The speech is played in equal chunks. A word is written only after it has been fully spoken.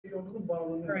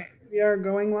All right, we are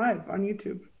going live on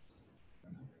YouTube.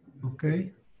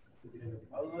 Okay.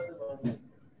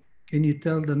 Can you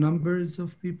tell the numbers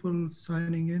of people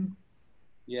signing in?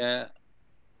 Yeah,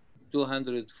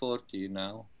 240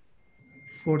 now.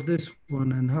 For this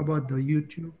one, and how about the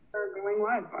YouTube? We're going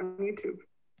live on YouTube.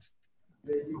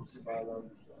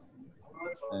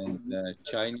 And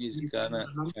Chinese channel,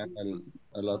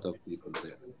 a lot of people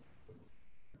there.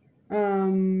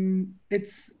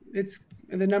 It's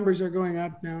the numbers are going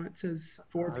up now. It says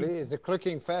 4 Ali is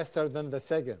clicking faster than the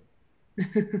second.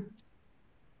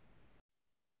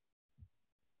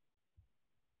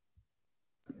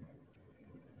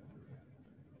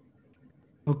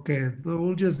 Okay, but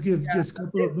we'll just give just a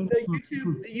couple of minutes.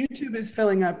 The YouTube is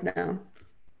filling up now.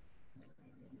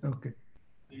 Okay.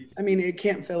 I mean, it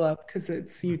can't fill up because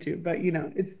it's YouTube, but you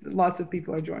know, it's lots of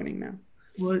people are joining now.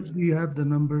 Well, do you have the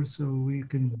number so we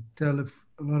can tell if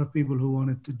a lot of people who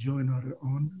wanted to join are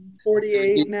on?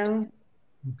 48 now.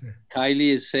 Okay.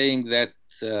 Kylie is saying that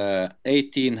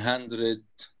 1,800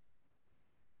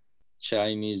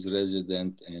 Chinese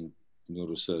resident and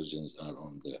neurosurgeons are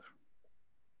on there.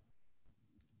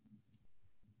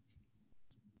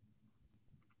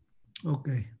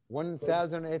 Okay.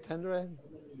 1,800?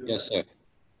 Yes, sir.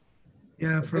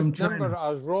 Yeah, from this China.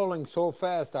 number is rolling so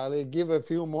fast, Ali. Give a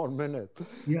few more minutes.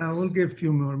 Yeah, we'll give a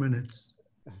few more minutes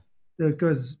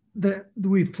because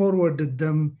we forwarded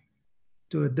them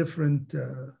to a different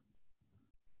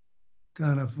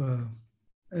kind of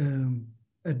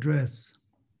address.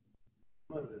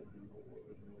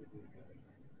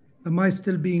 Am I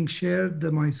still being shared,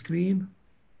 my screen?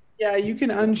 Yeah, you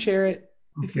can unshare it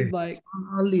if Okay. you'd like.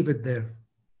 I'll leave it there.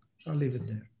 I'll leave it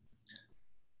there.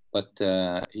 But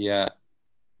yeah.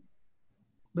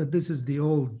 But this is the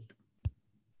old.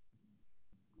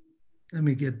 Let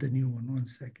me get the new one. 1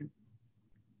 second.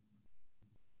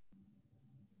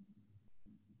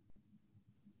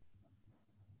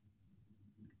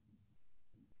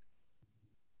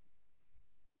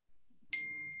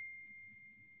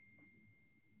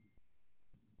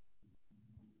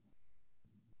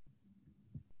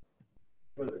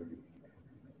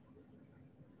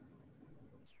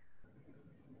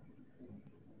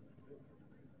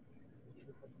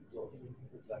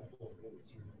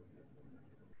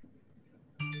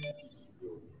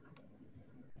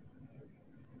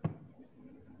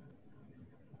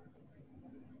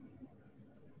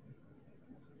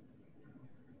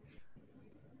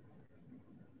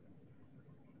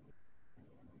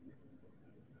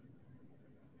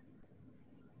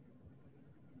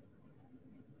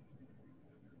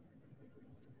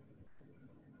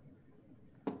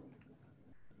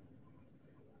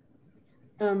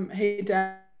 Hey,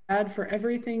 Dad, for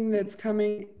everything that's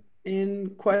coming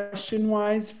in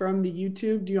question-wise from the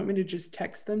YouTube, do you want me to just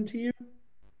text them to you?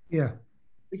 Yeah.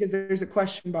 Because there's a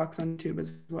question box on YouTube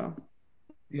as well.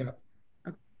 Yeah.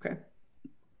 Okay.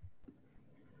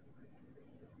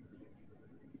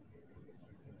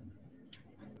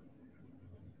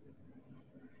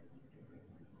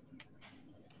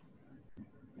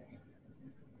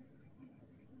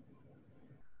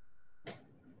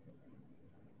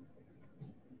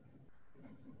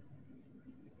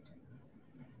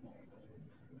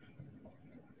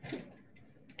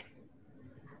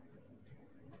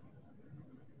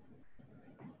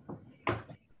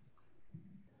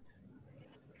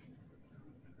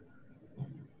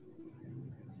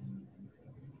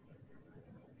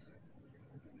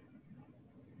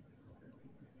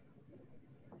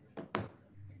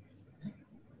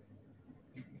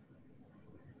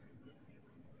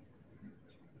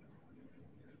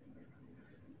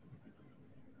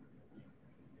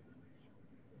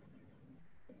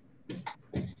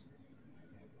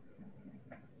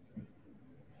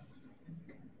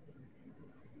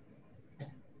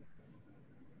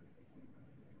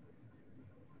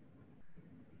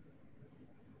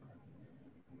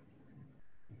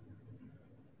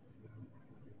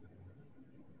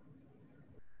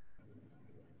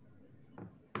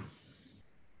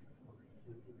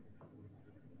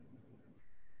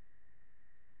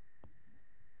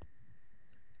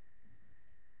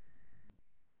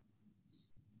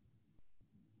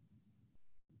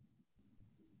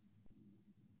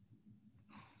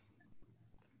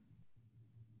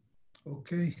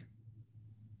 Okay.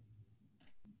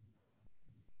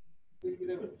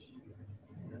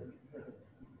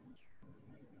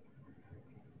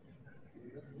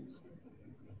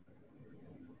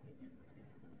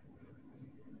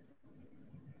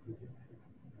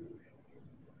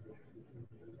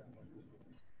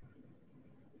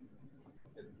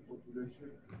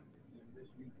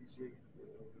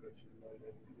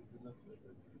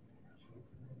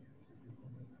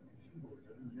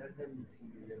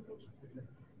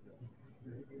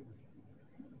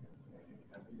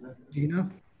 Gina?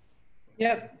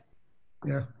 Yep.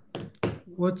 Yeah.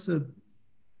 What's the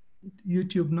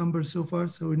YouTube number so far?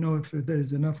 So we know if there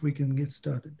is enough, we can get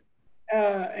started.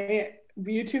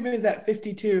 YouTube is at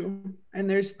 52, and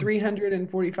there's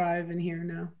 345 in here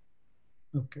now.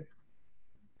 Okay.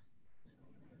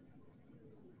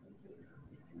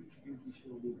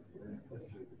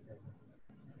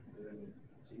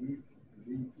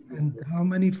 And how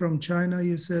many from China?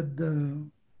 You said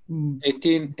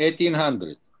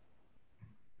 1800.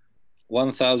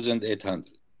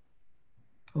 1,800.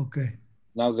 Okay.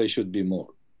 Now there should be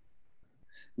more.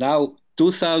 Now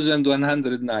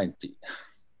 2,190.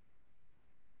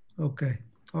 Okay.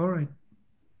 All right.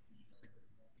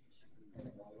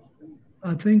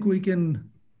 I think we'll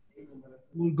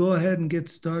go ahead and get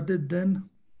started then.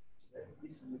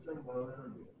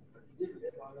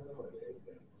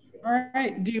 All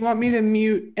right. Do you want me to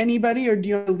mute anybody, or do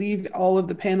you want to leave all of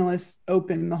the panelists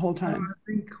open the whole time? I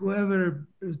think whoever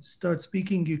starts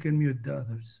speaking, you can mute the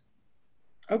others.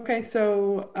 Okay.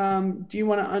 So do you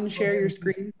want to unshare your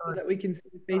screen so that we can see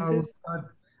the faces?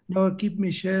 No, keep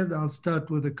me shared. I'll start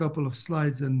with a couple of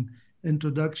slides and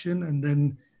introduction, and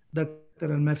then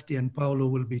Dr. Al-Mefty and Paolo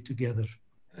will be together.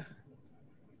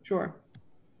 Sure.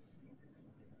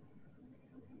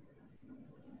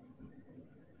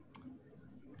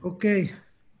 Okay,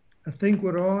 I think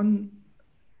we're on,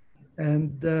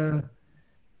 and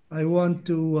I want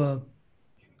to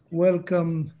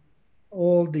welcome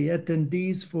all the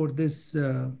attendees for this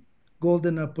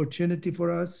golden opportunity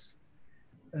for us.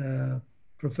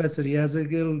 Professor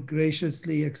Yazergil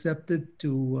graciously accepted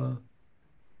to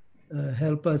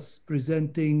help us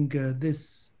presenting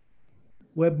this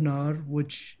webinar,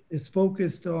 which is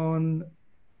focused on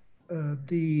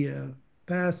the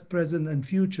past, present, and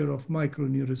future of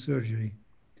microneurosurgery.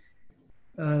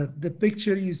 The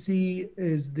picture you see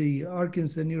is the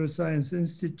Arkansas Neuroscience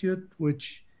Institute,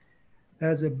 which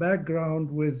has a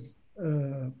background with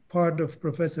part of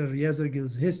Professor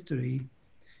Yazergil's history.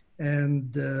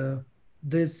 And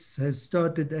this has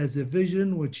started as a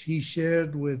vision, which he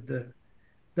shared with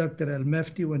Dr.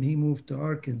 Al-Mefty when he moved to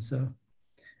Arkansas.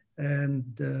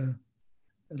 And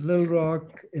Little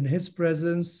Rock, in his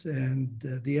presence and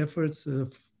the efforts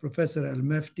of Professor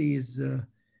Al-Mefty's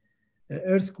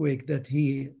earthquake that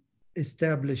he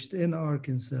established in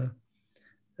Arkansas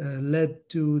led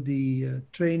to the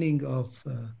training of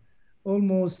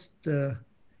almost a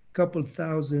couple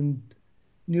thousand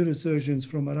neurosurgeons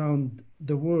from around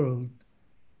the world,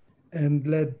 and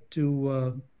led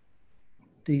to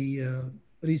the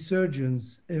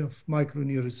resurgence of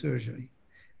microneurosurgery.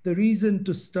 The reason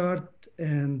to start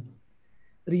and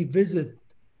revisit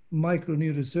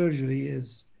microneurosurgery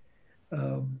is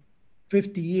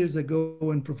 50 years ago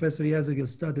when Professor Yazergil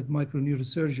started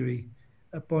microneurosurgery,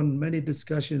 upon many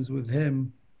discussions with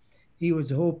him, he was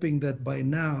hoping that by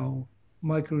now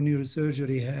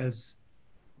microneurosurgery has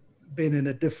been in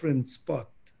a different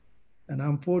spot. And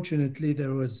unfortunately,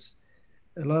 there was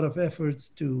a lot of efforts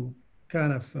to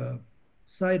kind of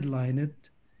sideline it.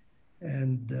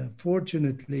 And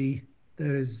fortunately,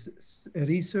 there is a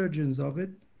resurgence of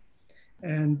it.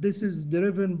 And this is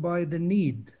driven by the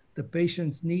need, the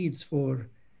patient's needs for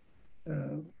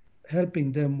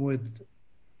helping them with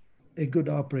a good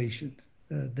operation.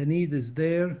 The need is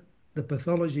there, the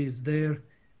pathology is there,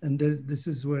 and this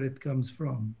is where it comes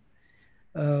from.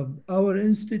 Our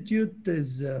institute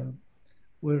is,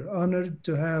 we're honored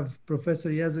to have Professor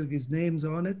Yazergil's names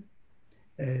on it.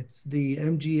 It's the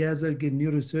M.G. Yazergil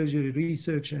Neurosurgery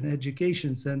Research and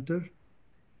Education Center.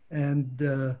 And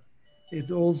it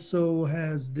also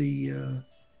has the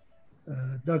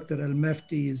Dr.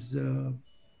 Al-Mefty's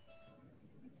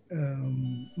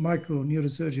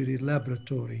microneurosurgery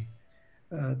laboratory.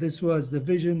 This was the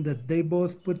vision that they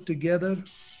both put together.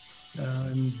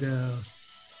 And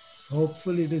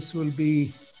hopefully this will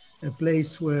be a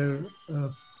place where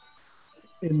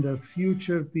in the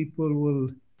future people will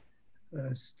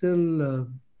still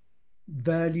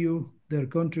value their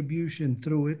contribution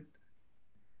through it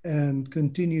and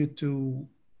continue to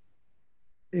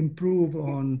improve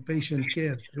on patient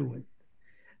care through it.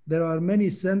 There are many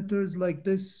centers like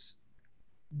this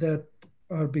that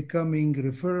are becoming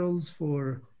referrals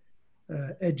for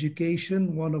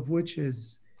education, one of which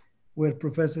is where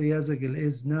Professor Yazergil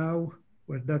is now,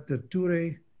 where Dr.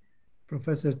 Toure,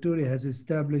 Professor Toure has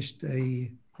established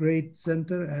a great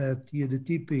center at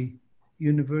Yeditepe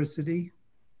University,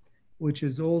 which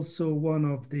is also one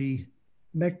of the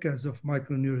meccas of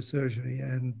microneurosurgery,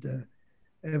 and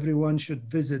everyone should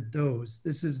visit those.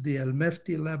 This is the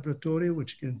Al-Mefty laboratory,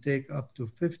 which can take up to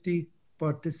 50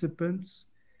 participants.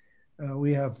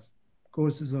 We have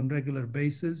courses on regular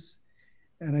basis.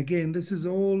 And again, this is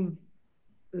all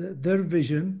their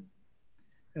vision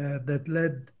that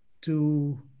led to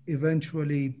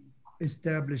eventually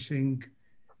establishing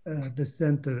the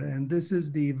center. And this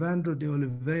is the Evandro de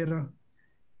Oliveira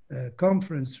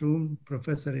conference room.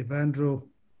 Professor Evandro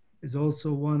is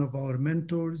also one of our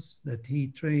mentors, that he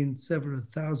trained several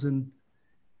thousand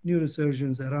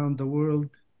neurosurgeons around the world.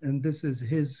 And this is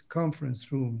his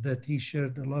conference room that he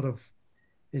shared a lot of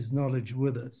his knowledge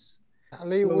with us.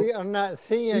 Ali, So we are not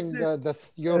seeing this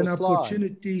is your an slide.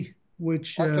 opportunity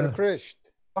which Dr. Krish,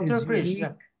 is Dr. Krish, unique.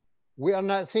 yeah. we are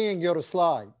not seeing your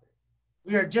slide.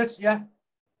 We are just, yeah.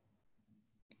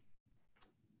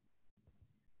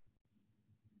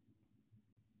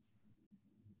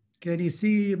 Can you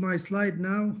see my slide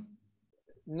now?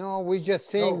 No, we're just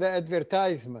seeing No. the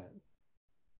advertisement.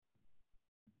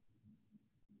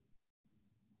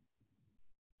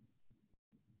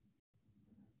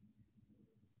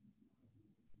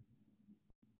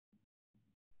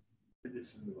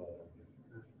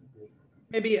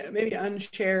 Maybe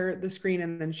unshare the screen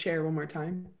and then share one more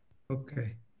time.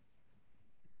 Okay.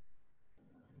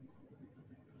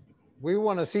 We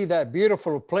want to see that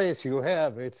beautiful place you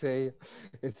have. It's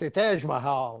a Taj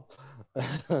Mahal.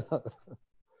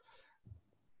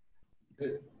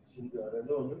 Evet, şimdi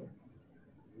arada onu.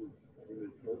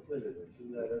 Evet, nasıl söyledi?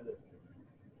 Şimdi arada.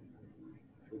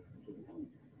 Çok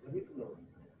tabii kullanmadım.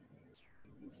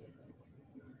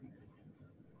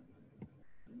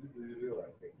 Şimdi duyuruyorlar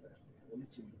tekrar. Onun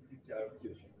için gittikçe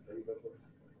artıyor şimdi. Sayı bakın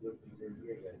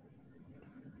 450'ye geldi.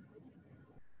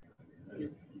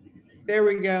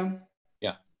 There we go.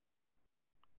 Yeah.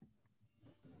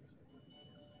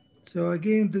 So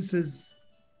again, this is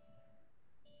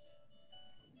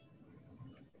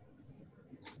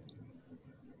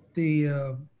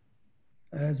the,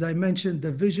 as I mentioned,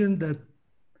 the vision that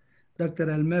Dr.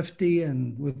 Al-Mefti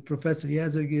and with Professor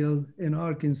Yazergil in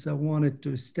Arkansas wanted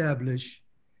to establish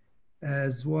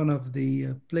as one of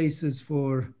the places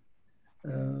for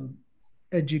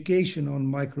education on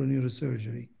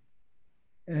microneurosurgery.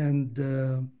 And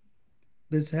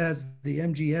this has the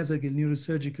MG Yazergil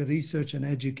Neurosurgical Research and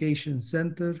Education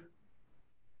Center.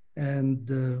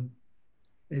 And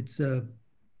it's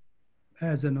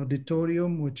has an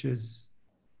auditorium which is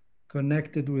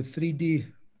connected with 3D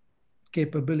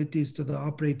capabilities to the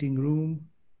operating room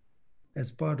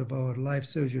as part of our life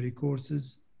surgery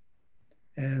courses.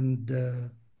 And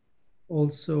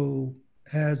also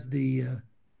has the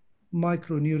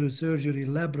microneurosurgery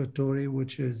laboratory,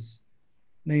 which is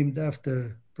named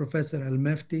after Professor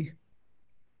Al-Mefti.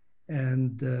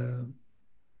 And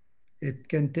it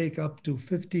can take up to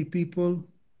 50 people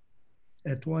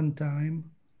at one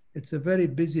time. It's a very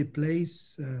busy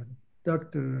place.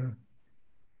 Dr.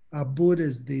 Aboud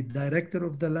is the director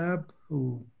of the lab,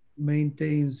 who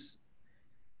maintains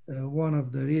one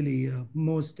of the really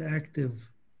most active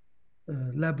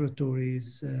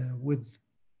laboratories with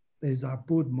his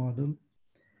Aboud model.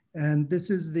 And this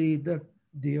is the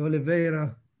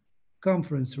Oliveira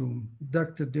conference room.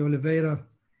 Dr. de Oliveira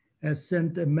has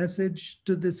sent a message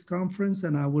to this conference,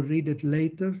 and I will read it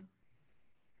later.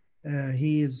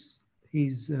 He's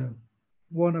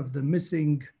one of the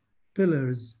missing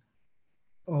pillars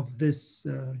of this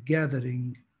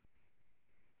gathering.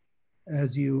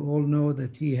 As you all know,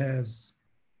 that he has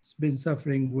been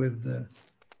suffering with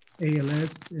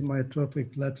ALS,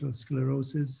 amyotrophic lateral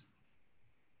sclerosis.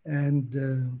 And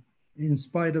in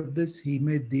spite of this, he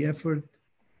made the effort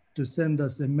to send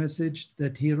us a message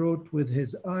that he wrote with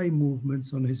his eye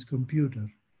movements on his computer.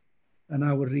 And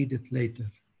I will read it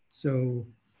later. So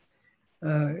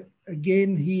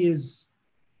again, he is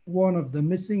one of the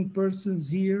missing persons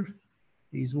here.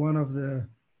 He's one of the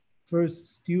first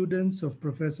students of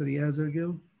Professor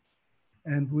Yazergil,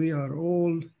 and we are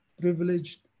all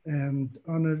privileged and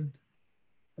honored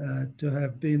to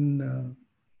have been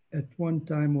at one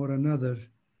time or another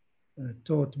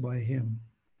taught by him.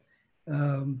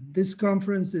 This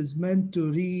conference is meant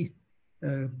to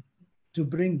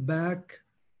bring back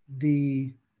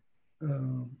the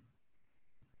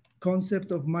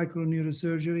concept of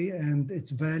microneurosurgery and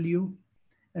its value,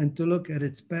 and to look at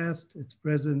its past, its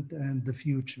present, and the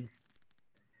future.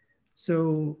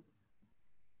 So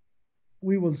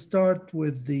we will start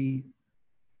with the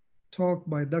talk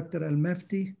by Dr.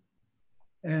 Al-Mefti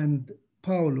and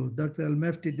Paulo. Dr.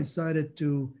 Al-Mefti decided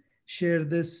to share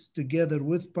this together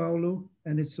with Paulo,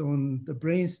 and it's on the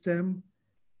brainstem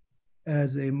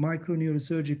as a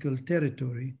microneurosurgical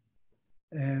territory,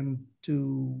 and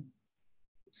to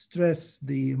stress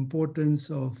the importance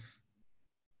of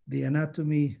the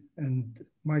anatomy and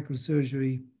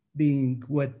microsurgery being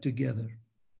wed together.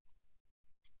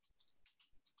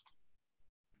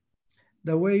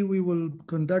 The way we will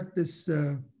conduct this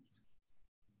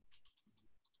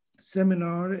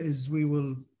seminar is we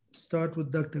will start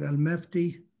with Dr.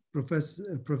 Al-Mafti, Professor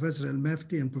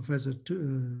Al-Mafti and Professor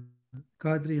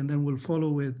Qadri, and then we'll follow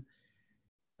with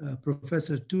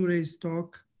Professor Toure's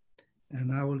talk,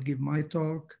 and I will give my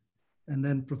talk, and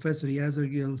then Professor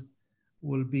Yazergil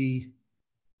will be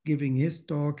giving his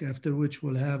talk, after which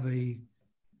we'll have a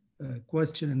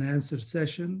question and answer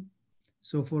session.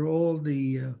 So for all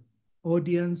the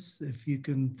audience, if you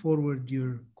can forward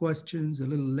your questions a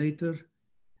little later,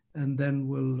 and then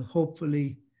we'll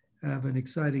hopefully have an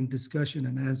exciting discussion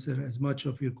and answer as much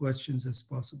of your questions as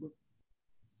possible.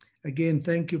 Again,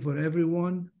 thank you for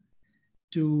everyone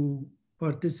to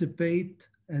participate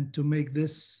and to make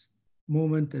this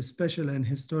moment a special and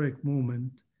historic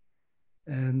moment.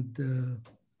 And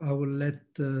I will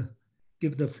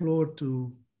give the floor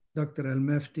to Dr.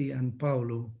 Al-Mafti and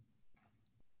Paulo.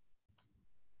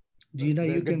 Gina,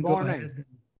 you can go ahead.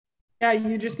 Yeah,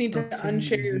 you just need to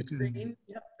unshare your screen.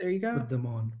 Yep, there you go. Put them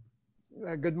on.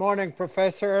 Good morning,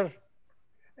 Professor.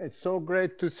 It's so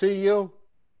great to see you.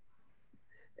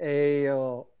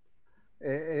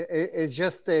 It's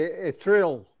just a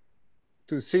thrill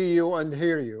to see you and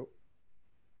hear you.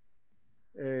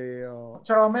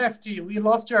 Dr. Al-Mafti, we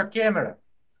lost your camera.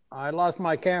 I lost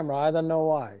my camera. I don't know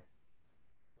why.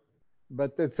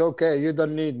 But it's okay. You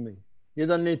don't need me. You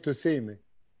don't need to see me.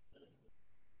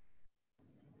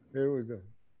 Here we go.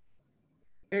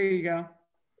 There you go.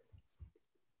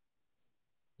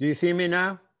 Do you see me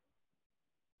now?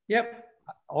 Yep.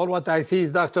 All what I see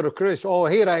is Dr. Chris. Oh,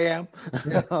 here I am.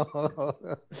 Yeah.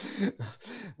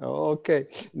 Okay.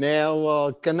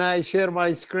 Now, can I share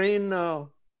my screen?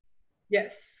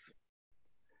 Yes.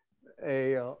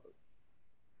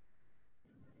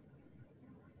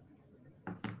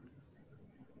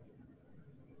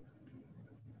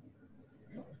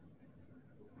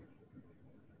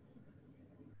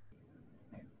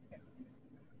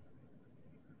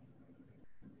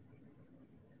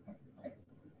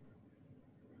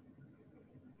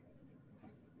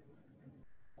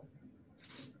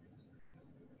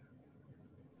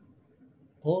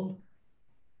 Paul?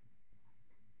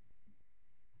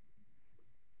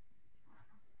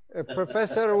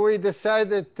 Professor, we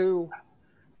decided to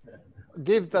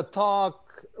give the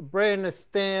talk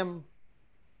Brainstem.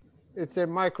 It's a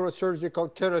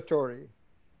microsurgical territory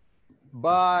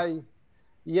by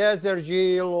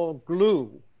Yazergil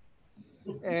Glue.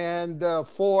 And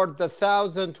for the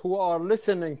 1,000 who are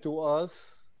listening to us,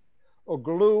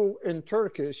 glue in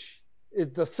Turkish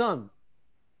is the sun.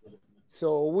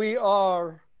 So we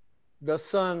are the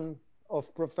son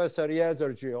of Professor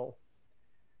Yazergil.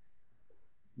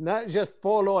 Not just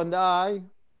Paulo and I,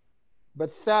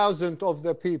 but thousands of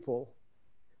the people.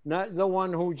 Not the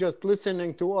one who just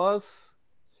listening to us,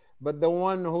 but the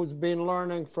one who's been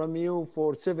learning from you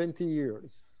for 70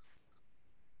 years.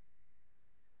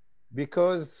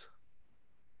 Because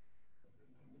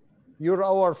you're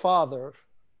our father.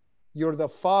 You're the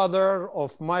father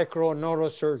of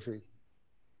microneurosurgery.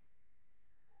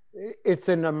 It's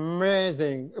an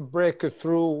amazing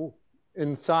breakthrough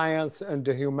in science and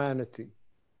the humanity.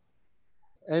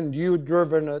 And you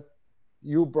driven it,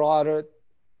 you brought it,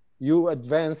 you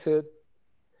advance it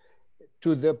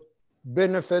to the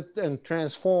benefit and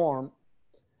transform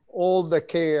all the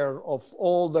care of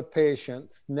all the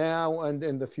patients now and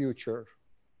in the future.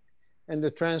 And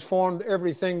it transformed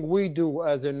everything we do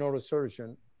as a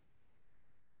neurosurgeon.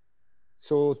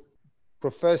 So,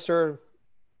 Professor,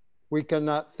 we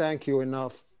cannot thank you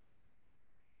enough.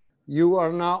 You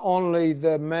are not only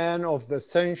the man of the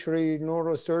century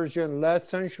neurosurgeon last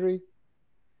century,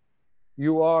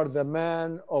 you are the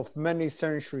man of many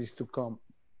centuries to come.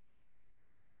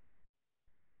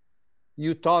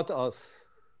 You taught us,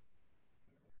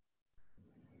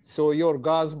 so your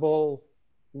gospel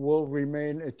will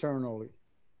remain eternally.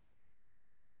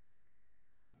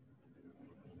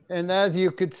 And as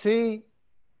you could see,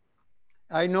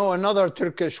 I know another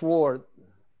Turkish word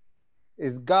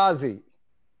is Gazi.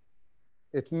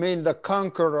 It means the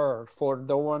conqueror, for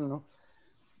the one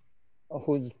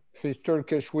who's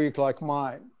Turkish weak like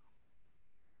mine.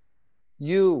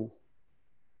 You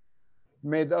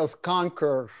made us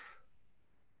conquer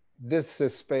this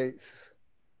space.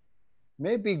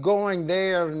 Maybe going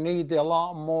there need a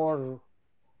lot more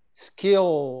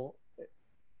skill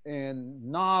and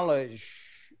knowledge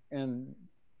and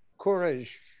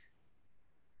courage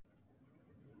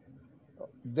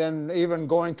than even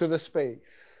going to the space.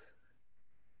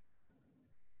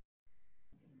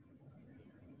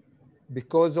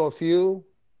 Because of you,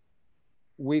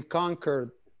 we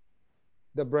conquered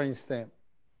the brainstem.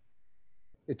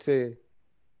 It's a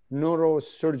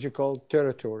neurosurgical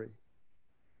territory.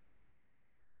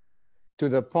 To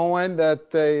the point that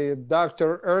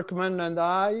Dr. Erkman and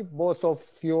I, both of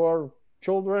your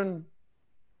children,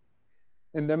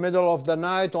 in the middle of the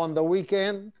night on the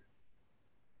weekend,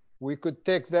 we could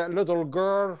take that little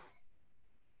girl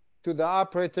to the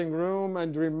operating room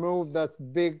and remove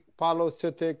that big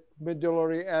polycystic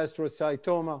medullary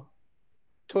astrocytoma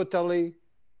totally,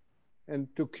 and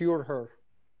to cure her.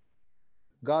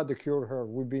 God cured her.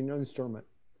 We've been an instrument.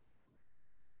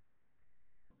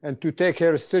 And to take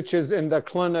her stitches in the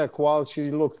clinic while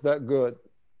she looks that good.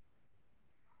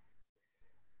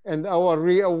 And our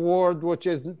reward, which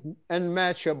is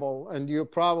unmatchable, and you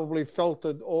probably felt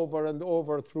it over and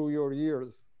over through your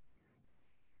years.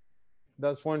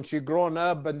 That's when she grown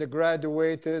up and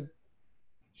graduated,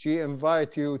 she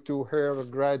invite you to her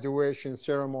graduation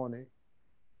ceremony.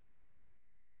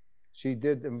 She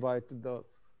did invite us.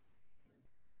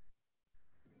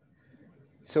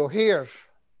 So here,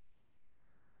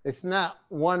 it's not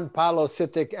one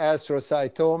polycystic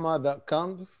astrocytoma that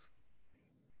comes.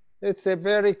 It's a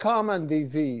very common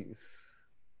disease.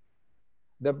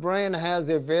 The brain has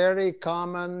a very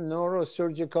common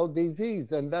neurosurgical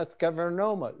disease, and that's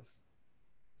cavernomas.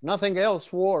 Nothing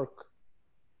else works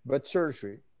but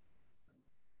surgery.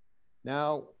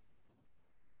 Now,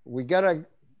 we gotta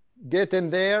get in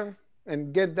there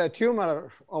and get the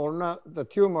tumor, or not the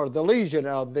tumor, the lesion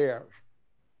out there.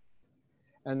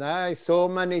 And I so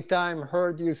many times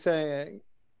heard you saying,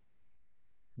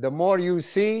 the more you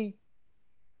see,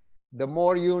 the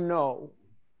more you know.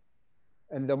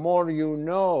 And the more you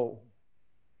know,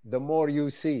 the more you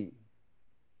see.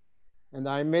 And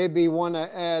I maybe want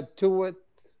to add to it,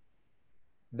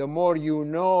 the more you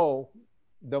know,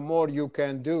 the more you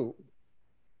can do.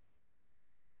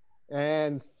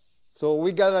 And so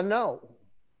we got to know.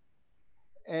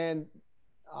 And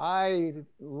I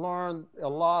learned a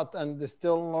lot and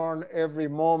still learn every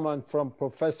moment from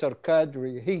Professor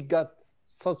Kadri. He got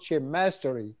such a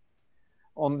mastery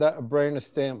on that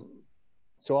brainstem.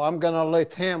 So I'm going to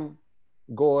let him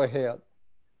go ahead.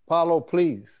 Paulo,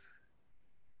 please.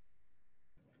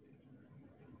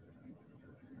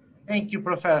 Thank you,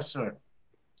 Professor.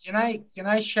 Can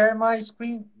I share my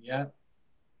screen? Yeah.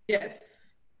 Yes.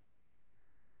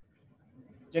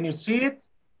 Can you see it?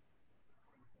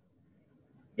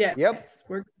 Yes. Yep.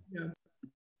 We're good.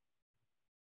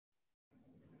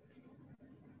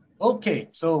 Okay,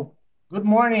 so good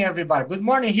morning, everybody. Good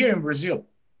morning here in Brazil.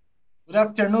 Good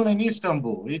afternoon in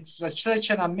Istanbul. It's such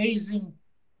an amazing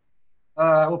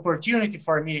opportunity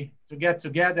for me to get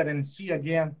together and see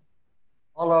again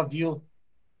all of you.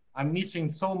 I'm missing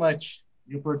so much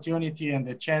the opportunity and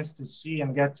the chance to see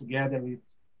and get together with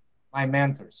my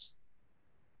mentors.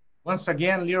 Once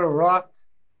again, Little Rock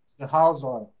is the house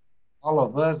of all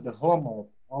of us, the home of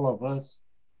all of us.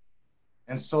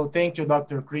 And so thank you,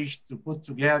 Dr. Krish, to put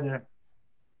together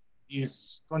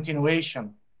this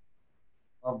continuation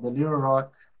of the Little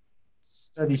Rock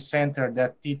Study Center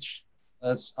that teach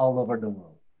us all over the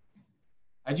world.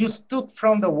 I just took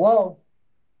from the wall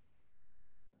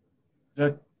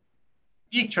the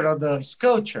picture of the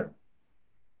sculpture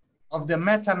of the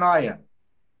metanoia.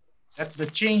 That's the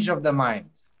change of the mind.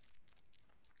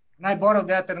 And I borrowed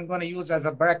that and I'm going to use as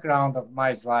a background of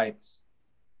my slides,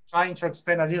 trying to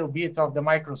explain a little bit of the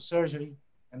microsurgery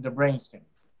and the brainstem.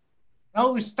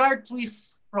 Now we start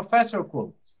with Professor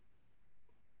quotes,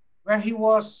 where he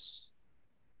was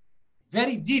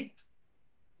very deep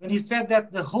when he said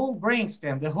that the whole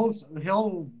brainstem,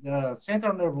 the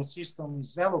central nervous system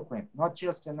is eloquent, not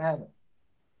just an atom.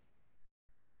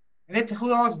 And that he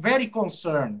was very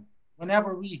concerned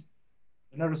whenever we,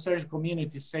 the neurosurgery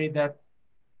community, say that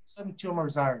some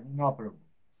tumors are inoperable.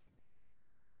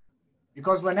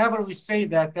 Because whenever we say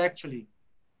that, actually,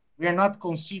 we are not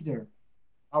considered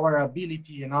our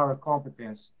ability and our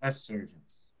competence as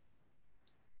surgeons.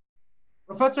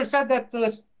 Professor said that,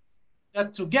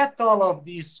 that to get all of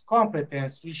these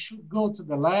competence, we should go to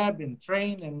the lab and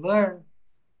train and learn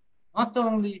not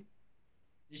only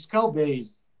the skull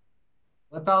base,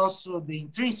 but also the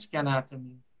intrinsic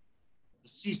anatomy, the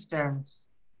systems,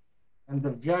 and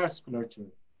the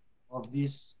vasculature of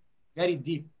this very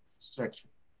deep structure.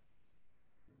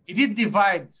 He did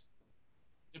divide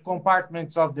the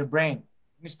compartments of the brain,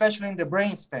 and especially in the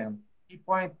brainstem. He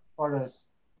pointed for us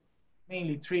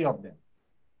mainly three of them: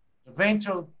 the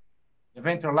ventral, the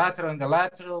ventrolateral and the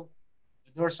lateral,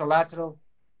 the dorsolateral,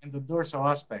 and the dorsal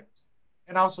aspect,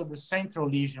 and also the central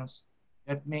lesions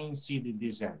that may seed in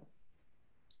this area.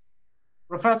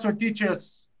 Professor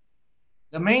teaches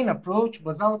The main approach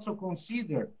was also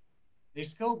considered the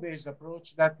skull-based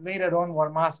approach that later on were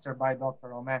mastered by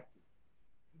Dr. O'Mahony.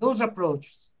 Those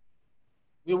approaches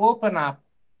will open up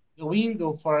the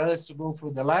window for us to go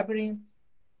through the labyrinth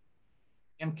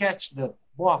and catch the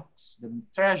box, the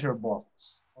treasure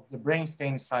box of the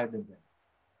brainstem inside the brain.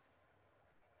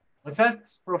 But that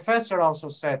professor also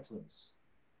said to us,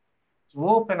 to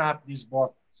open up these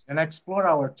boxes and explore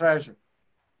our treasure,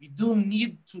 we do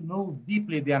need to know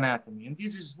deeply the anatomy. And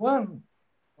this is one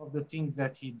of the things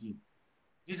that he did.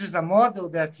 This is a model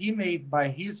that he made by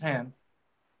his hand,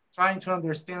 trying to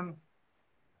understand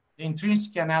the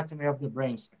intrinsic anatomy of the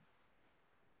brainstem.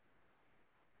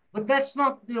 But that's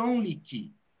not the only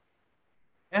key.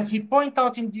 As he pointed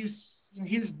out in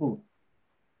his book,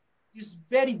 this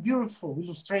very beautiful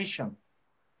illustration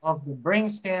of the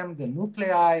brainstem, the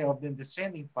nuclei of the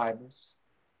descending fibers.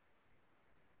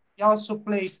 He also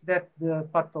placed that the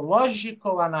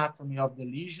pathological anatomy of the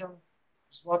lesion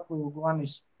is what we're going to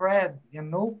spread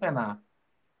and open up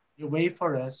the way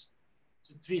for us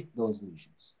to treat those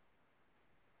lesions.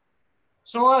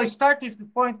 So I'll start with the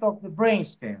point of the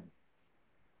brainstem.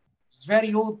 This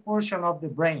very old portion of the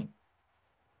brain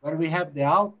where we have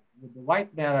the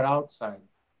white matter outside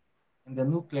and the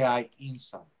nuclei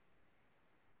inside.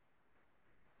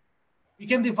 We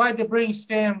can divide the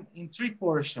brainstem in three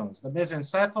portions: the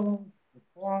mesencephalon, the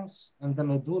pons, and the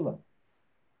medulla.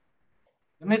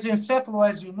 The mesencephalon,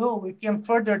 as you know, we can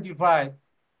further divide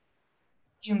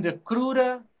in the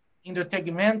crura, in the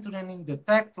tegmentum, and in the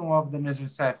tectum of the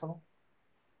mesencephalon.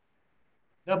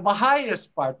 The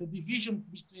highest part, the division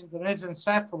between the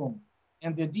mesencephalon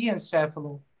and the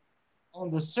diencephalon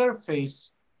on the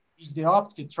surface is the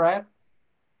optic tract.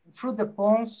 And through the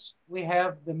pons, we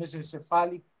have the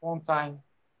mesencephalic pontine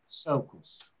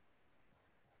sulcus.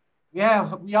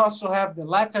 We also have the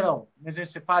lateral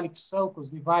mesencephalic sulcus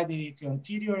divided into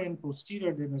anterior and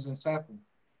posterior the mesencephalon,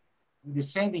 in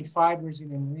descending fibers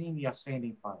and in the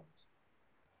ascending fibers.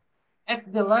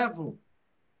 At the level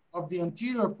of the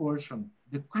anterior portion,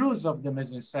 the crus of the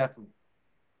mesencephalon,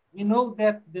 we know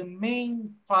that the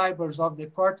main fibers of the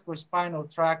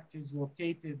corticospinal tract is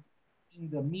located in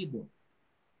the middle.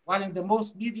 While in the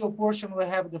most medial portion, we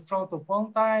have the frontal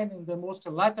pontine, in the most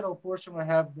lateral portion, we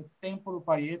have the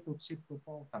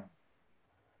temporoparieto-occipitopontine.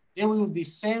 They will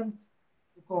descend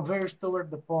to converge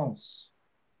toward the pons.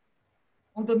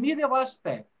 On the medial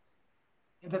aspect,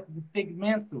 in the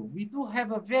tegmentum, we do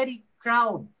have a very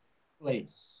crowded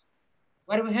place,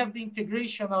 where we have the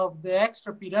integration of the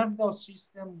extrapyramidal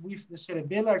system with the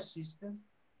cerebellar system.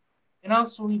 And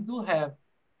also we do have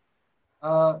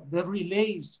the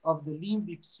relays of the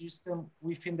limbic system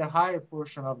within the higher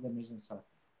portion of the mesencephalon.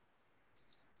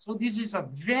 So this is a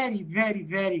very, very,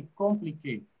 very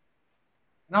complicated.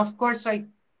 And of course, I do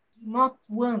not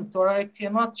want, or I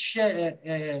cannot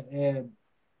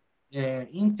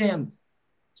intend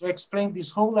to explain this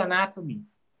whole anatomy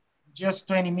in just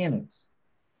 20 minutes.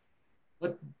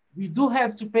 But we do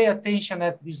have to pay attention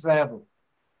at this level,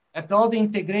 at all the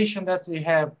integration that we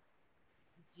have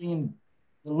between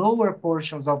the lower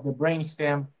portions of the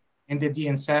brainstem and the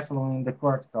diencephalon in the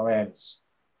cortical areas.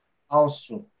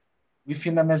 Also,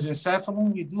 within the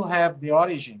mesencephalon, we do have the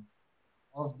origin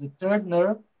of the third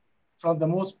nerve from the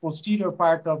most posterior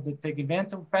part of the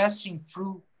tegmentum, passing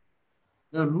through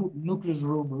the nucleus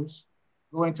rubus,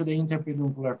 going to the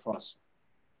interpeduncular fossa.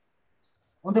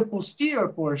 On the posterior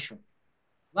portion,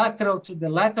 lateral to the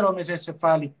lateral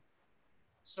mesencephalic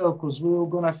sulcus, we're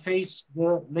going to face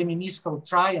the lemniscal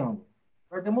triangle,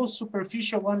 where the most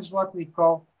superficial one is what we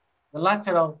call the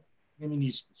lateral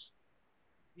lemniscus,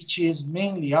 which is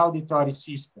mainly auditory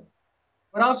system.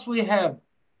 But also we have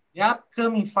the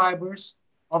upcoming fibers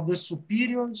of the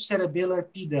superior cerebellar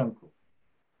peduncle.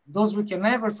 Those we can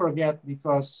never forget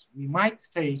because we might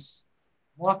face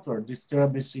motor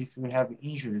disturbance if we have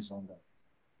injuries on that.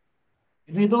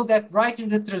 And we know that right in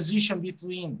the transition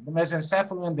between the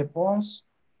mesencephalon and the pons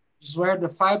is where the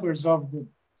fibers of the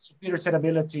superior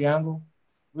cerebellar triangle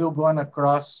will go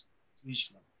across to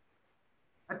each line.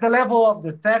 At the level of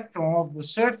the tectum of the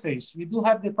surface, we do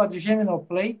have the quadrigeminal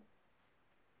plate,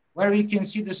 where we can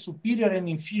see the superior and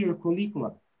inferior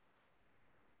collicula.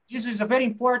 This is a very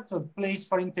important place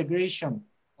for integration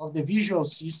of the visual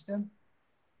system.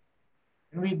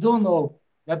 And we do know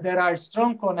that there are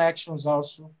strong connections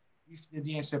also with the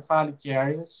diencephalic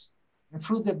areas, and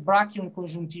through the brachium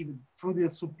conjunctiva, through the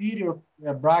superior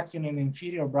brachium and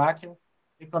inferior brachium,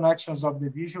 the connections of the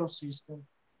visual system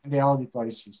and the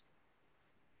auditory system.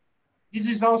 This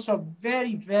is also a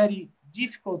very, very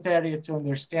difficult area to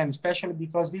understand, especially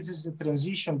because this is the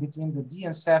transition between the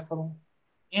diencephalon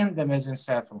and the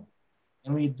mesencephalon.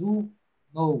 And we do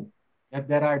know that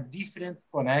there are different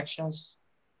connections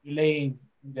relating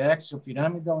in the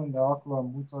extrapyramidal and the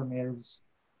oculomotor nerves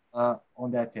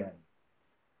on that area.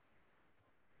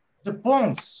 The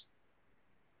pons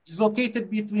is located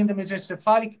between the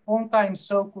mesencephalic pontine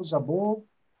sulcus above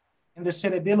and the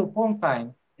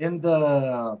cerebellopontine and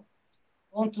the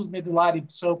pontus medullari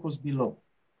sulcus below.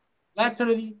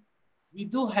 Laterally, we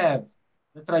do have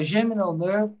the trigeminal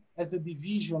nerve as the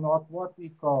division of what we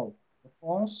call the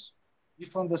pons.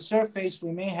 If on the surface,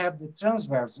 we may have the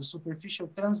transverse, the superficial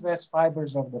transverse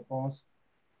fibers of the pons,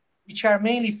 which are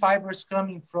mainly fibers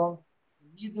coming from the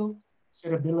middle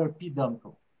cerebellar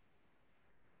peduncle.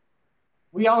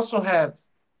 We also have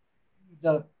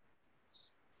the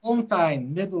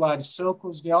pontine medullary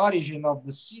sulcus, the origin of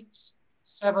the 6,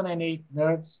 7, and 8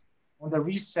 nerves on the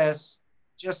recess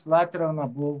just lateral and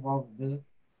above of the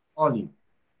olive.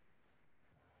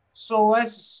 So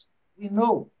as we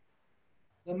know,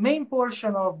 the main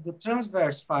portion of the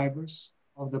transverse fibers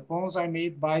of the pons are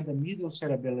made by the middle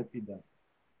cerebellar peduncle.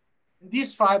 And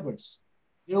these fibers,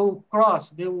 they will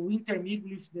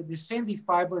intermingle with the descending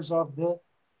fibers of the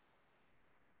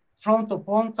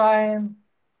frontopontine,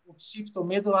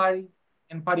 occipitomedullary,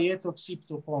 and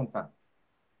parieto-occipitopontine.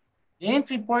 The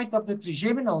entry point of the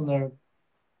trigeminal nerve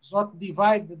is what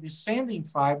divides the descending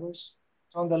fibers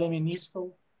from the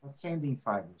lemniscal ascending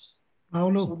fibers.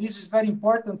 Paulo. So this is very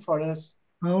important for us.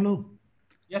 Paulo.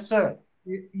 Yes, sir.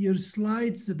 Your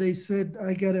slides, they said,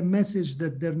 I got a message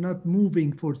that they're not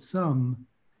moving for some.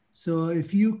 So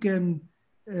if you can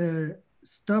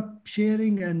stop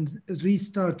sharing and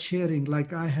restart sharing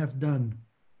like I have done.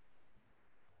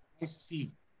 I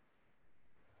see.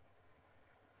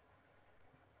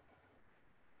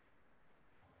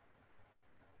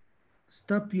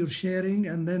 Stop your sharing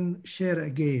and then share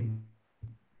again.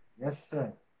 Yes,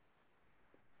 sir.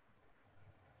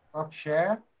 Stop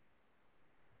share.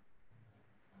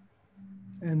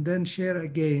 And then share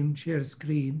again, share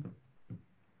screen.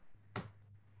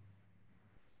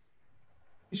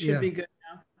 It should be good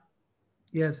now.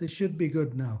 Yes, it should be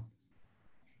good now.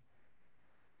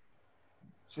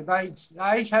 Should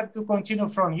I have to continue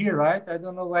from here, right? I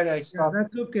don't know where I stopped. Yeah,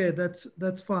 that's okay.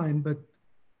 That's fine. But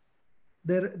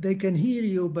they can hear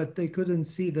you, but they couldn't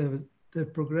see the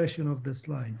progression of the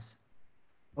slides.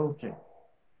 Okay.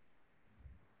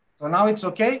 So now it's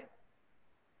okay?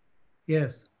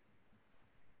 Yes.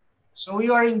 So we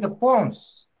are in the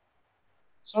pons.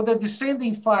 So the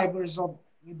descending fibers of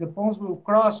the pons will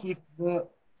cross with the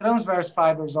transverse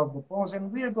fibers of the pons,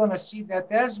 and we're going to see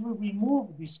that as we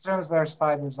remove these transverse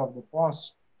fibers of the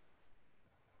pons,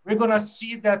 we're going to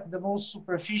see that the most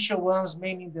superficial ones,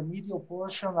 mainly in the medial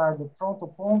portion, are the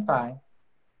frontopontine,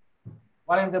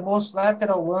 while in the most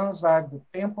lateral ones are the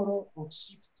temporal,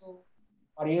 occipital,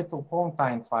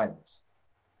 parieto-pontine fibers.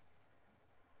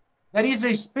 There is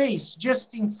a space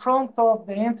just in front of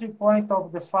the entry point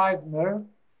of the 5 nerve,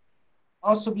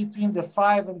 also between the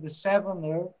 5 and the 7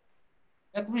 nerve,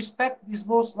 that respect these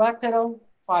most lateral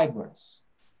fibers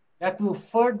that will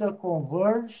further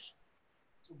converge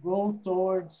to go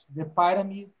towards the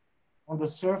pyramid on the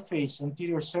surface,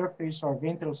 anterior surface or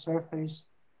ventral surface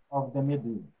of the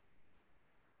medulla.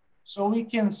 So we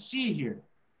can see here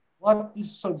what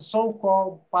is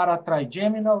so-called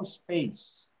paratrigeminal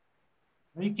space.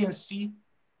 We can see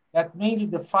that mainly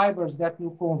the fibers that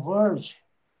will converge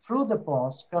through the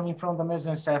pons coming from the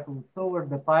mesencephalon toward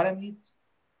the pyramids,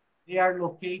 they are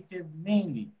located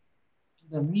mainly in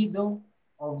the middle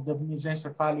of the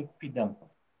mesencephalic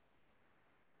peduncle.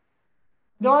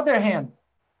 On the other hand,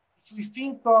 if we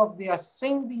think of the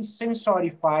ascending sensory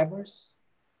fibers,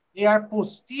 they are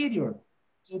posterior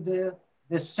to the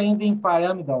descending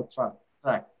pyramidal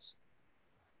tracts.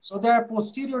 So they are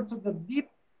posterior to the deep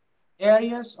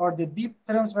areas or the deep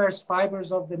transverse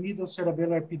fibers of the middle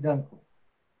cerebellar peduncle.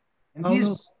 And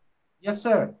this, yes,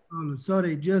 sir.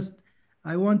 Sorry, just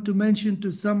I want to mention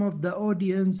to some of the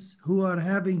audience who are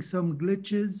having some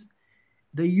glitches,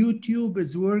 the YouTube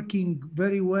is working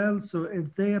very well. So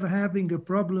if they are having a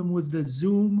problem with the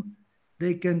Zoom,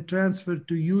 they can transfer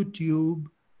to YouTube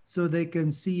so they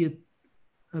can see it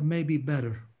maybe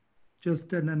better.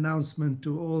 Just an announcement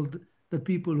to all the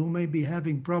people who may be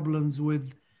having problems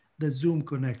with the Zoom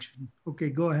connection. Okay,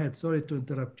 go ahead. Sorry to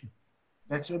interrupt you.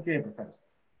 That's okay, Professor.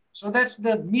 So that's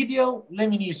the medial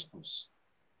lemniscus.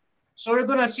 So we're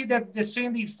going to see that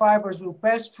descending fibers will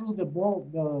pass through the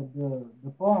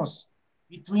pons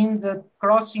between the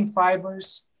crossing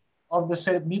fibers of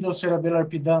the middle cerebellar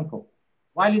peduncle.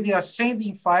 While the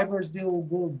ascending fibers, they will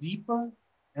go deeper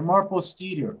and more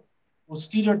posterior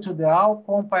to the all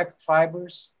compact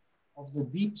fibers of the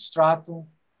deep stratum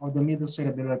of the middle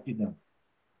cerebellar peduncle.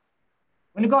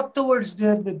 When you go towards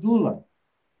the medulla,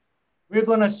 we're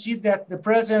going to see that the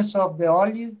presence of the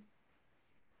olive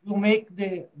will make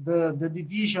the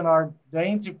division or the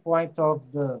entry point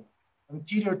of the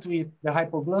anterior to it, the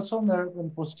hypoglossal nerve,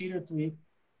 and posterior to it,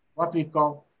 what we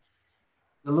call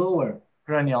the lower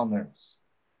cranial nerves.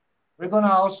 We're going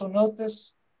to also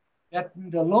notice that in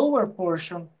the lower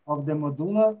portion of the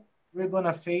medulla, we're going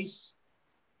to face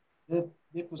the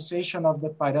decussation of the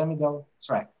pyramidal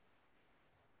tract.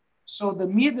 So the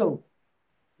middle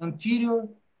anterior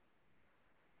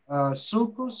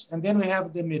sulcus, and then we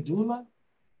have the medulla,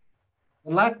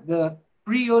 the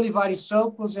pre-olivary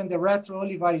sulcus and the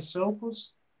retro-olivary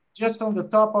sulcus. Just on the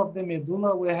top of the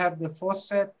medulla, we have the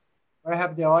fossette, where I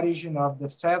have the origin of the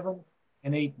 7th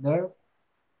and 8th nerve.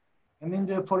 And in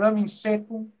the foramen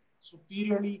secum,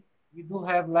 superiorly, we do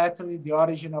have laterally the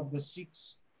origin of the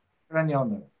 6th cranial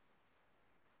nerve.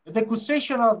 The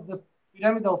decussation of the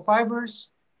pyramidal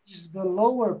fibers is the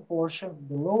lower portion,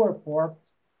 the lower part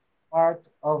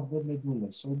of the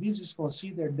medulla. So this is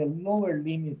considered the lower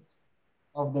limit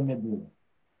of the medulla.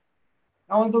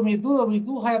 Now in the medulla, we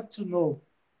do have to know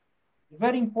the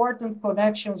very important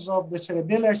connections of the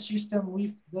cerebellar system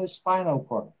with the spinal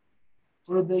cord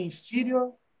through the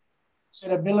inferior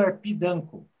cerebellar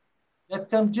peduncle that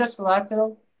comes just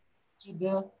lateral to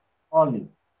the olive.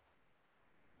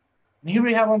 And here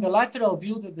we have on the lateral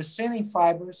view the descending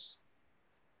fibers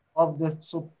of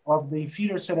the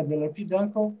inferior cerebellar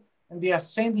peduncle and the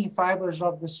ascending fibers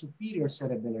of the superior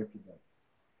cerebellar peduncle.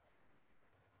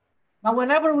 Now,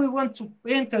 whenever we want to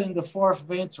enter in the fourth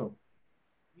ventral,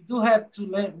 we do have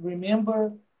to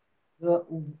remember the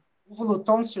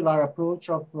uvulotonsillar approach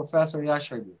of Professor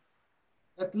Yashargil,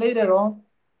 that later on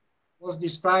was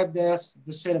described as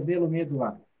the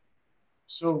cerebellomedullary.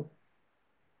 So,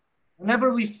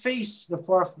 whenever we face the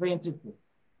fourth ventricle,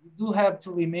 we do have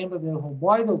to remember the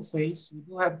rhomboidal face, we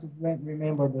do have to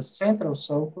remember the central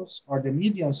sulcus or the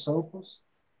median sulcus,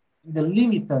 and the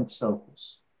limitant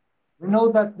sulcus. We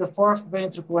know that the fourth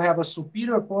ventricle have a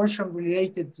superior portion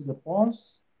related to the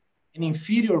pons, an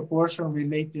inferior portion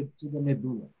related to the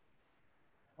medulla.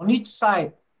 On each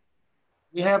side,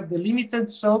 we have the limited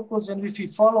sulcus, and if we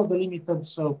follow the limited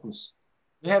sulcus,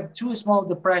 we have two small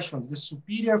depressions, the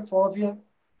superior fovea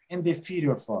and the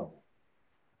inferior fovea.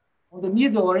 On the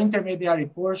middle or intermediary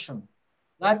portion,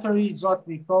 laterally is what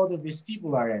we call the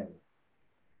vestibular area.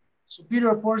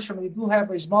 Superior portion, we do have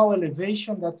a small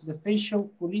elevation, that's the facial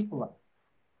collicula.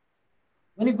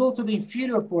 When you go to the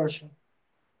inferior portion,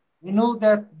 we know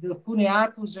that the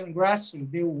cuneatus and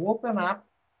gracile, they will open up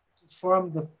to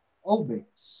form the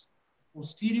obex,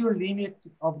 posterior limit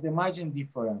of the margin di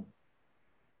foramen.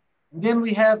 And then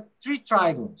we have three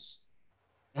trigones,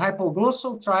 the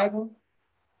hypoglossal trigon,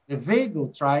 the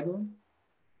vagal trigon,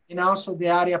 and also the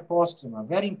area postrema, a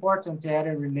very important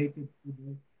area related to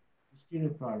the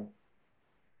respiratory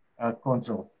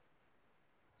control.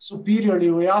 Superiorly,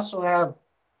 we also have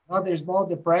another small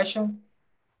depression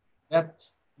that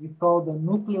we call the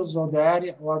nucleus of the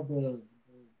area or the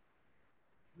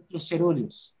nucleus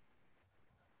ceruleus.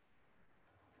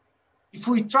 If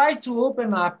we try to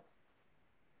open up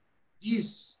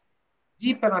this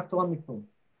deep anatomical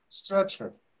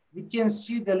structure, we can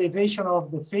see the elevation of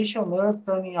the facial nerve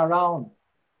turning around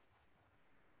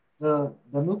the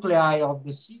nuclei of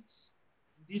the 6.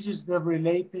 This is the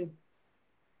related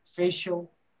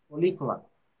facial follicula.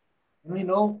 And we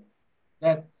know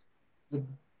that the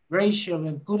brachial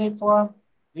and cuneiform,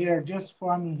 they are just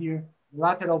forming here the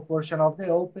lateral portion of the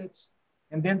opex,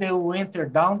 and then they will enter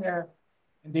down there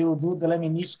and they will do the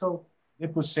lemniscal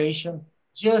decussation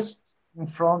just in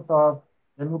front of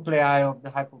the nuclei of the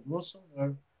hypoglossal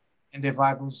nerve and the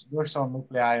vagus dorsal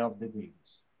nuclei of the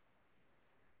vagus.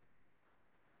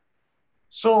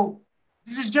 So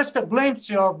this is just a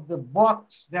glimpse of the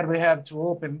box that we have to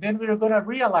open. Then we're going to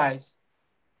realize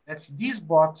that this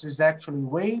box is actually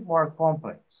way more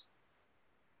complex.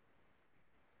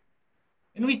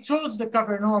 And we chose the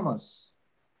cavernomas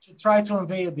to try to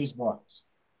unveil this box.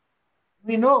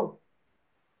 We know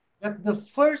that the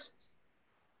first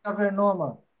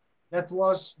cavernoma that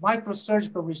was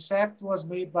microsurgical resect was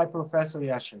made by Professor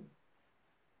Yashargil.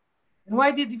 And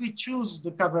why did we choose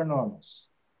the cavernomas?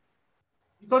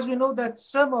 Because we know that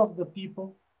some of the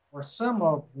people or some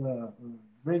of the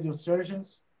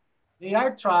radiosurgeons, they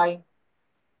are trying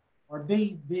or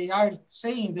they are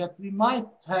saying that we might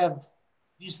have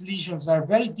these lesions are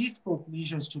very difficult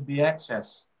lesions to be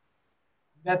accessed.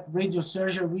 That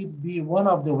radiosurgery would be one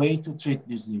of the ways to treat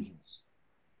these lesions.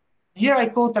 Here I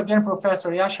quote again Professor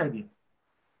Yashargil,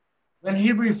 when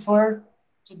he referred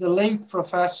to the late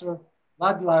Professor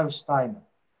Ladislau Steiner.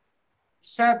 He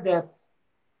said that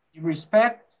He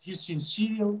respects his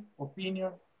sincere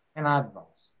opinion and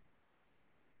advice.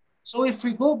 So if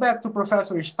we go back to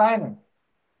Professor Steiner,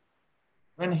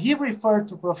 when he referred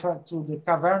to the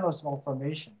cavernous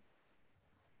malformation,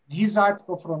 in his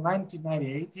article from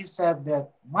 1998, he said that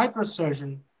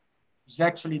microsurgery is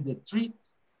actually the treat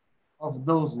of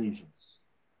those lesions,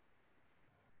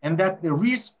 and that the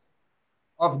risk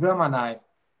of gamma knife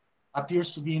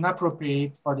appears to be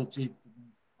inappropriate for the treatment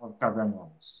of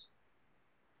cavernomas.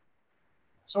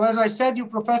 So as I said, your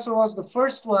professor was the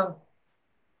first one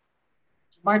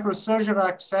to microsurgery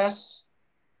access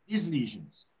these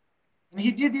lesions. And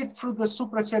he did it through the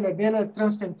supracerebellar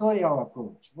transtentorial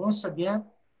approach. Once again,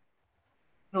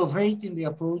 innovating the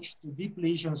approach to deep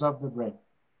lesions of the brain.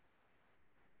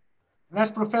 And as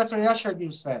Professor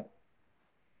Yashardil said,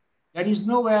 there is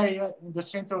no area in the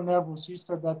central nervous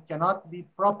system that cannot be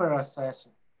properly assessed.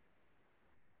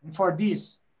 And for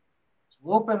this,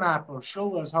 to open up or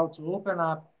show us how to open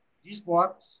up this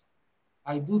box,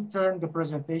 I do turn the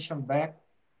presentation back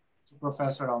to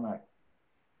Professor Almer.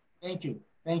 Thank you.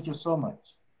 Thank you so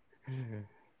much.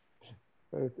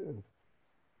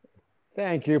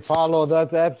 Thank you, Paulo.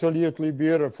 That's absolutely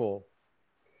beautiful.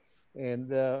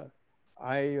 And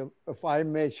if I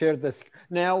may share this.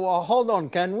 Now, hold on.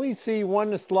 Can we see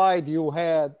one slide you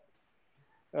had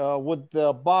with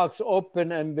the box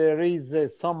open and there is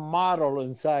some model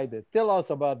inside it? Tell us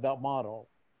about that model.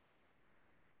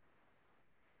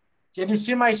 Can you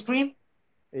see my screen?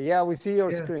 Yeah, we see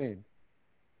your screen.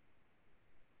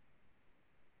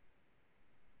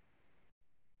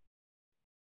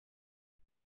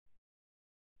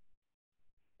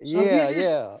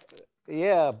 So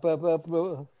yeah, but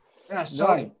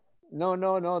sorry. No,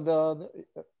 the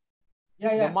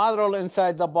the model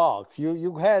inside the box.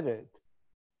 You had it.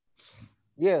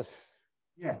 Yes.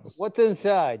 Yes. What's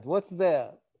inside? What's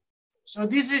there? So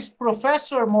this is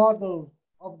professor model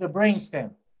of the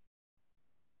brainstem.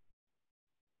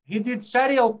 He did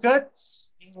serial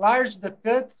cuts, enlarged the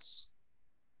cuts.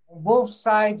 On both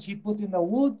sides, he put in the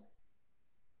wood.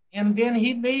 And then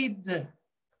he made,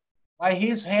 by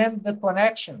his hand, the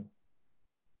connection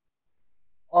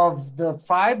of the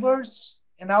fibers.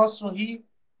 And also he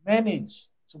managed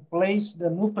to place the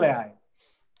nuclei.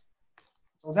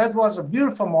 So that was a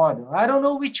beautiful model. I don't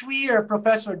know which year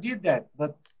professor did that,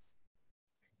 but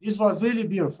this was really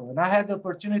beautiful. And I had the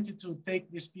opportunity to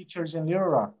take these pictures in Little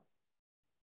Rock.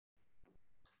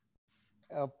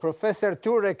 Professor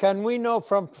Toure, can we know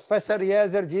from Professor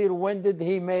Yazerjil, when did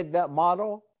he make that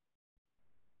model?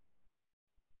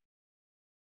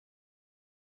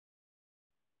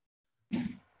 Yeah,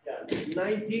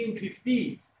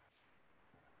 1950s.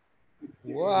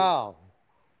 Wow.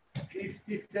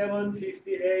 57,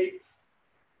 58.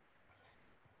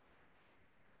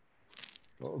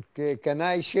 Okay, can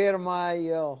I share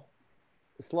my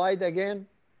slide again?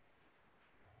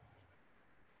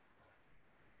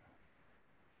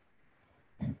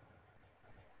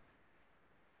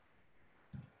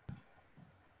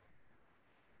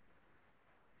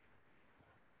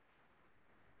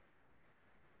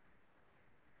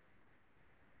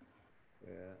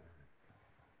 Yeah.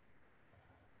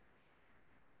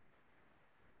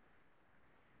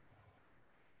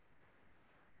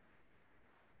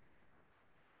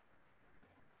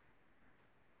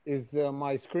 Is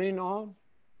my screen on?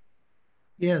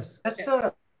 Yes. Yes,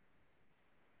 sir.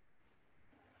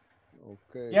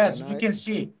 Okay. Yes, we can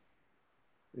see.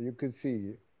 You can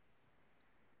see.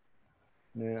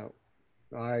 Now,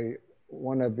 I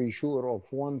want to be sure of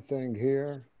one thing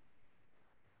here.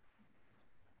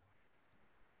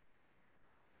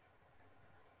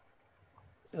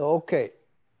 Okay.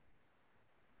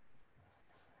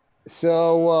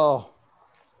 So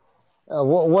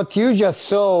what you just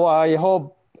saw, I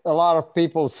hope a lot of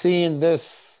people seeing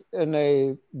this in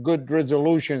a good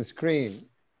resolution screen.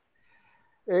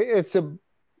 It's a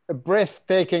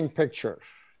breathtaking picture.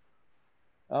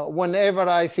 Whenever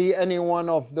I see any one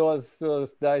of those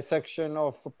dissection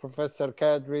of Professor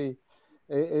Kadri,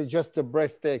 it's just a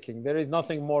breathtaking. There is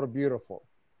nothing more beautiful.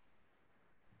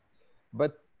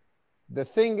 But the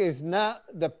thing is not,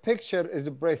 the picture is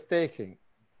breathtaking.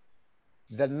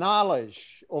 The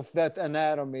knowledge of that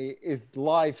anatomy is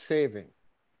life-saving.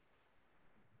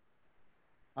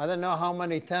 I don't know how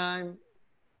many times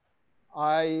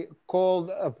I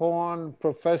called upon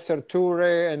Professor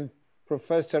Toure and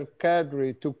Professor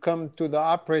Kadri to come to the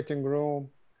operating room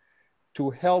to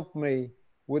help me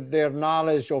with their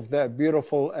knowledge of that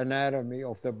beautiful anatomy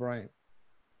of the brain.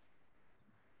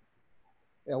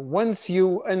 And once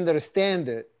you understand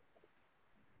it,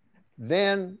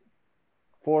 then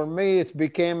for me it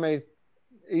became a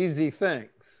easy thing.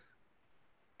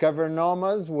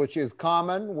 cavernomas, which is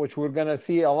common, which we're going to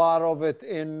see a lot of it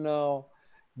in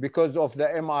because of the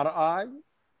MRI.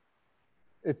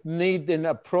 It needs an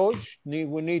approach. We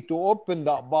need to open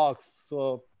that box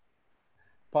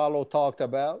Paulo talked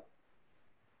about.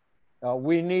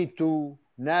 We need to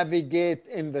navigate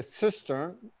in the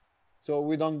cistern so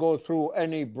we don't go through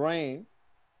any brain.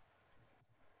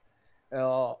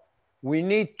 We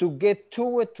need to get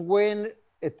to it when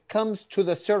it comes to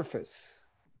the surface.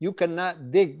 You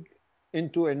cannot dig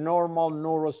into a normal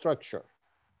neurostructure.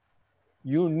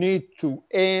 You need to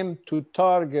aim to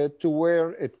target to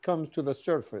where it comes to the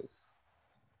surface.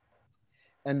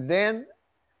 And then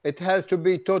it has to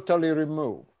be totally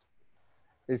removed.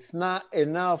 It's not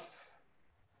enough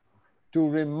to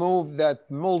remove that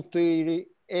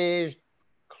multi-aged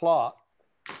clot.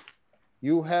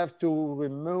 You have to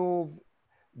remove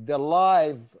the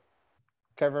live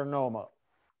cavernoma.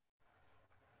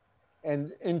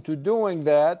 And into doing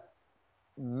that,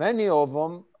 many of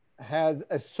them has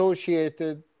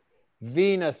associated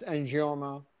venous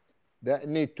angioma that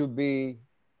need to be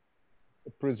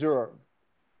preserved.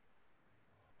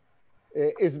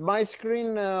 Is my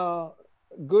screen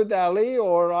good, Ali,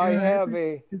 or I have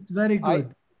a... It's very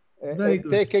good. It's very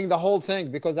good. Taking the whole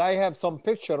thing, because I have some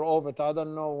picture of it. I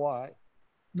don't know why.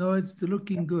 No, it's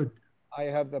looking good. I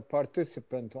have the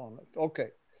participant on it.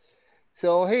 Okay.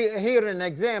 So here an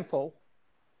example.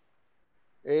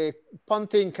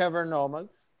 Pontine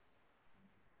cavernomas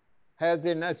has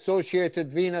an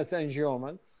associated venous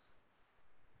angiomas.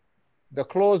 The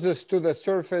closest to the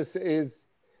surface is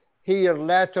here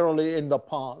laterally in the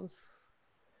pons,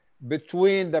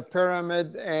 between the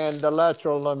pyramid and the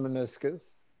lateral lemniscus.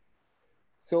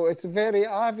 So it's very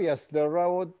obvious the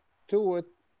road to it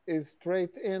is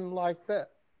straight in like that.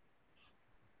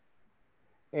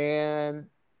 And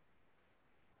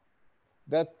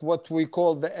that's what we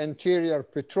call the anterior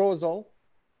petrosal.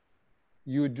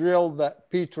 You drill the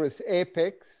petrous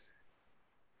apex,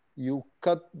 you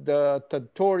cut the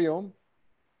tentorium,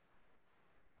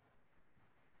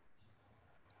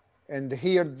 and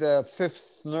here the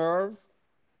fifth nerve,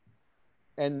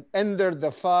 and under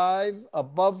the 5,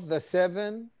 above the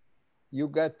 7, you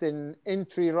got an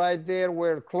entry right there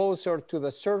where closer to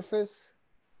the surface.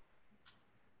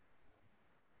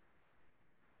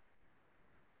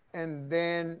 And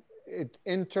then it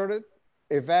entered,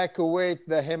 evacuate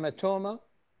the hematoma.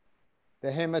 The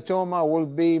hematoma will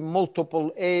be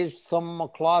multiple age, some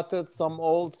clotted, some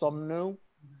old, some new.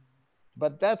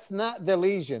 But that's not the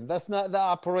lesion. That's not the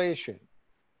operation.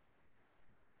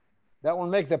 That will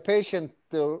make the patient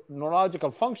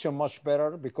neurological function much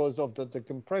better because of the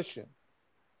decompression.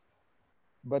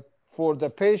 But for the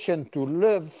patient to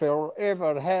live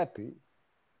forever happy,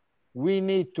 we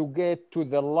need to get to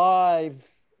the live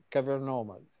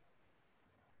cavernomas.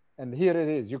 And here it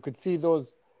is. You could see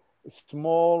those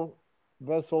small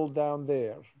vessels down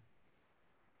there.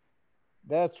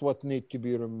 That's what needs to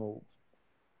be removed.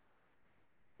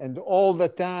 And all the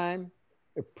time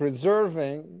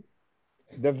preserving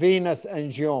the venous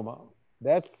angioma.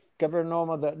 That's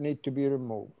cavernoma that need to be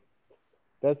removed.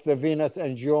 That's the venous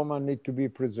angioma need to be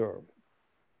preserved.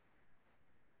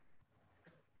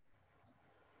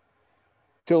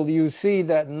 Till you see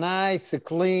that nice,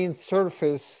 clean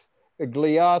surface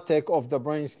gliotic of the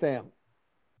brainstem.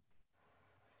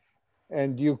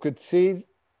 And you could see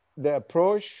the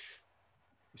approach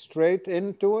straight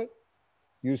into it.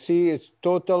 You see it's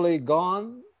totally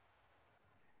gone.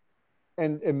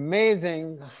 And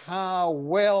amazing how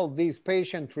well these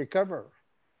patients recover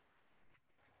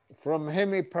from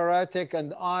hemiparetic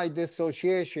and eye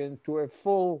dissociation to a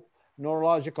full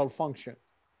neurological function.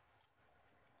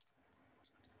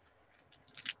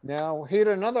 Now,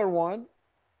 here another one,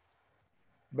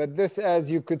 but this, as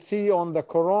you could see on the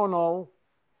coronal,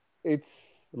 it's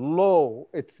low,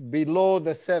 it's below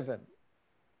the 7.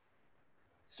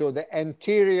 So the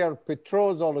anterior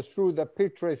petrosal through the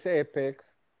petrous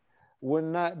apex will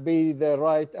not be the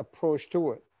right approach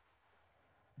to it.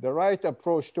 The right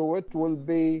approach to it will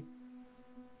be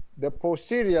the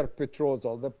posterior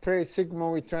petrosal, the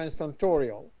presigmoid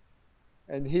transtentorial.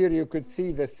 And here you could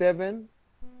see the 7,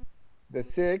 the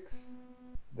 6,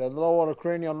 the lower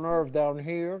cranial nerve down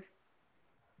here,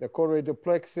 the choroidal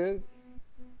plexus,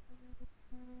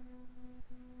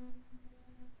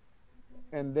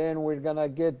 and then we're gonna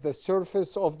get the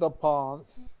surface of the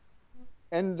pons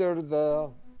under the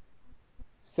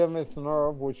 7th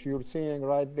nerve, which you're seeing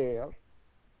right there.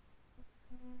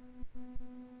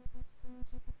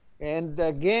 And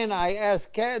again, I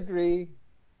asked Kadri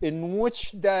in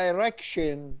which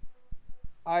direction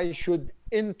I should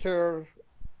enter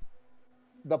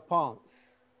the pons.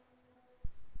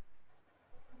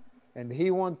 And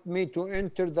he wants me to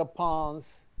enter the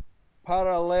pons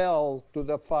parallel to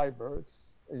the fibers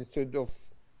instead of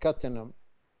cutting them.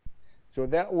 So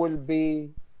that will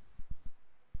be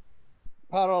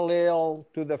parallel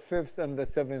to the fifth and the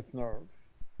seventh nerve.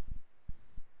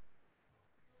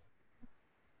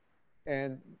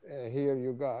 And here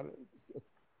you got it.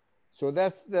 So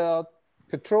that's the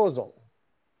petrosal.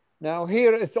 Now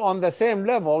here it's on the same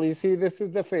level. You see, this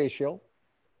is the facial,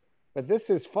 but this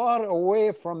is far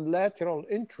away from lateral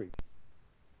entry.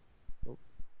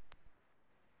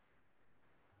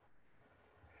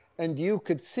 And you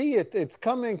could see it, it's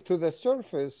coming to the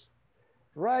surface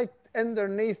right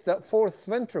underneath that fourth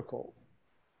ventricle.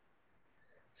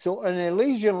 So in a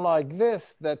lesion like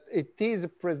this, that it is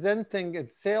presenting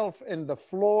itself in the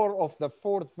floor of the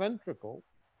fourth ventricle,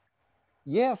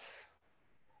 yes,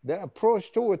 the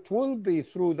approach to it will be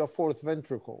through the fourth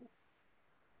ventricle.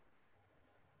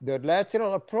 The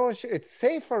lateral approach, it's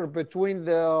safer between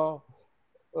the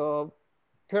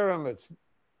pyramids,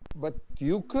 but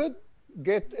you could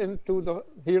get into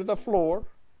the floor.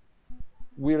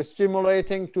 We're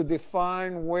stimulating to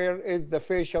define where is the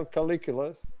facial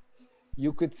colliculus.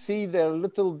 You could see the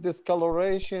little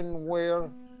discoloration where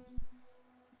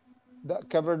the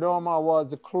cavernoma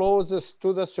was closest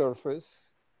to the surface.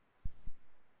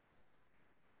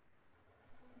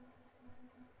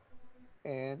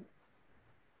 And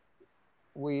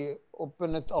we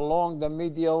open it along the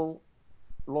medial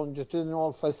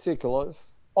longitudinal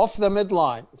fasciculus off the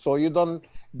midline, so you don't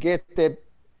get the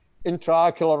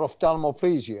intraocular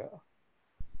ophthalmoplegia,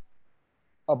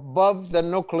 above the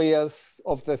nucleus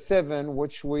of the 7,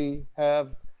 which we have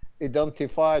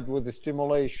identified with the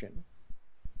stimulation.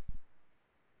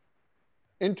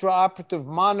 Intraoperative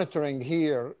monitoring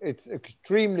here, it's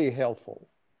extremely helpful.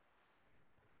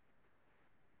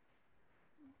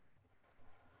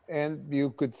 And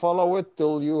you could follow it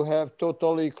till you have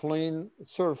totally clean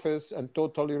surface and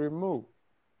totally removed.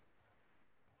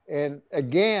 And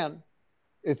again,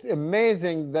 it's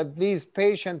amazing that these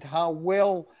patients, how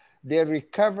well they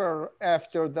recover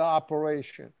after the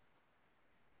operation.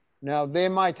 Now, they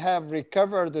might have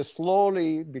recovered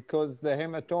slowly because the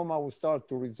hematoma will start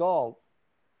to resolve.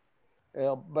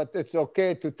 But it's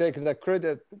okay to take the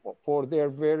credit for their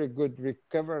very good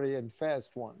recovery and fast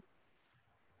one.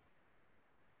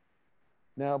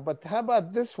 Now, but how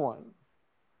about this one?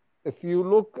 If you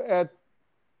look at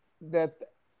that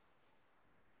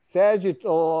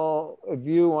sagittal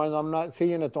view, and I'm not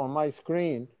seeing it on my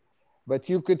screen, but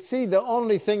you could see the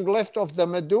only thing left of the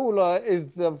medulla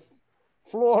is the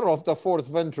floor of the fourth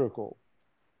ventricle.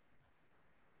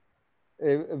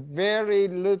 A very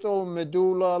little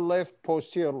medulla left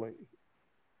posteriorly.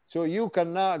 So you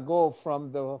cannot go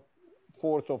from the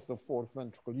fourth of the fourth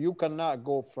ventricle. You cannot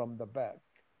go from the back.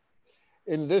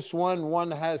 In this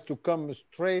one has to come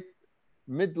straight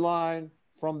midline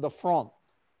from the front.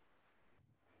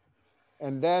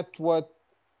 And that's what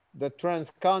the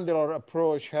transcondylar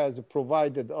approach has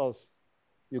provided us.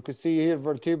 You can see here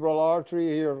vertebral artery,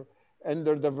 here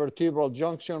under the vertebral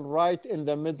junction, right in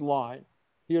the midline.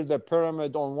 Here the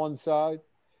pyramid on one side.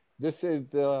 This is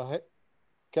the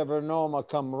cavernoma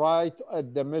come right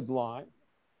at the midline.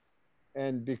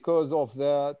 And because of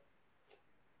that,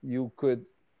 you could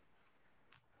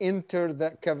enter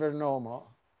that cavernoma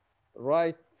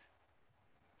right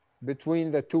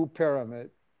between the two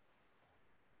pyramids.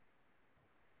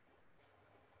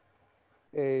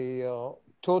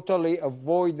 Totally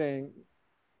avoiding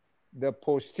the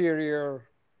posterior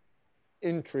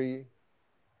entry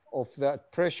of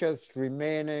that precious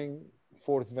remaining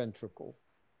fourth ventricle.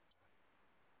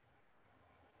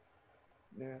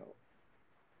 Now,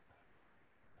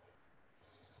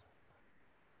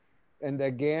 and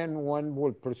again, one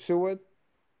will pursue it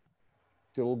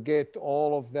till get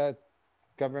all of that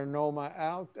cavernoma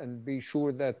out and be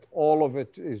sure that all of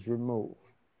it is removed.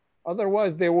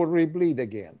 Otherwise, they will rebleed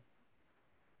again.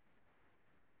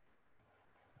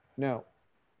 Now,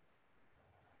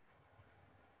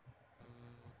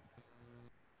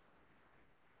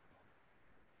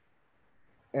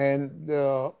 and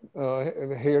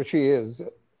here she is.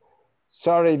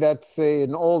 Sorry, that's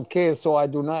an old case, so I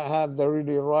do not have the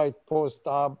really right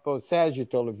post-op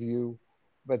sagittal view,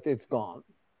 but it's gone.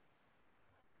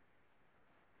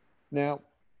 Now,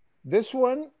 this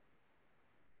one,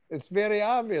 it's very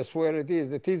obvious where it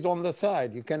is. It is on the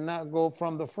side. You cannot go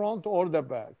from the front or the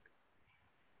back.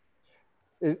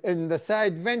 In the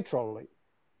side ventrally.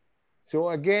 So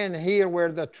again, here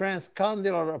where the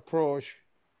transcondylar approach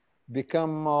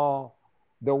become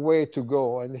the way to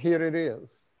go, and here it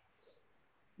is.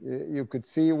 You could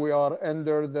see we are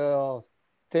under the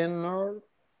 10 nerve.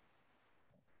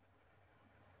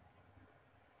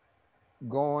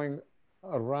 going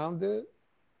around it.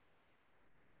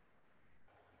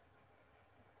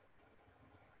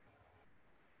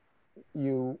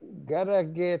 You gotta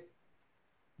get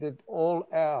it all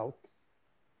out,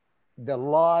 the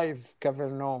live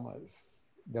cavernomas,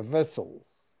 the vessels.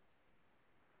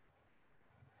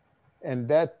 And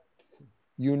that,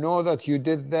 you know that you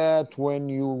did that when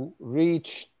you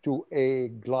reach to a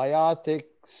gliotic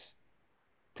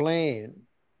plane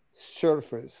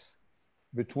surface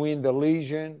between the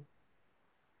lesion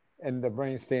and the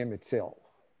brainstem itself.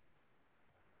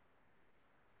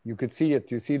 You could see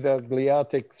it. You see the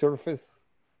gliotic surface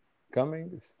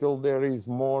coming? Still there is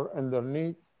more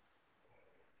underneath.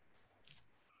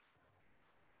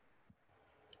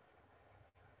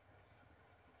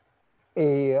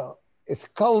 A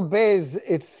skull base,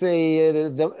 it's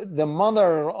the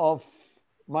mother of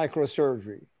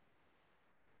microsurgery.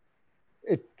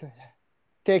 It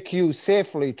take you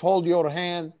safely, hold your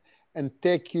hand and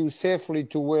take you safely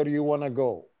to where you want to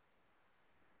go.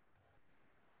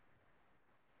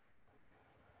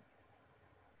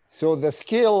 So the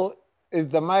skill is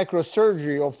the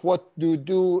microsurgery of what you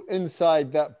do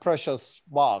inside that precious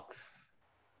box.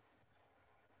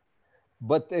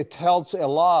 But it helps a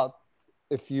lot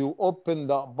if you open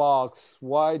that box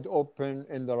wide open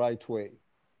in the right way.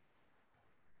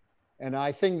 And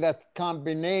I think that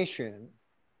combination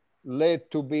led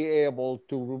to be able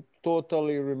to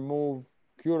totally remove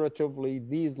curatively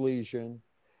these lesions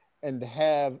and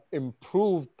have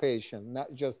improved patient,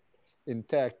 not just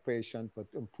intact patient, but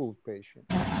improved patient.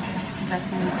 Try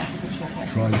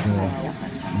to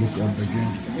look up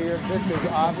again. Here, this is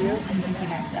obvious.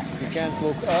 You can't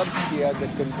look up. She has a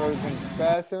conversion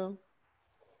spasm.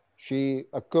 She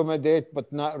accommodate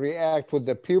but not react with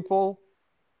the pupil.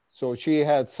 So she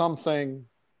had something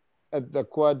at the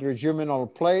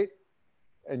quadrigeminal plate,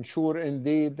 and sure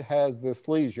indeed has this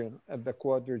lesion at the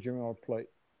quadrigeminal plate.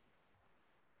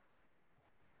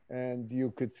 And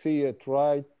you could see it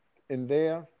right in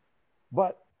there.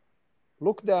 But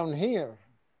look down here,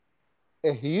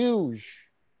 a huge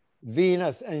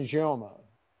venous angioma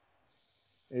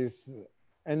is,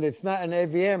 and it's not an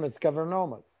AVM, it's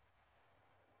cavernomas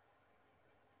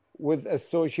with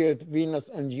associated venous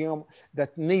angioma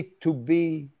that need to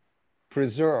be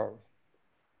preserved.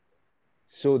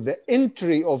 So the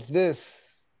entry of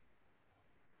this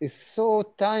is so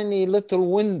tiny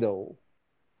little window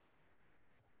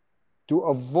to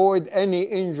avoid any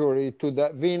injury to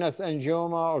the venous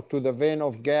angioma or to the vein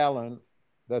of Galen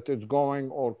that is going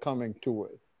or coming to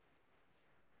it.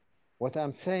 What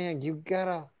I'm saying, you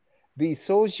gotta be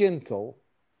so gentle,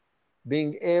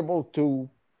 being able to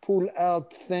pull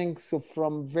out things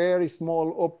from very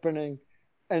small opening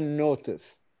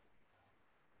unnoticed.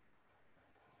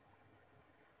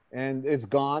 And it's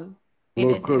gone.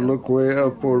 Look way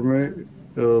up for me.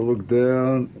 Look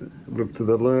down. Look to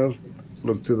the left.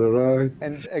 Look to the right.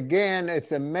 And again,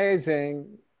 it's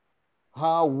amazing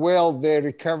how well they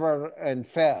recover and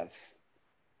fast.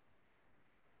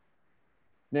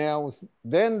 Now,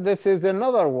 then this is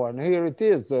another one. Here it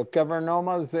is, the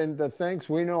cavernomas and the things.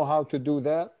 We know how to do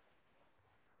that.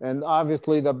 And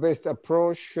obviously the best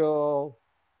approach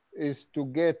is to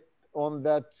get on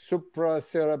that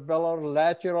supracerebellar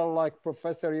lateral, like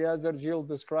Professor Yazerjil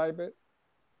described it.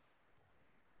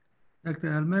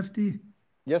 Dr. Al-Mufti?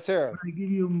 Yes, sir. I give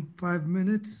you 5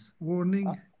 minutes warning.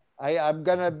 I'm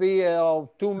gonna be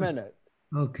 2 minutes.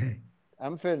 Okay.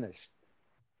 I'm finished.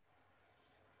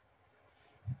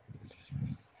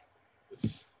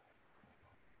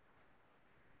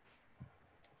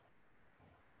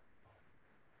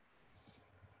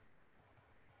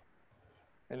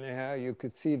 Anyhow, you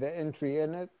could see the entry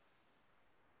in it.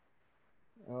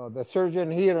 The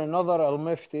surgeon here, another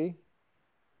Al-Mufti.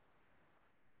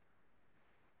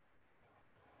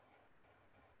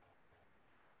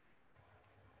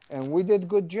 And we did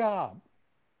good job.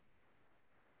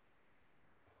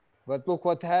 But look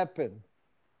what happened.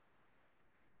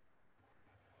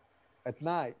 At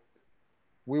night,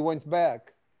 we went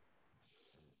back.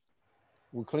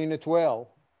 We cleaned it well.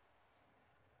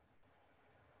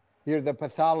 Here's the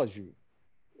pathology.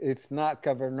 It's not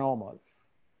cavernomas.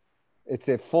 It's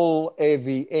a full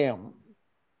AVM.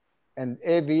 And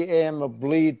AVM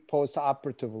bleed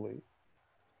post-operatively.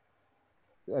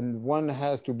 And one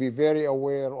has to be very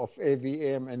aware of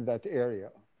AVM in that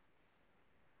area.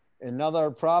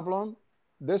 Another problem,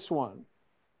 this one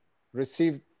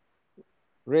received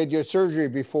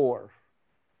radiosurgery before.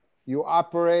 You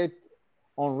operate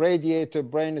on radiated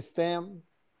brainstem,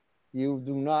 you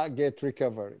do not get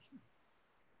recovery.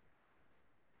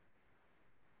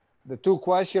 The two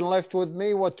questions left with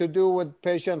me, what to do with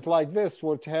patient like this,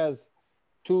 which has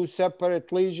two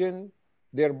separate lesions.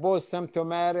 They're both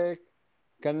symptomatic,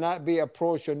 cannot be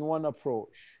approached in one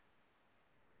approach.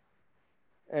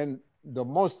 And the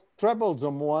most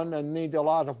troublesome one and need a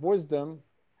lot of wisdom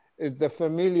is the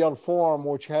familial form,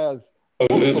 which has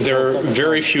there are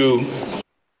very few.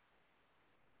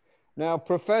 Now,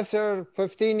 Professor,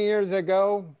 15 years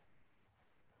ago,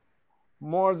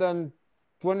 more than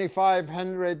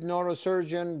 2,500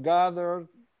 neurosurgeons gathered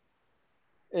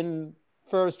in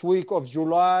first week of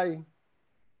July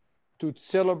to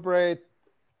celebrate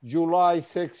July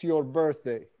 6th, your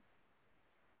birthday.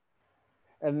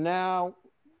 And now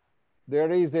there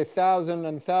is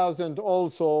 1,000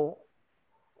 also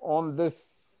on this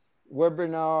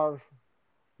webinar.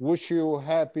 Wish you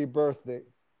happy birthday.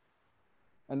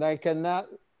 And I cannot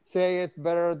say it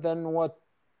better than what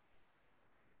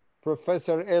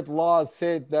Professor Ed Law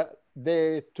said that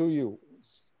day to you.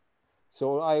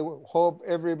 So I hope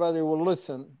everybody will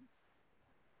listen.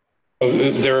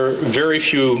 There are very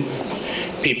few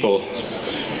people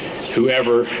who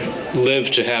ever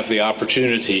live to have the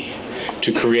opportunity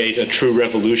to create a true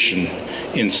revolution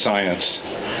in science,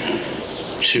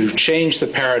 to change the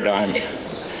paradigm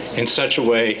in such a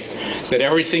way that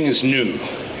everything is new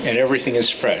and everything is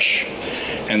fresh,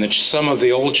 and that some of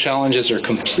the old challenges are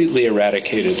completely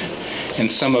eradicated,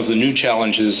 and some of the new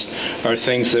challenges are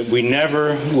things that we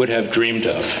never would have dreamed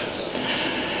of.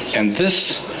 And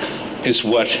this is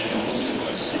what,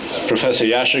 Professor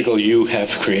Yashagal, you have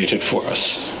created for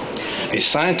us. A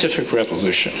scientific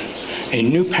revolution, a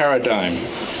new paradigm,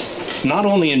 not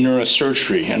only in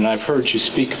neurosurgery, and I've heard you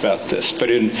speak about this,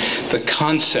 but in the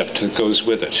concept that goes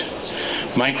with it,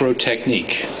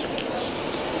 microtechnique,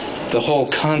 the whole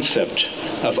concept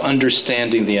of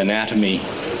understanding the anatomy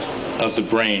of the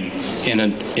brain in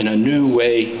a new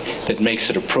way that makes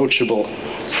it approachable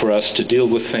for us to deal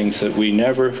with things that we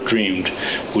never dreamed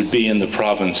would be in the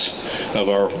province of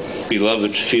our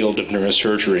beloved field of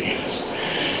neurosurgery.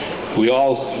 We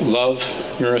all love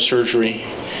neurosurgery.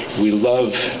 We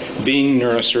love being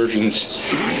neurosurgeons,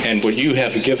 and what you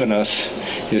have given us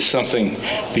is something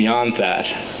beyond that,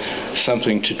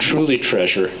 something to truly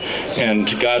treasure and,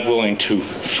 God willing, to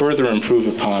further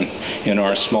improve upon in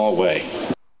our small way.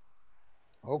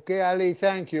 Okay, Ali,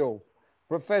 thank you.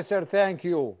 Professor, thank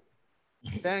you.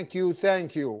 Thank you,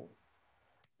 thank you.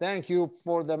 Thank you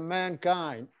for the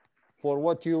mankind, for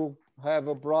what you have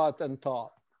brought and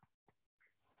taught.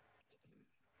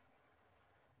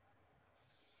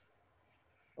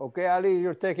 Okay, Ali,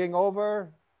 you're taking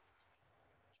over.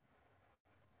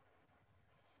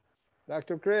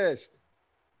 Dr. Krish.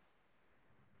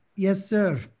 Yes,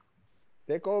 sir.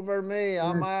 Take over me,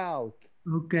 I'm out.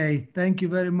 Okay, thank you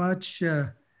very much,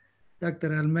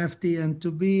 Dr. Al-Mufti. And to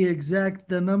be exact,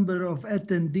 the number of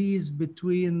attendees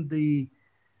between the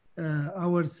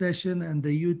our session and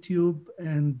the YouTube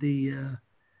and the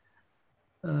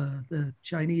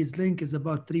Chinese link is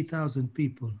about 3,000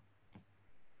 people.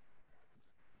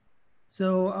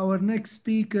 So our next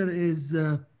speaker is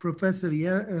Professor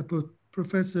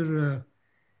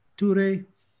Toure,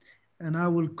 and I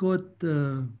will quote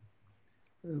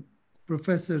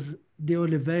Professor de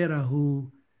Oliveira, who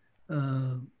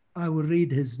I will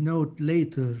read his note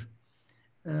later.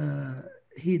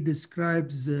 He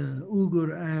describes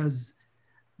Ugur as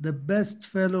the best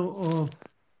fellow of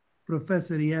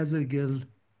Professor Yazergil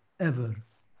ever.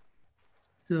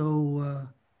 So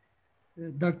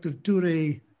Dr.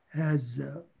 Toure has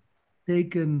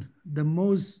taken the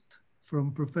most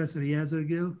from Professor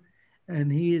Yazergil,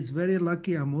 and he is very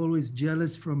lucky. I'm always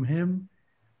jealous from him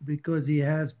because he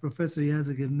has Professor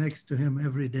Yazergil next to him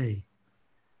every day.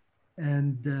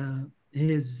 And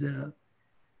his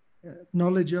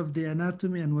knowledge of the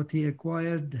anatomy and what he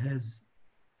acquired has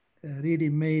really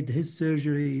made his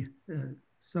surgery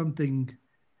something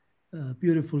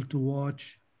beautiful to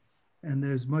watch. And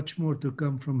there's much more to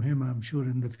come from him, I'm sure,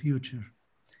 in the future.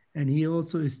 And he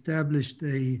also established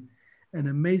an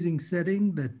amazing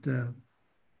setting that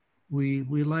we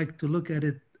like to look at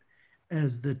it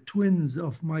as the twins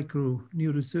of micro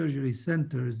neurosurgery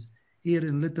centers here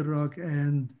in Little Rock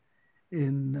and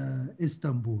in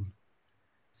Istanbul.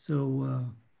 So,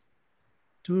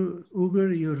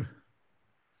 Ugur,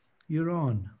 you're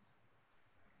on.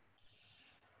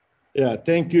 Yeah,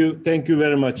 thank you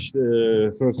very much,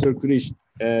 Professor Krisht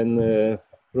and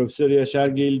Professor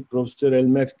Yashargil, Professor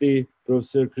Al-Mufti,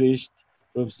 Professor Krisht,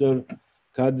 Professor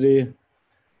Kadri,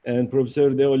 and Professor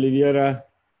de Oliveira,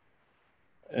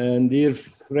 and dear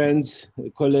friends,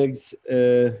 colleagues.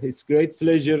 It's great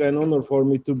pleasure and honor for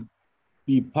me to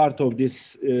be part of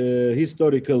this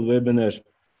historical webinar.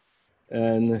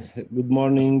 And good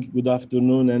morning, good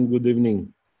afternoon, and good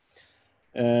evening.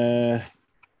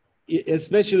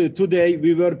 especially today,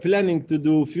 we were planning to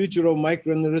do Future of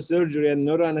Microneurosurgery and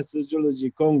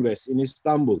Neuroanesthesiology Congress in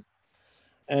Istanbul.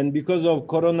 And because of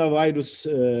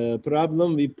coronavirus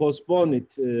problem, we postponed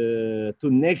it to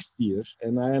next year.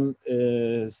 And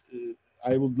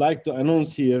I would like to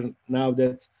announce here now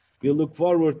that we look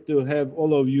forward to have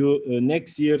all of you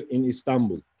next year in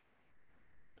Istanbul.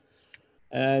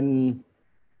 And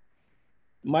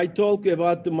my talk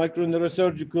about the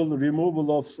microneurosurgical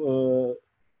removal of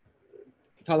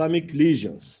thalamic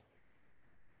lesions.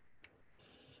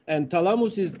 And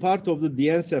thalamus is part of the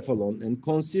diencephalon and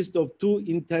consists of two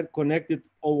interconnected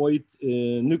ovoid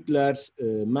nuclear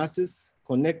masses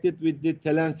connected with the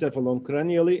telencephalon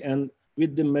cranially and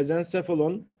with the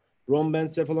mesencephalon,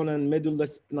 rhombencephalon, and medulla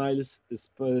spinalis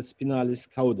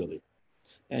caudally.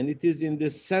 And it is in the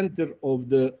center of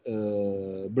the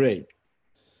brain.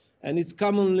 And it's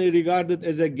commonly regarded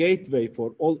as a gateway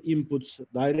for all inputs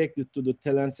directed to the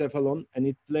telencephalon, and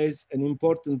it plays an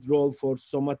important role for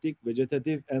somatic,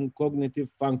 vegetative, and cognitive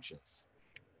functions.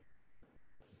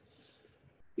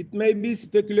 It may be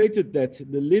speculated that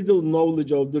the little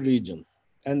knowledge of the region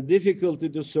and difficulty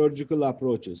to surgical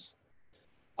approaches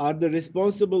are the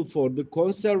responsible for the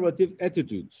conservative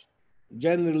attitude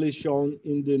generally shown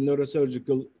in the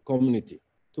neurosurgical community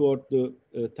toward the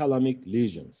thalamic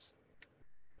lesions.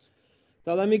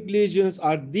 Thalamic lesions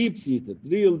are deep-seated,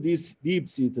 real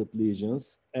deep-seated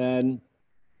lesions,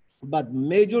 but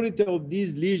majority of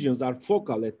these lesions are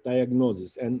focal at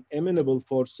diagnosis and amenable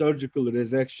for surgical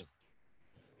resection.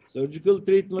 Surgical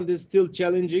treatment is still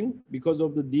challenging because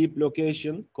of the deep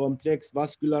location, complex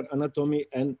vascular anatomy,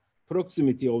 and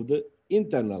proximity of the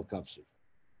internal capsule.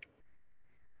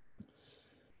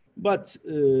 But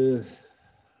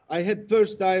I had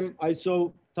first time I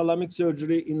saw thalamic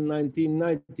surgery in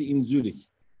 1990 in Zurich.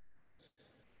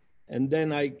 And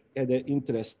then I had an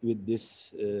interest with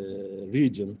this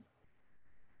region.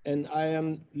 And I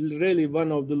am really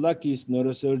one of the luckiest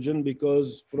neurosurgeons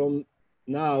because from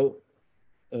now,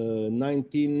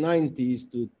 1990s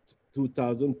to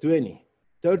 2020,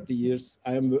 30 years,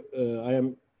 I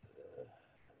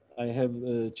have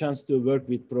a chance to work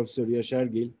with Professor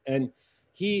Yaşargil, and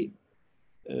he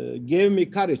gave me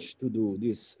courage to do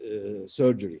this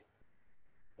surgery.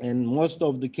 And most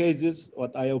of the cases,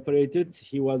 what I operated,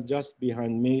 he was just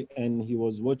behind me and he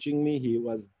was watching me. He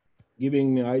was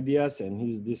giving me ideas and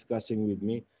he's discussing with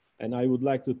me. And I would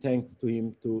like to thank to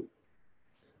him to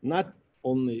not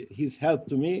only his help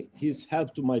to me, his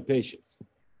help to my patients.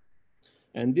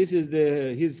 And this is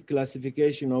his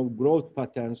classification of growth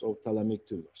patterns of thalamic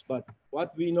tumors. But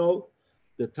what we know,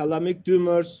 the thalamic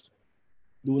tumors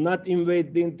do not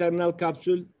invade the internal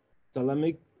capsule.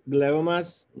 Thalamic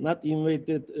gliomas not invade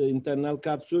the internal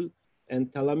capsule,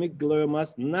 and thalamic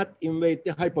gliomas not invade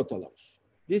the hypothalamus.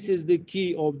 This is the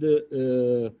key of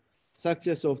the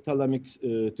success of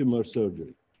thalamic tumor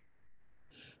surgery.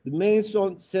 The main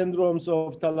syndromes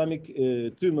of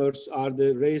thalamic tumors are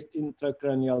the raised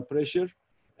intracranial pressure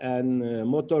and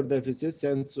motor deficit,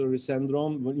 sensory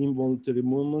syndrome, involuntary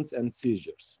movements, and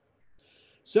seizures.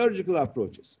 Surgical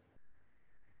approaches.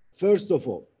 First of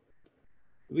all,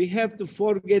 we have to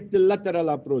forget the lateral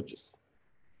approaches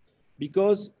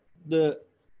because the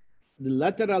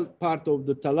lateral part of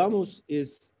the thalamus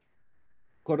is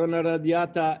corona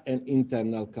radiata and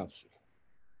internal capsule.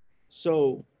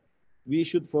 So we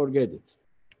should forget it.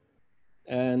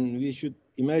 And we should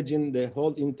imagine the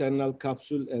whole internal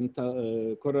capsule and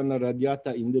corona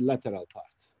radiata in the lateral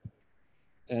part.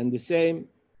 And the same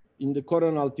in the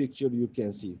coronal picture you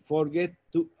can see. Forget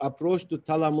to approach to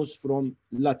thalamus from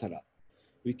lateral.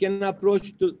 We can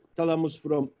approach to thalamus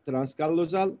from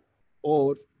transcallosal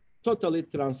or totally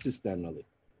transcisternally.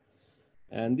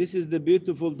 And this is the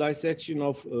beautiful dissection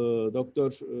of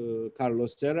Dr.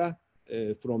 Carlos Serra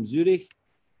from Zurich.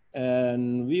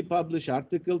 And we publish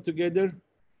article together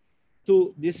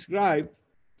to describe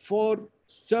 4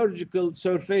 surgical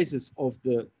surfaces of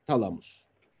the thalamus.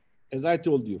 As I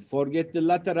told you, forget the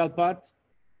lateral part,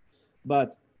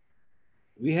 but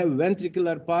we have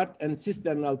ventricular part and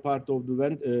cisternal part of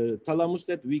the thalamus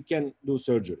that we can do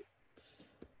surgery.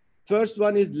 First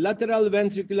one is lateral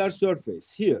ventricular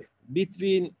surface here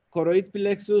between choroid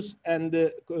plexus and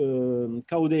the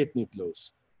caudate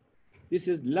nucleus. This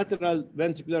is lateral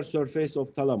ventricular surface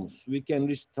of thalamus. We can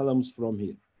reach thalamus from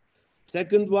here.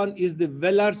 Second one is the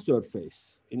velar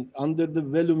surface under the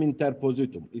velum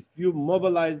interpositum. If you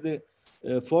mobilize the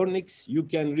fornix, you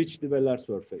can reach the velar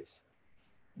surface.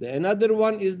 Another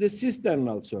one is the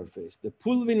cisternal surface. The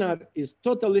pulvinar is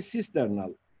totally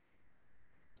cisternal,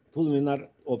 pulvinar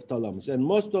of thalamus. And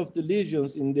most of the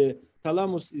lesions in the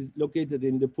thalamus is located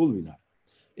in the pulvinar.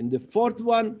 And the fourth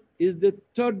one is the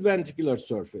third ventricular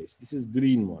surface. This is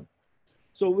green one.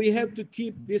 So we have to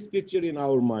keep this picture in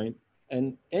our mind,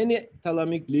 and any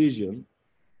thalamic lesion,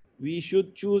 we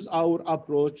should choose our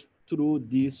approach through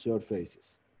these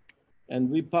surfaces. And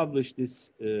we published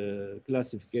this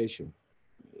classification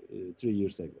 3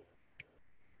 years ago.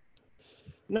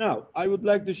 Now, I would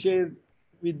like to share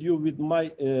with you with my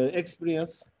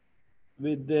experience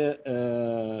with the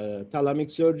thalamic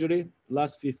surgery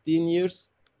last 15 years.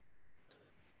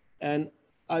 And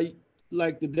I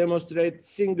like to demonstrate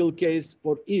single case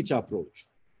for each approach.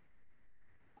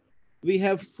 We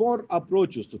have 4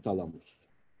 approaches to thalamus.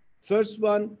 First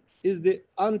one is the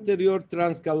anterior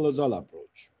transcallosal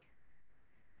approach.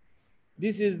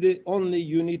 This is the only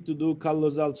you need to do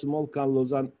callosal, small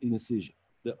callosal incision.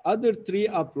 The other 3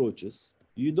 approaches,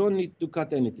 you don't need to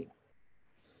cut anything.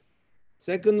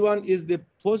 Second one is the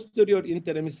posterior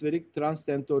interhemispheric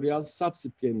transtentorial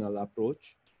subspinal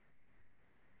approach.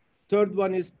 Third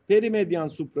one is perimedian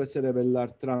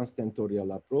supracerebellar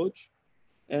transtentorial approach.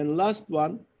 And last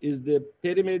one is the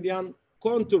perimedian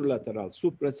contralateral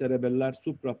supracerebellar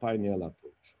suprapineal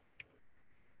approach.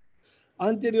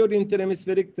 Anterior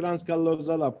interhemispheric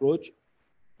transcallosal approach,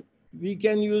 we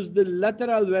can use the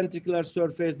lateral ventricular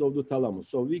surface of the thalamus.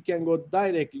 So we can go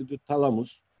directly to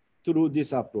thalamus through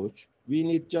this approach. We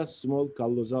need just small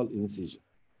callosal incision.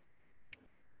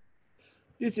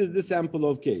 This is the sample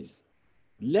of case.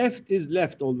 Left is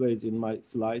left always in my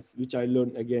slides, which I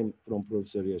learned again from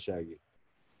Professor Yashargil.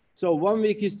 So 1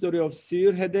 week history of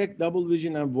severe headache, double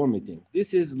vision, and vomiting.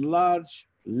 This is large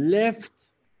left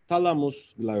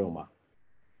thalamus glioma.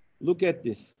 Look at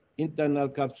this. Internal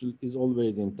capsule is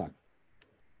always intact.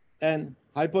 And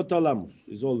hypothalamus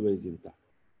is always intact.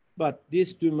 But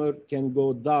this tumor can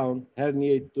go down,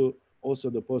 herniate to also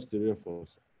the posterior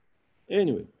fossa.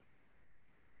 Anyway,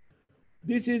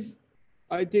 this is,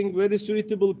 I think, very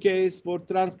suitable case for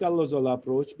transcallosal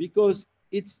approach because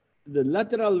it's the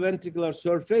lateral ventricular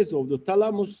surface of the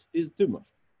thalamus is tumor.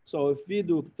 So if we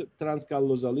do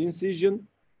transcallosal incision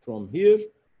from here,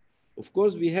 of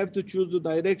course, we have to choose the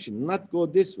direction, not go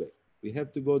this way. We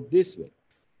have to go this way,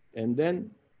 and then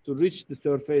to reach the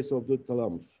surface of the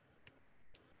thalamus.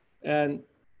 And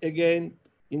again,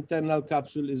 internal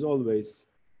capsule is always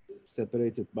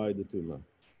separated by the tumor.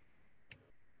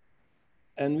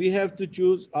 And we have to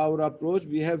choose our approach.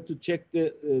 We have to check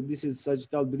the, this is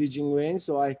sagittal bridging vein,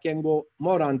 so I can go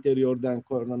more anterior than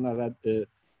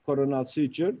coronal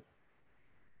suture.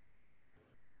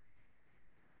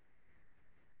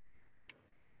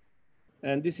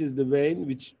 And this is the vein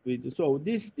which we do. So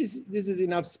this is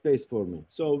enough space for me.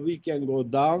 So we can go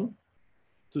down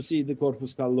to see the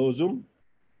corpus callosum.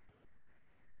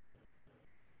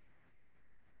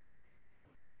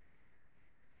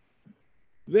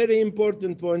 Very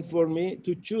important point for me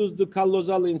to choose the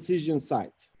callosal incision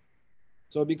site.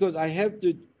 So because I have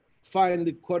to find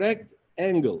the correct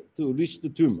angle to reach the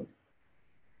tumor.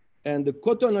 And the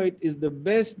cottonoid is the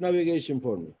best navigation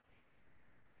for me.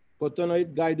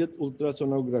 Cottonoid guided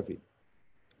ultrasonography,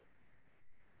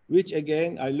 which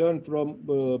again I learned from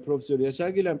Professor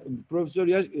Yashargil and Professor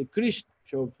Krisht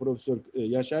showed Professor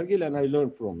Yashargil, and I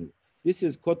learned from him. This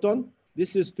is cotton,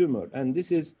 this is tumor, and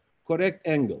this is correct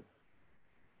angle.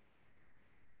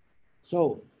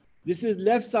 So this is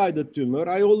left-sided tumor.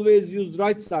 I always use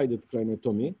right-sided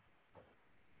craniotomy.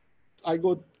 I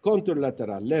go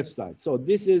contralateral, left side. So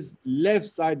this is left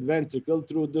side ventricle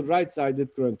through the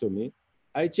right-sided craniotomy.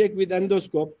 I check with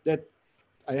endoscope that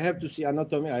I have to see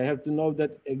anatomy. I have to know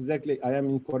that exactly I am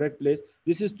in correct place.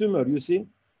 This is tumor, you see.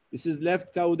 This is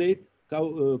left caudate,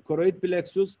 choroid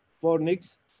plexus,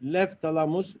 fornix, left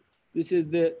thalamus. This is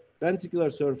the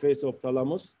ventricular surface of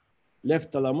thalamus,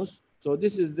 left thalamus. So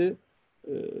this is the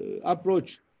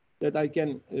approach that I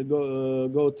can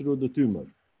go through the tumor.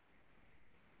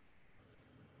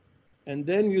 And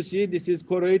then you see this is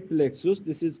choroid plexus,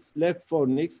 this is left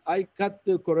fornix. I cut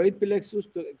the choroid plexus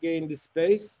to gain the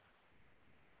space.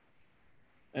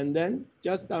 And then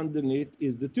just underneath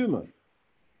is the tumor.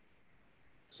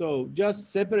 So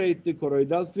just separate the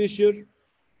choroidal fissure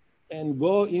and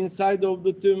go inside of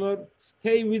the tumor,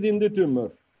 stay within the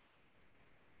tumor.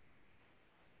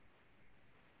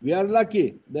 We are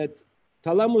lucky that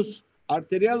thalamus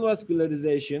arterial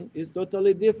vascularization is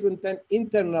totally different than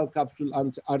internal capsule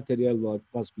arterial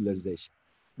vascularization.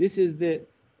 This is the,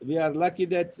 we are lucky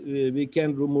that we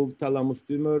can remove thalamus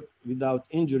tumor without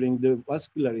injuring the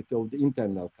vascularity of the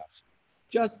internal capsule.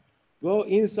 Just go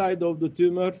inside of the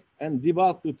tumor and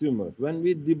debulk the tumor. When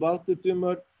we debulk the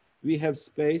tumor, we have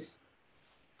space.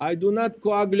 I do not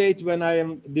coagulate when I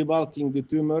am debulking the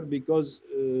tumor because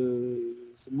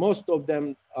most of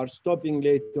them are stopping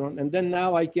later on. And then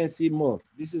now I can see more.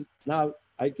 This is now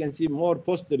I can see more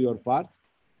posterior part.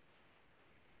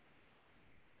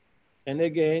 And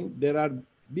again, there are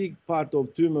big part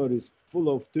of tumor is full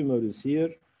of tumors here.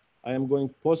 I am going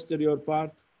posterior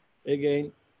part,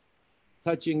 again,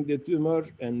 touching the tumor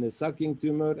and the sucking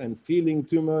tumor and feeling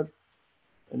tumor.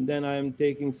 And then I am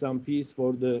taking some piece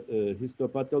for the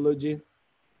histopathology.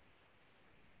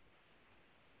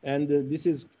 And this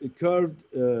is a curved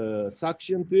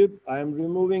suction tube. I am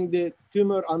removing the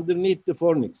tumor underneath the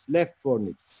fornix, left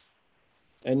fornix.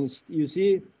 And you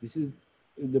see, this is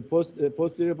the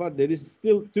posterior part, there is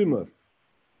still tumor.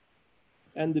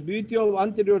 And the beauty of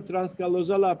anterior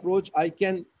transcallosal approach, I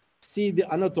can see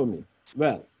the anatomy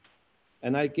well.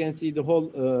 And I can see the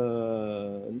whole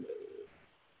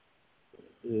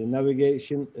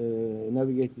navigated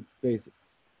spaces.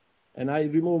 And I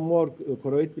remove more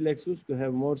choroid plexus to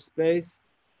have more space.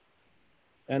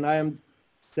 And I am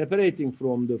separating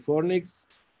from the fornix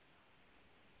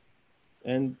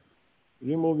and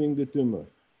removing the tumor.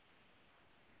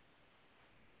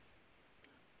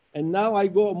 And now I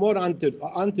go more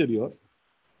anterior.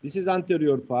 This is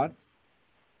anterior part.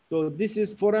 So this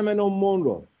is foramen of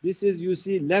Monro. This is, you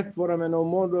see, left foramen of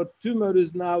Monro. Tumor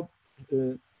is now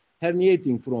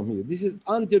herniating from here. This is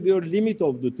anterior limit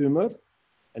of the tumor.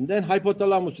 And then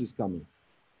hypothalamus is coming.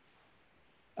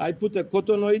 I put a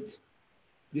cottonoid.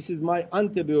 This is my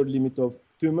anterior limit of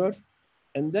tumor.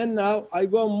 And then now I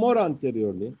go more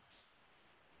anteriorly.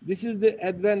 This is the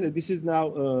advantage. This is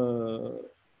now,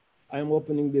 I'm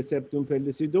opening the septum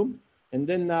pellucidum. And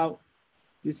then now,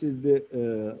 this is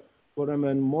the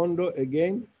foramen Monro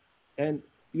again. And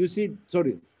you see,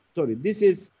 sorry, this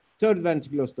is third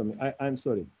ventriculostomy. I'm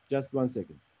sorry, just 1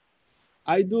 second.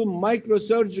 I do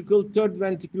microsurgical third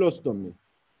ventriculostomy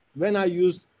when I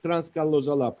use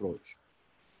transcallosal approach.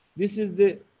 This is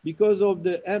because of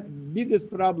the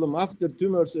biggest problem after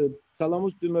tumors,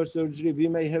 thalamus tumor surgery, we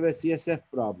may have a CSF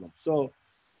problem. So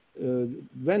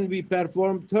when we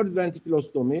perform third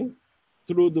ventriculostomy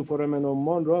through the foramen of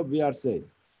Monro, we are safe.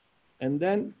 And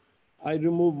then I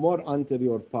remove more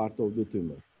anterior part of the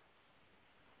tumor.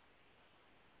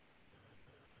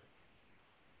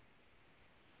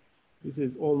 This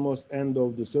is almost end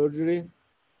of the surgery.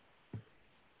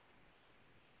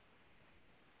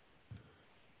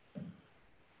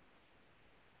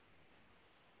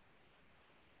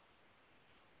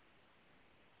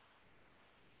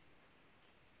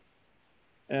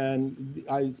 And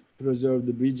I preserve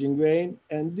the bridging vein.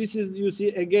 And this is, you see,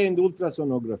 again, the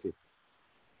ultrasonography.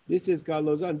 This is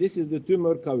callosal, and this is the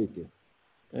tumor cavity.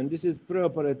 And this is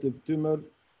preoperative tumor,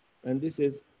 and this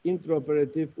is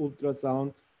intraoperative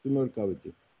ultrasound tumor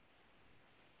cavity.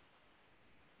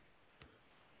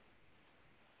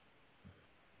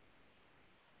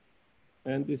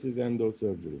 And this is end of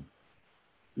surgery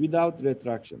without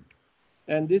retraction.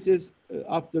 And this is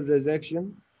after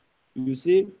resection. You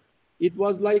see, it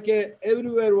was like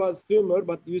everywhere was tumor,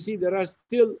 but you see there are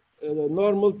still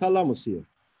normal thalamus here.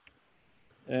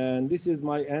 And this is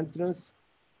my entrance.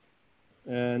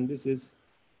 And this is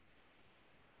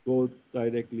go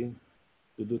directly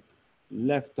to the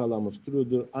left thalamus through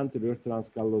the anterior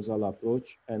transcallosal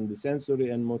approach. And the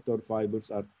sensory and motor fibers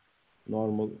are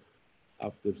normal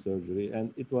after surgery.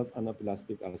 And it was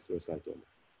anaplastic astrocytoma.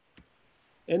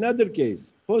 Another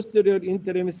case, posterior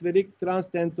interhemispheric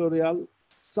transtentorial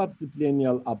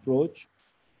subsplenial approach.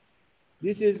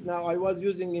 This is now I was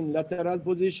using in lateral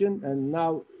position, and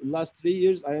now last 3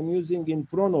 years I am using in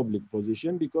pronoblique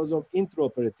position because of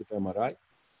intraoperative MRI.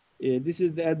 This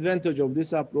is the advantage of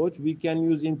this approach. We can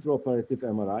use intraoperative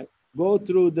MRI, go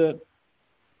through the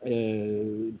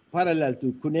parallel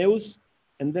to cuneus,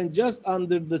 and then just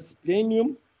under the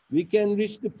splenium, we can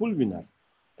reach the pulvinar.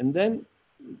 And then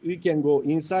we can go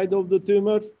inside of the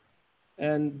tumor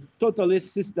and totally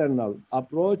cisternal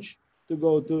approach to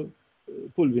go to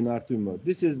pulvinar tumor.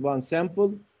 This is one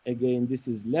sample. Again, this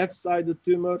is left-sided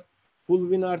tumor,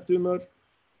 pulvinar tumor,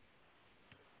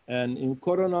 and in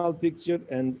coronal picture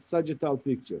and sagittal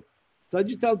picture.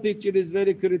 Sagittal picture is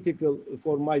very critical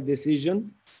for my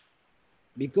decision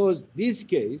because this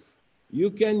case,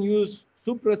 you can use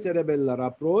supracerebellar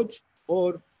approach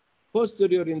or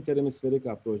posterior interhemispheric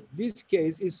approach. This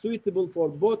case is suitable for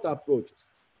both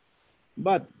approaches.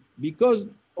 But because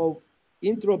of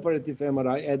intraoperative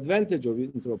MRI, advantage of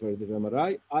intraoperative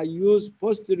MRI, I use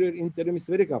posterior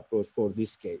interhemispheric approach for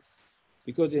this case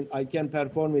because I can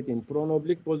perform it in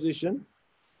pronoblique position,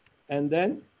 and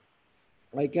then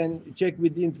I can check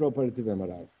with the intraoperative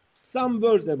MRI. Some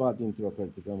words about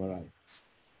intraoperative MRI.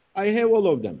 I have all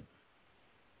of them.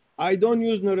 I don't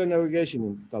use neuronavigation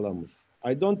in thalamus.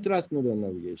 I don't trust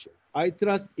neuronavigation. I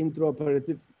trust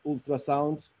intraoperative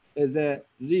ultrasound as a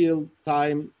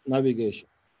real-time navigation.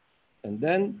 And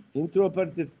then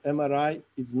intraoperative MRI,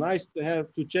 it's nice to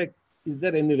have to check, is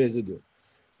there any residue?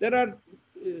 There are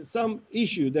some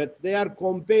issue that they are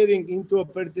comparing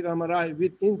intraoperative MRI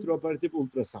with intraoperative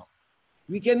ultrasound.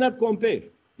 We cannot compare.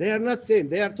 They are not same.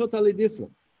 They are totally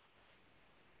different.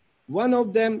 One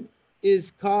of them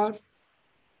is car.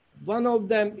 One of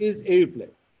them is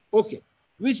airplane. Okay,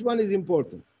 which one is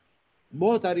important?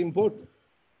 Both are important.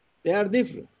 They are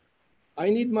different. I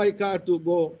need my car to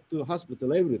go to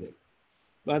hospital every day,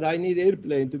 but I need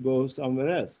airplane to go somewhere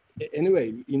else.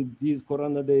 Anyway, in these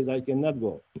Corona days, I cannot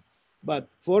go. But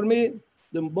for me,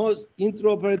 the most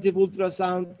intraoperative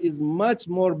ultrasound is much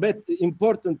more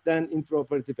important than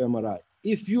intraoperative MRI.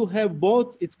 If you have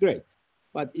both, it's great.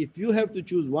 But if you have to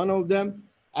choose one of them,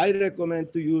 I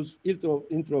recommend to use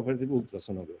intraoperative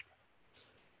ultrasonography.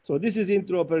 So this is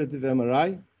intraoperative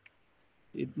MRI.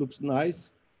 It looks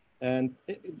nice. And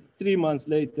 3 months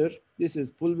later, this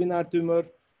is pulvinar tumor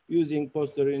using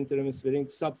posterior interhemispheric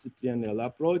subsplenial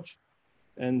approach.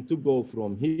 And to go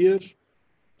from here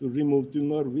to remove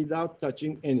tumor without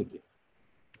touching anything.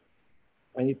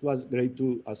 And it was grade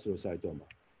 2 astrocytoma.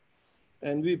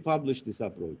 And we published this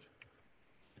approach.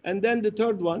 And then the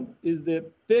third one is the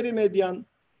perimedian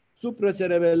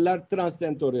supracerebellar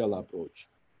transtentorial approach.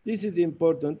 This is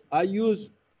important. I use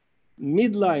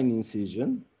midline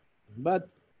incision, but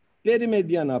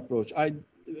perimedian approach,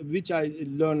 which I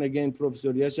learned again,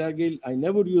 Professor Yaşargil, I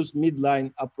never use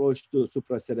midline approach to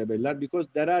supracerebellar because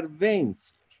there are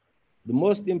veins. The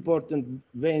most important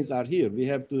veins are here. We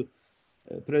have to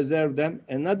preserve them.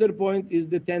 Another point is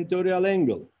the tentorial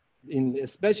angle.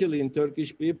 Especially in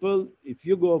Turkish people, if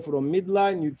you go from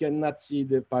midline, you cannot see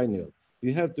the pineal.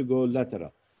 You have to go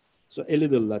lateral, so a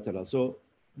little lateral. So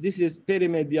this is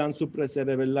perimedian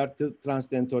supracerebellar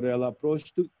transtentorial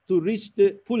approach to reach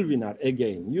the pulvinar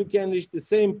again. You can reach the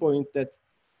same point that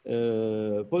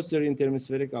posterior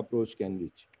interhemispheric approach can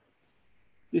reach.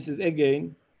 This is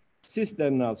again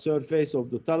cisternal surface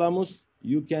of the thalamus.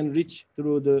 You can reach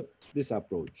through this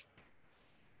approach.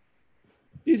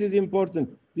 This is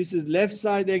important. This is left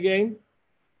side again.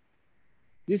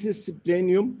 This is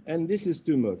splenium, and this is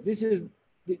tumor. This is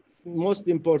the most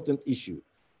important issue.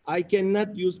 I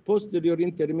cannot use posterior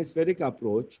interhemispheric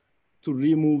approach to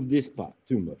remove this part,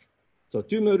 tumor. So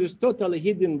tumor is totally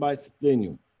hidden by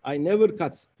splenium. I never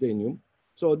cut splenium.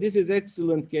 So this is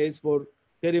excellent case for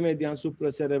perimedian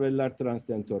supracerebellar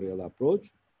transtentorial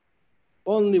approach.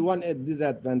 Only one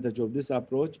disadvantage of this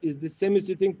approach is the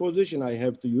semi-sitting position I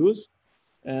have to use.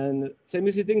 And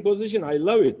semi-sitting position, I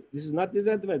love it. This is not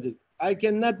disadvantage. I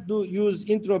cannot use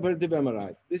intraoperative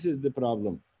MRI. This is the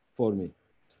problem for me.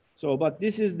 So, but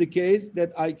this is the case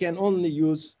that I can only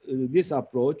use this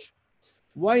approach.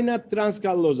 Why not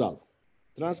transcallosal?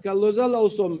 Transcallosal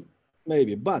also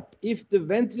maybe, but if the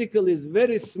ventricle is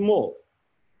very small,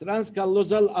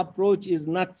 transcallosal approach is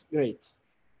not great.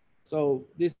 So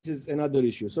this is another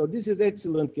issue. So this is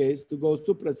excellent case to go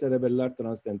supracerebellar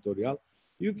transtentorial.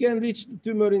 You can reach the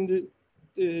tumor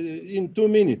in 2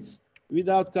 minutes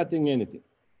without cutting anything.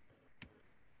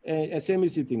 A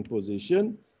semi-sitting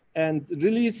position and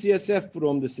release CSF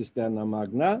from the cisterna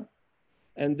magna.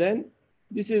 And then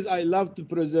this is, I love to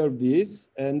preserve this.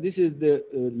 And this is the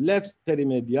left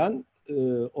perimedian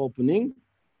opening.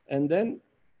 And then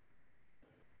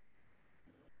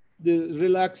the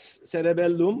relaxed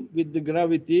cerebellum with the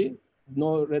gravity,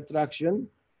 no retraction.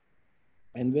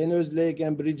 And venous lake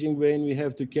and bridging vein, we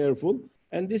have to be careful.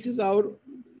 And this is our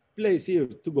place here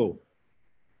to go.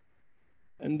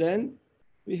 And then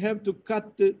we have to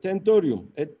cut the tentorium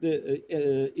at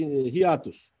the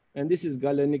hiatus. And this is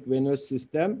galenic venous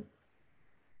system.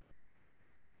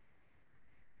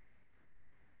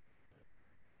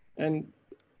 And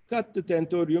cut the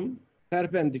tentorium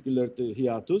perpendicular to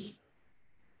hiatus.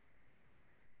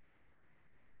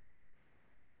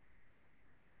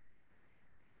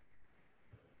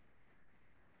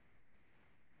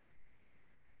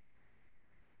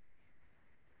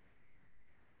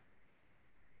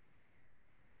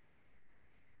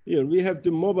 Here we have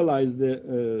to mobilize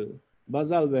the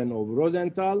basal vein of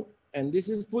Rosenthal, and this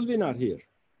is pulvinar here.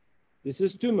 This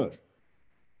is tumor.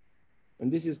 And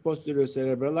this is posterior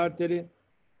cerebral artery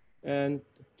and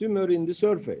tumor in the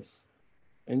surface.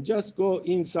 And just go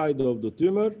inside of the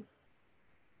tumor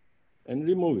and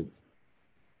remove it.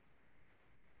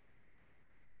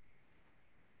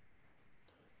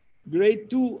 Grade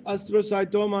 2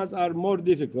 astrocytomas are more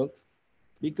difficult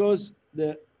because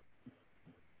the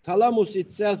thalamus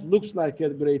itself looks like a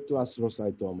grade 2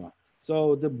 astrocytoma.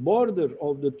 So the border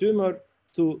of the tumor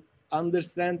to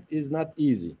understand is not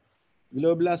easy.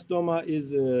 Glioblastoma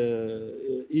is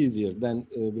easier than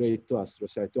grade 2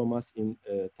 astrocytomas in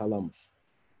thalamus.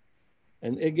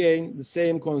 And again, the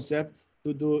same concept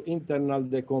to do internal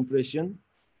decompression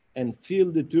and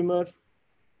feel the tumor.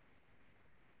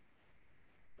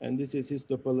 And this is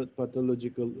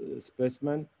histopathological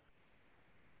specimen.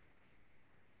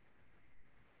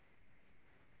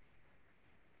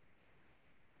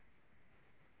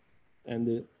 And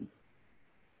the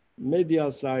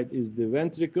medial side is the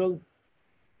ventricle.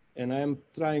 And I'm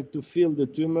trying to feel the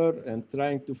tumor and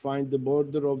trying to find the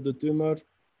border of the tumor.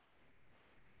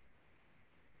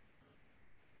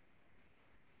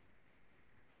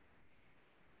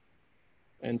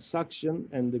 And suction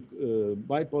and the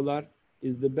bipolar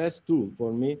is the best tool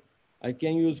for me. I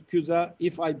can use CUSA.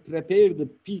 If I prepare the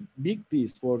big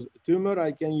piece for tumor,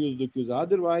 I can use the CUSA.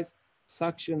 Otherwise,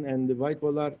 suction and the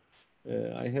bipolar,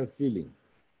 I have feeling.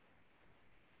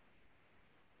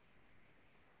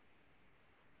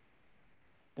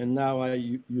 And now I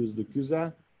use the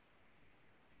CUSA.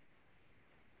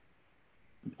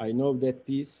 I know that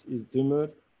piece is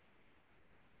tumor.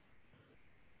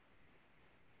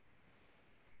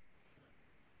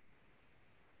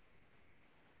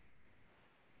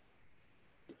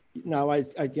 Now I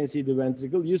can see the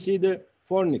ventricle. You see the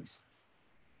fornix,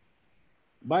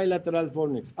 bilateral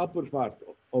fornix, upper part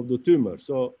of the tumor.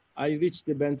 So I reach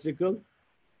the ventricle,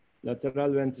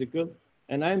 lateral ventricle,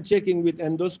 and I'm checking with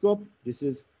endoscope. This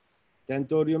is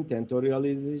tentorium, tentorial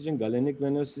incision, galenic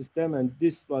venous system, and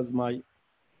this was my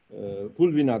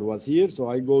pulvinar was here. So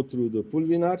I go through the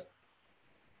pulvinar.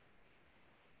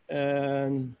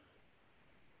 And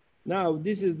now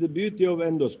this is the beauty of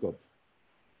endoscope.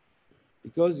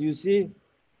 Because you see,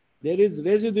 there is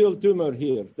residual tumor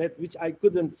here, that which I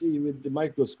couldn't see with the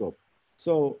microscope.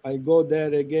 So I go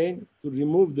there again to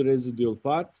remove the residual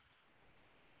part.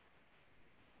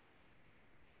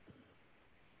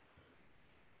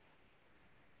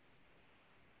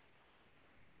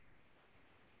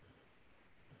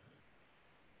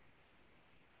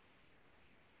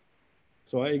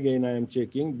 So again, I am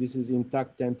checking. This is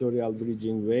intact tentorial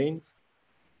bridging veins.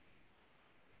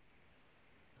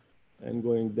 And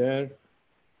going there.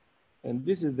 And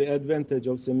this is the advantage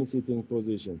of semi-sitting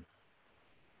position.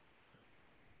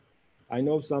 I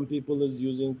know some people is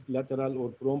using lateral or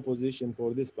prone position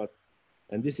for this, but,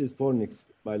 and this is fornix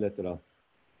bilateral.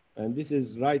 And this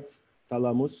is right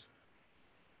thalamus.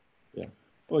 Yeah,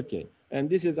 okay. And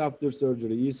this is after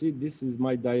surgery. You see, this is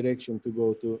my direction to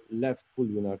go to left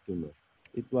pulvinar tumor.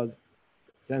 It was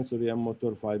sensory and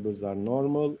motor fibers are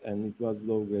normal, and it was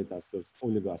low-grade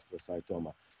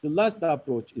oligoastrocytoma. The last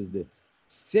approach is the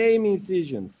same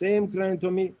incision, same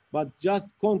craniotomy, but just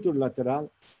contour lateral,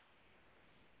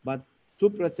 but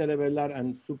supracerebellar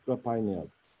and suprapineal.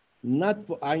 Not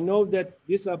for, I know that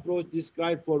this approach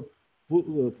described for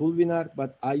pulvinar,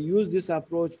 but I use this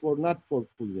approach for not for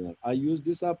pulvinar. I use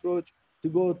this approach to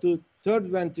go to third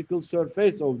ventricle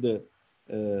surface of the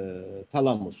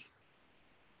thalamus.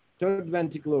 Third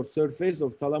ventricular surface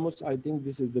of thalamus, I think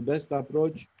this is the best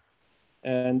approach.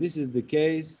 And this is the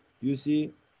case. You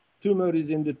see, tumor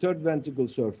is in the third ventricle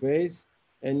surface,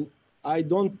 and I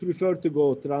don't prefer to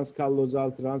go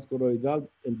transcallosal, transchoroidal,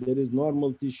 and there is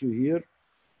normal tissue here.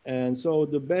 And so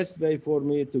the best way for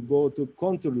me to go to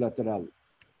contour lateral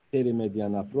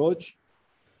perimedian approach.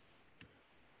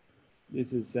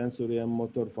 This is sensory and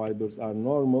motor fibers are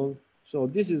normal. So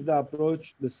this is the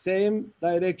approach, the same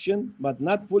direction, but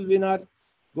not pulvinar.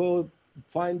 Go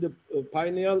find the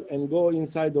pineal and go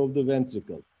inside of the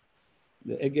ventricle.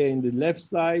 Again, the left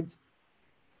side,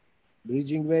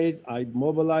 bridging veins, I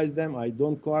mobilize them, I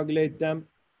don't coagulate them.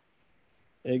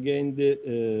 Again,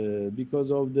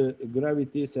 because of the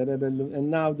gravity, cerebellum,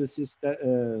 and now the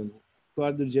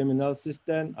quadrigeminal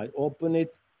cistern, I open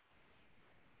it.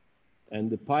 And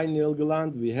the pineal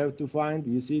gland we have to find,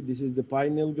 you see, this is the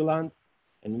pineal gland,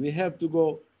 and we have to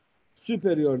go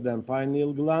superior than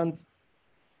pineal gland.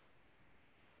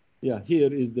 Yeah,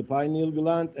 here is the pineal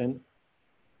gland, and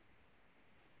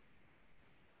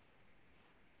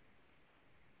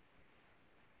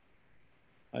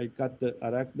I cut the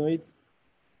arachnoid.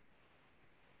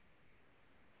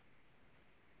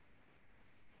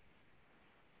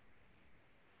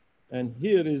 And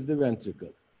here is the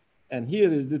ventricle. And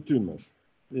here is the tumor.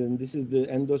 And this is the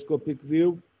endoscopic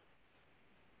view.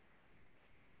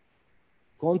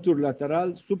 Contour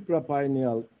lateral,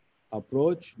 suprapineal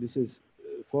approach. This is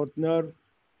fourth nerve,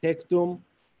 tectum,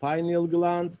 pineal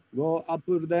gland, go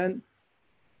upper then.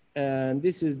 And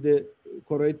this is the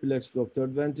choroid plexus of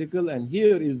third ventricle. And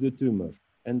here is the tumor.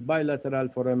 And bilateral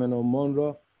foramen of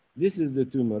Monro. This is the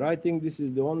tumor. I think this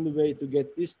is the only way to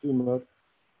get this tumor,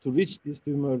 to reach this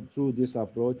tumor through this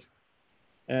approach.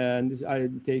 And this,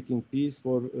 I'm taking PEES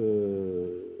for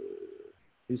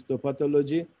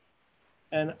histopathology.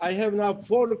 And I have now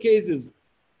 4 cases,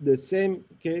 the same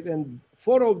case, and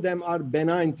 4 of them are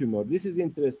benign tumor. This is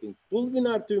interesting.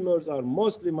 Pulvinar tumors are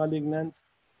mostly malignant,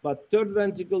 but third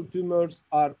ventricle tumors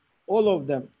are, all of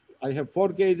them, I have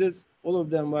 4 cases, all of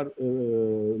them are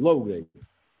low grade.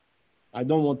 I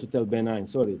don't want to tell benign,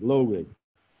 sorry, low grade.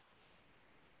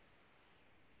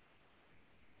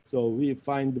 So we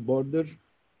find the border.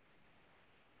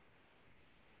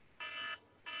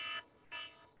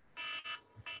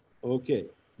 Okay,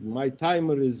 my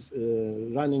timer is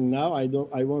running now.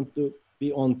 I want to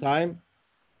be on time,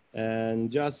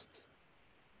 and just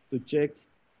to check,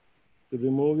 to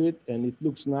remove it, and it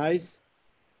looks nice,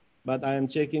 but I am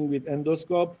checking with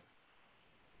endoscope.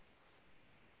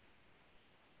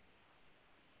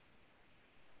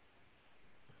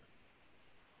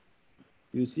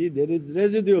 You see, there is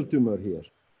residual tumor here.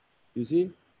 You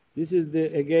see, this is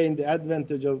the, again, the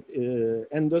advantage of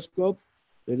endoscope.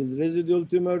 There is residual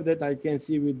tumor that I can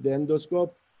see with the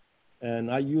endoscope, and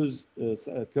I use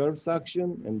curve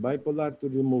suction and bipolar to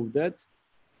remove that.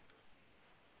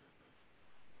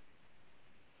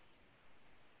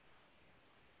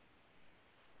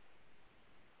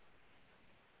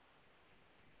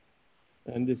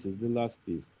 And this is the last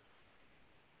piece.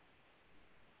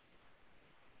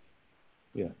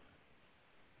 Yeah,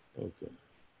 okay.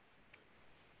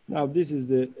 Now this is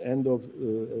the end of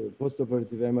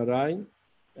postoperative MRI,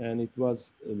 and it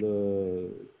was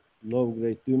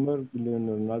low-grade tumor,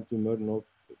 bilioneural tumor, no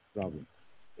problem.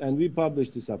 And we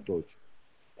published this approach.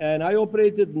 And I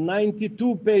operated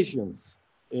 92 patients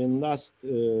in last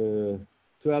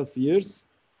 12 years,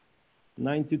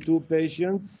 92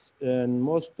 patients, and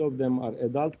most of them are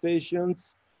adult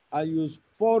patients. I use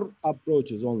 4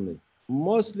 approaches only,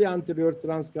 mostly anterior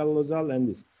transcallosal and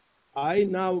this. I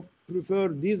now prefer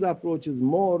these approaches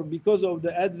more because of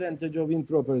the advantage of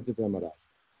intraoperative MRI.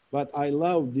 But I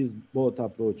love these both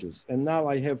approaches. And now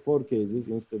I have 4 cases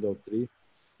instead of 3.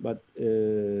 But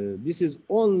this is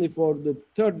only for the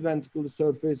third ventricular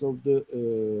surface of the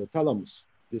thalamus,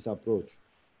 this approach.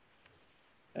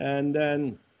 And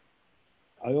then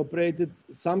I operated,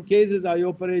 some cases I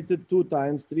operated 2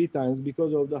 times, 3 times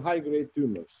because of the high-grade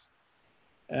tumors.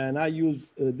 And I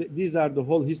use, these are the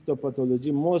whole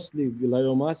histopathology, mostly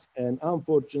gliomas, and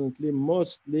unfortunately,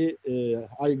 mostly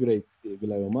high-grade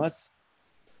gliomas.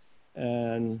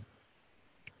 And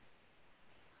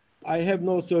I have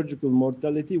no surgical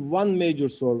mortality. One major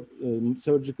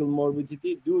surgical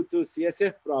morbidity due to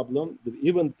CSF problem.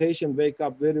 Even patient wake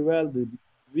up very well.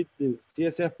 With the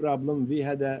CSF problem, we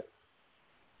had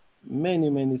many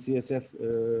CSF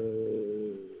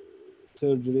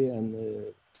surgery, and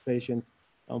patient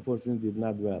unfortunately did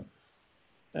not well.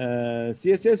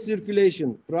 CSF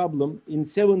circulation problem in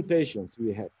 7 patients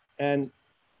we had, and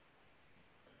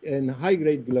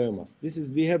high-grade gliomas. This is,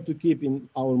 we have to keep in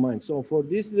our mind. So for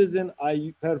this reason,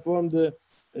 I performed the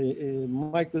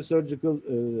microsurgical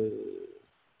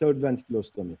third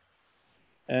ventriculostomy.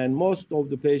 And most of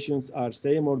the patients are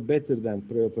same or better than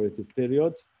preoperative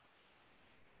period.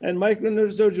 And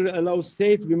microneurosurgery allows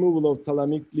safe removal of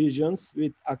thalamic lesions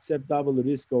with acceptable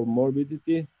risk of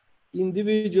morbidity.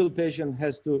 Individual patient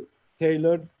has to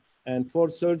tailor, and for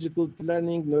surgical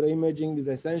planning, neuroimaging is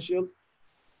essential.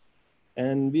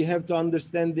 And we have to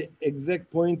understand the exact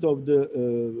point of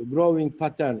the growing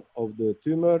pattern of the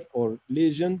tumor or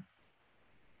lesion.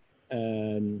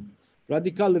 And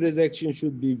radical resection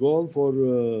should be goal for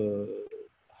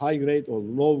high-grade or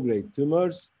low-grade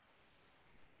tumors.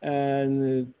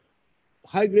 And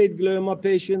high-grade glioma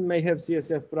patient may have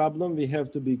CSF problem. We have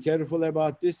to be careful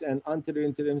about this, and anterior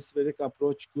interhemispheric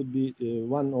approach could be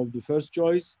one of the first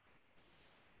choice.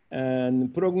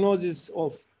 And prognosis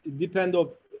of depend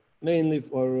of mainly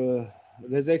for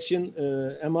resection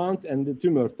amount and the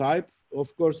tumor type.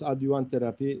 Of course, adjuvant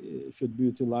therapy should be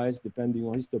utilized depending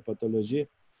on histopathology.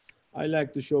 I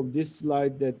like to show this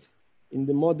slide that in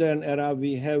the modern era,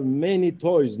 we have many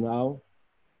toys now,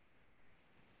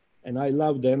 and I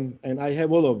love them, and I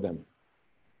have all of them,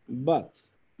 but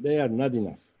they are not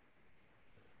enough.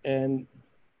 And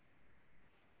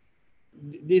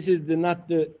this is not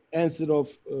the answer of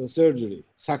surgery,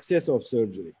 success of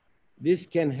surgery. This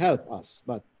can help us,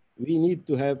 but we need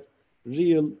to have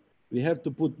we have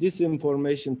to put this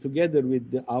information together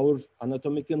with our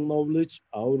anatomical knowledge,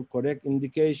 our correct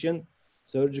indication,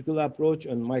 surgical approach,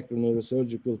 and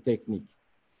microneurosurgical technique.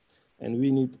 And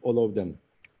we need all of them.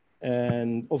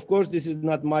 And of course, this is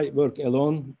not my work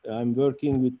alone. I'm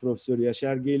working with Professor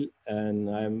Yaşargil, and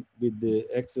I'm with the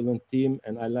excellent team,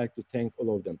 and I'd like to thank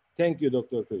all of them. Thank you,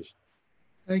 Dr. Krish.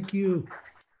 Thank you.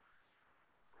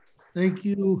 Thank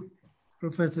you,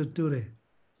 Professor Ture.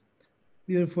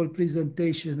 Beautiful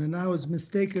presentation. And I was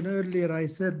mistaken earlier. I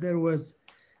said there was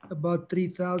about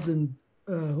 3,000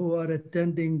 who are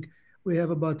attending. We have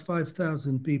about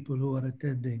 5,000 people who are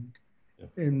attending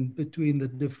in between the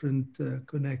different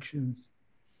connections.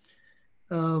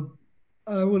 I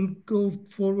will go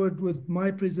forward with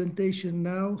my presentation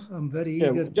now. I'm very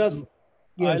eager. Just,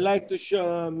 yes. I like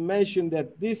to mention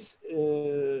that this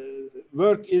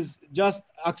work is just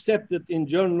accepted in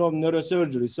Journal of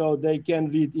Neurosurgery, so they can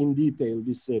read in detail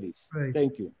this series. Right.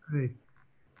 Thank you. Great.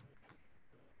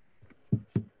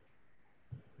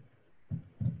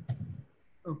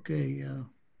 Okay,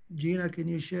 Gina, can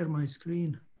you share my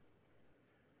screen?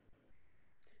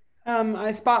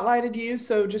 I spotlighted you,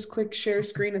 so just click share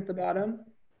screen at the bottom.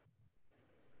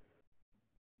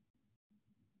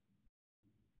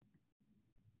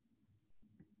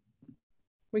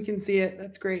 We can see it.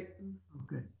 That's great.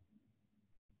 Okay.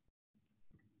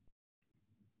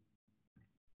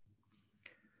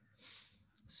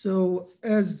 So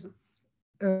as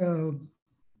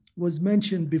was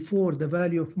mentioned before, the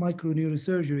value of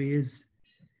microneurosurgery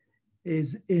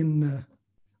is in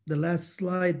the last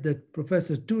slide that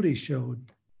Professor Ture showed.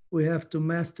 We have to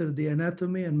master the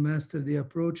anatomy and master the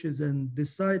approaches and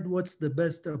decide what's the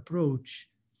best approach.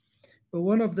 But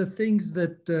one of the things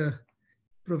that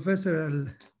Professor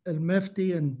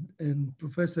Al-Mefti and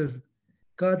Professor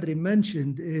Kadri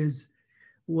mentioned is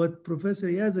what Professor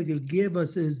Yaşargil gave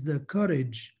us is the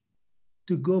courage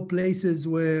to go places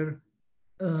where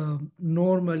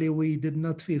normally we did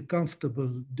not feel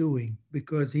comfortable doing,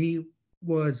 because he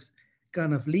was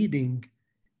kind of leading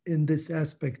in this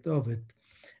aspect of it.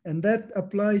 And that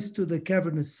applies to the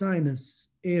cavernous sinus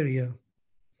area.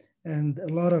 And a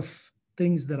lot of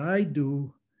things that I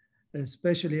do,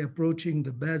 especially approaching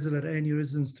the basilar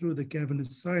aneurysms through the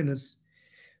cavernous sinus,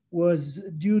 was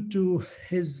due to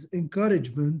his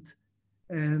encouragement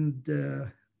and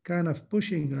kind of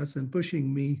pushing us and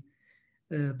pushing me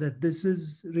that this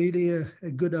is really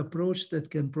a good approach that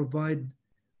can provide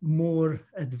more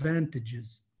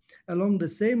advantages. Along the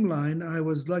same line, I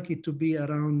was lucky to be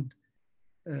around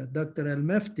Dr.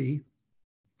 Al-Mefti,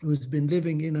 who's been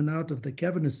living in and out of the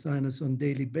cavernous sinus on a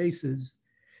daily basis.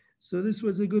 So this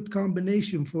was a good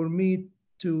combination for me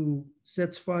to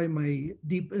satisfy my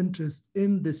deep interest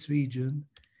in this region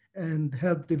and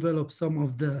help develop some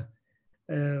of the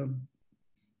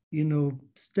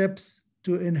steps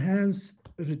to enhance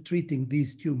retreating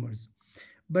these tumors.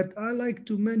 But I like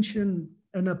to mention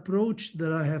an approach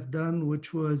that I have done,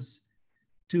 which was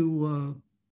to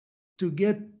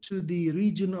get to the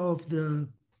region of the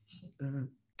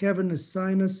cavernous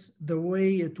sinus the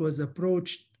way it was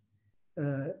approached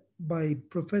by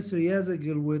Professor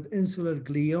Yaşargil with insular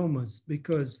gliomas,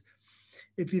 because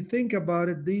if you think about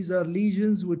it, these are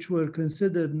lesions which were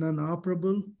considered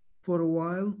non-operable for a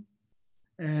while,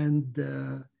 and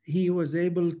he was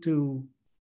able to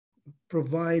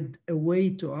provide a way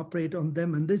to operate on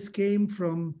them. And this came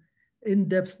from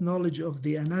in-depth knowledge of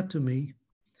the anatomy,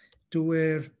 to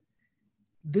where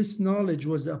this knowledge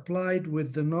was applied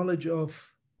with the knowledge of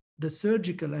the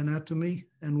surgical anatomy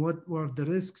and what were the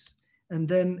risks, and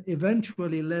then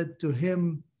eventually led to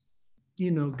him,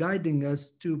 guiding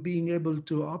us to being able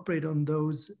to operate on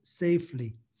those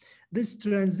safely. This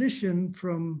transition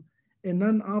from a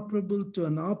non-operable to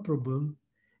an operable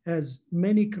has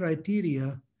many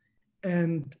criteria,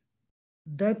 and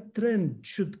that trend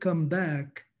should come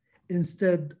back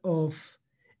instead of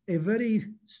a very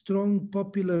strong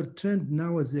popular trend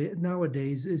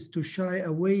nowadays is to shy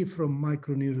away from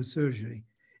microneurosurgery.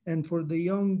 And for the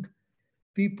young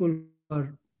people who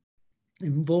are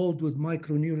involved with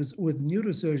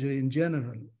neurosurgery in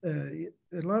general,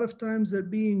 a lot of times they're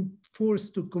being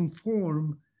forced to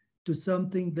conform to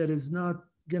something that is not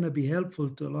going to be helpful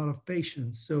to a lot of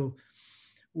patients. So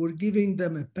we're giving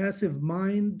them a passive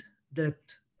mind that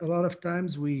a lot of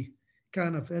times we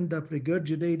kind of end up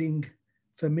regurgitating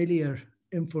familiar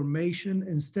information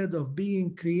instead of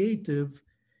being creative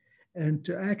and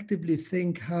to actively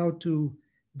think how to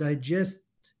digest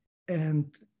and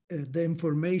the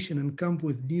information and come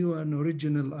with new and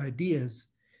original ideas,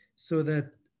 so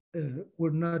that we're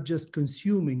not just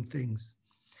consuming things.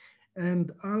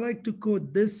 And I like to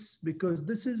quote this because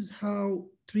this is how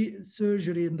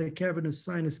surgery in the cavernous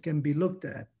sinus can be looked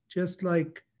at, just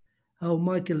like how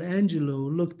Michelangelo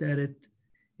looked at it.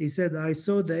 He said, "I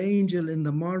saw the angel in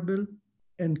the marble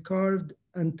and carved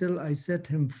until I set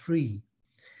him free."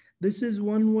 This is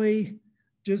one way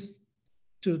just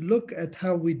to look at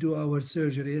how we do our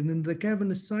surgery. And in the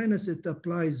cavernous sinus, it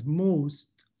applies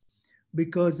most,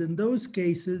 because in those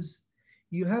cases,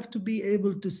 you have to be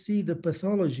able to see the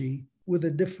pathology with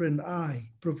a different eye.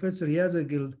 Professor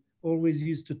Yazagil always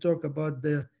used to talk about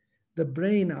the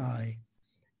brain eye.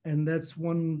 And that's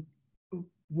one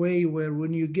way where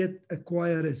when you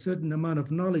acquire a certain amount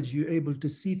of knowledge, you're able to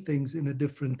see things in a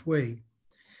different way.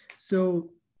 So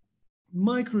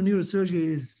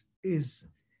microneurosurgery is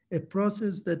a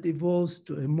process that evolves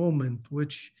to a moment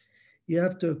which you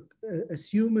have to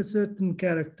assume a certain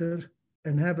character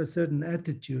and have a certain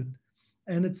attitude.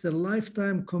 And it's a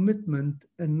lifetime commitment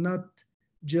and not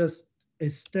just a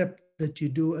step that you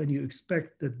do and you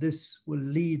expect that this will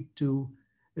lead to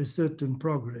a certain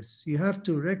progress. You have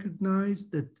to recognize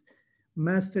that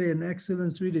mastery and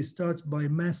excellence really starts by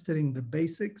mastering the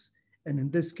basics. And in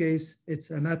this case, it's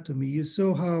anatomy. You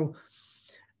saw how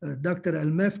Dr.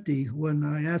 Al-Mefti, when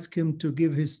I asked him to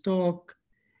give his talk,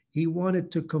 he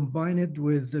wanted to combine it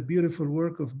with the beautiful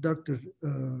work of Dr.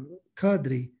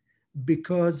 Qadri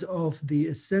because of the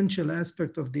essential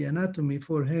aspect of the anatomy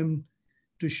for him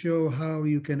to show how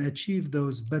you can achieve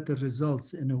those better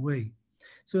results in a way.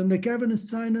 So in the cavernous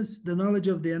sinus, the knowledge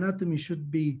of the anatomy should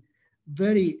be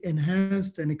very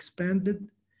enhanced and expanded.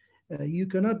 You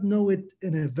cannot know it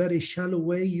in a very shallow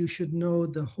way. You should know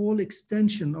the whole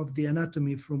extension of the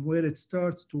anatomy from where it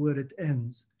starts to where it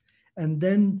ends. And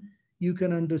then you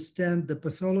can understand the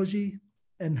pathology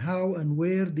and how and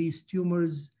where these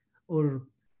tumors or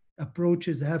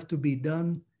approaches have to be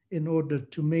done in order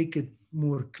to make it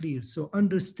more clear. So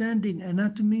understanding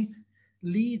anatomy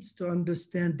leads to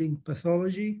understanding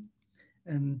pathology,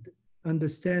 and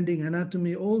understanding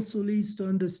anatomy also leads to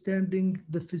understanding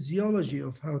the physiology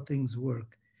of how things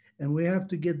work. And we have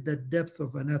to get that depth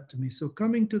of anatomy. So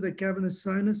coming to the cavernous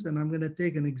sinus, and I'm going to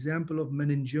take an example of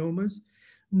meningiomas,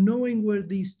 knowing where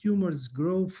these tumors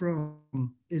grow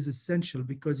from is essential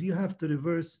because you have to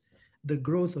reverse the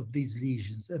growth of these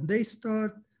lesions. And they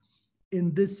start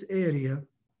in this area,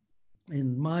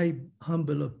 in my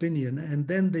humble opinion, and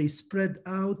then they spread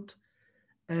out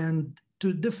and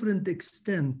to different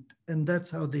extent, and that's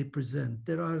how they present.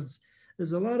 There's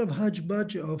a lot of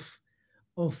hodgepodge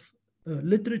of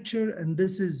literature, and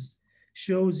this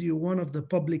shows you one of the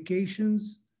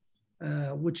publications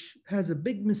which has a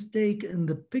big mistake in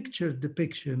the picture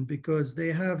depiction because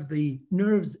they have the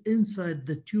nerves inside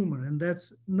the tumor, and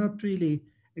that's not really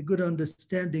a good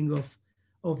understanding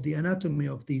of the anatomy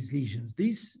of these lesions.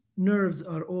 These nerves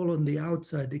are all on the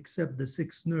outside except the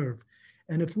sixth nerve.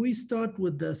 And if we start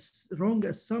with the wrong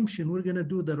assumption, we're going to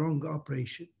do the wrong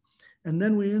operation. And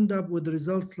then we end up with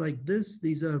results like this.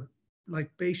 These are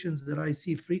like patients that I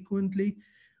see frequently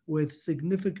with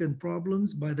significant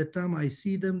problems. By the time I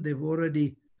see them, they've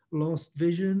already lost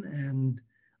vision and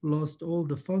lost all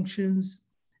the functions,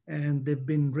 and they've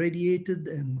been radiated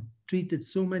and treated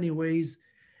so many ways.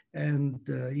 And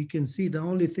you can see the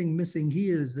only thing missing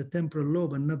here is the temporal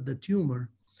lobe and not the tumor.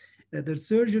 The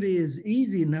surgery is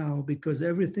easy now because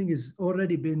everything has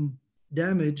already been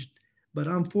damaged, but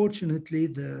unfortunately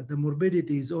the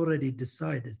morbidity is already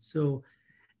decided. So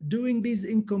doing these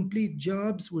incomplete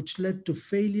jobs which led to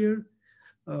failure,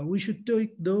 we should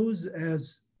take those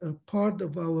as a part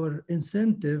of our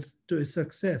incentive to a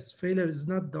success. Failure is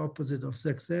not the opposite of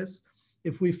success.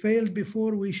 If we failed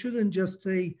before, we shouldn't just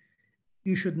say,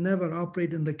 you should never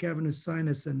operate in the cavernous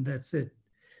sinus and that's it.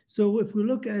 So if we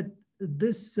look at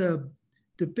this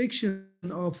depiction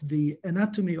of the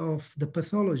anatomy of the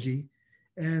pathology,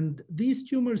 and these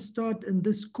tumors start in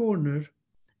this corner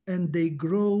and they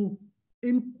grow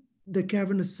in the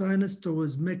cavernous sinus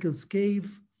towards Meckel's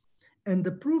cave. And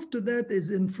the proof to that is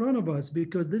in front of us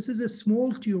because this is a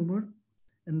small tumor,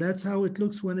 and that's how it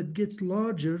looks when it gets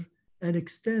larger and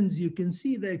extends. You can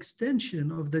see the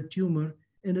extension of the tumor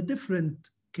in a different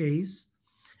case.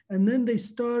 And then they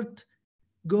start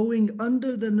going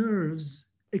under the nerves,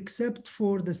 except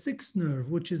for the sixth nerve,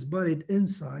 which is buried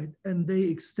inside, and they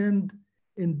extend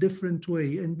in different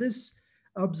way. And this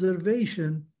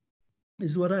observation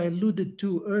is what I alluded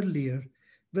to earlier,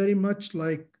 very much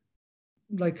like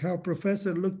how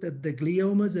Professor looked at the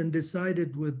gliomas and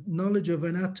decided with knowledge of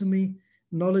anatomy,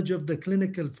 knowledge of the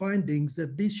clinical findings,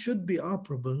 that these should be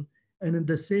operable. And in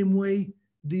the same way,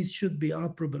 these should be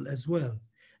operable as well.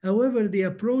 However, the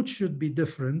approach should be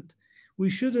different. We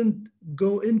shouldn't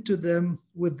go into them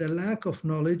with the lack of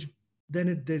knowledge, then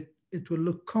it will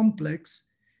look complex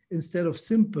instead of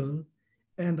simple,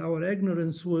 and our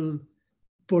ignorance will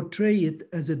portray it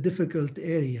as a difficult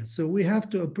area. So we have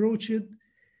to approach it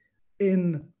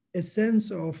in a sense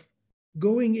of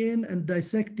going in and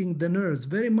dissecting the nerves,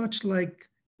 very much like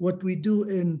what we do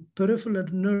in peripheral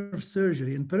nerve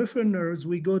surgery. In peripheral nerves,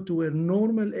 we go to where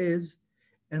normal is,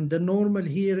 and the normal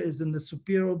here is in the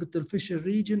superior orbital fissure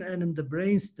region and in the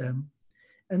brainstem.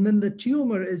 And then the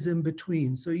tumor is in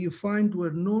between. So you find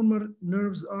where normal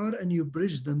nerves are and you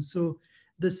bridge them. So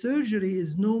the surgery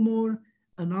is no more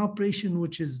an operation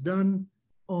which is done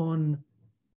on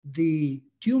the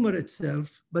tumor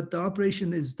itself, but the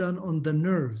operation is done on the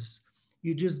nerves.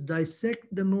 You just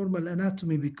dissect the normal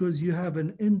anatomy because you have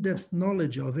an in-depth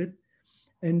knowledge of it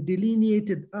and delineate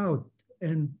it out.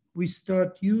 And we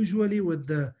start usually with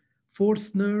the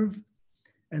fourth nerve,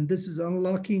 and this is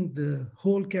unlocking the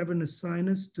whole cavernous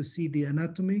sinus to see the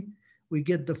anatomy. We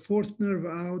get the fourth nerve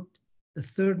out, the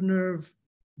third nerve,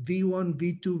 V1,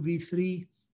 V2, V3,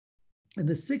 and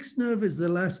the sixth nerve is the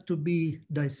last to be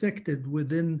dissected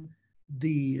within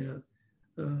the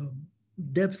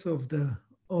depth of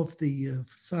the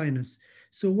sinus.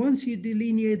 So once you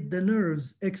delineate the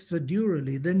nerves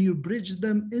extradurally, then you bridge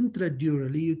them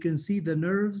intradurally. You can see the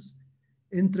nerves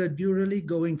intradurally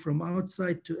going from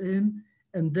outside to in,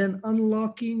 and then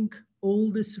unlocking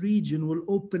all this region will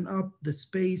open up the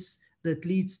space that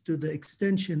leads to the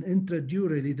extension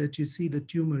intradurally that you see the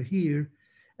tumor here.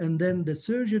 And then the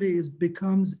surgery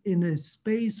becomes in a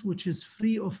space which is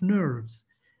free of nerves.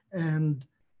 And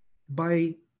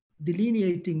by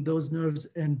delineating those nerves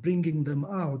and bringing them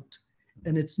out,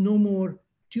 and it's no more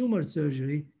tumor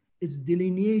surgery, it's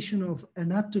delineation of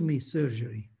anatomy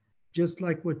surgery, just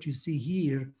like what you see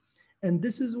here. And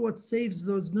this is what saves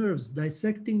those nerves.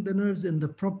 Dissecting the nerves in the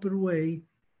proper way,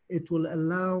 it will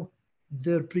allow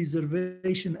their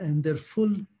preservation and their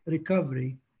full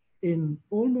recovery in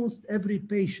almost every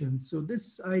patient. So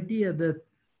this idea that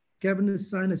cavernous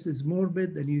sinus is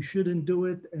morbid and you shouldn't do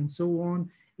it and so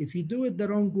on, if you do it the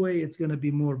wrong way, it's gonna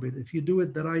be morbid. If you do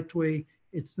it the right way,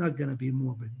 it's not gonna be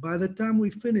morbid. By the time we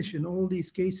finish in all these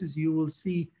cases, you will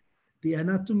see the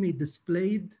anatomy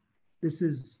displayed. This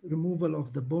is removal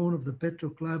of the bone of the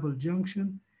petroclival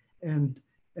junction. And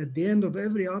at the end of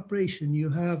every operation, you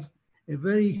have a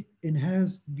very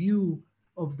enhanced view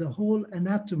of the whole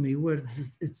anatomy where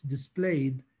it's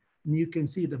displayed. And you can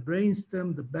see the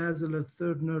brainstem, the basilar,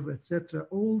 third nerve, etc.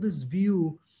 All this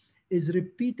view is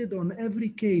repeated on every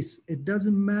case. It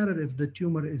doesn't matter if the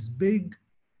tumor is big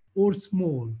or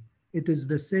small. It is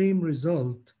the same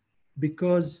result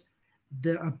because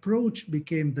the approach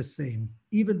became the same.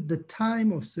 Even the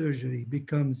time of surgery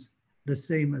becomes the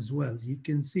same as well. You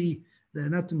can see the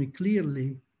anatomy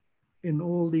clearly in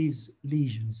all these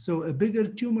lesions. So a bigger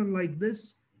tumor like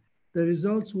this, the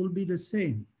results will be the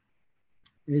same.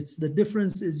 It's the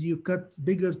difference is you cut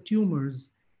bigger tumors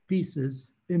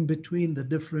pieces in between the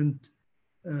different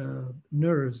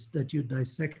nerves that you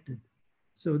dissected.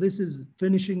 So this is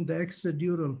finishing the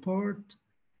extradural part,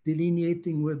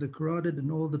 delineating where the carotid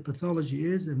and all the pathology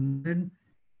is, and then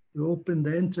you open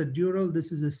the intradural.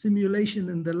 This is a simulation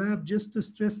in the lab just to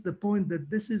stress the point that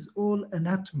this is all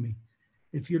anatomy.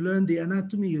 If you learn the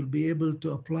anatomy, you'll be able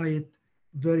to apply it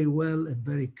very well and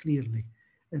very clearly.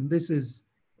 And this is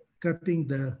cutting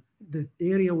the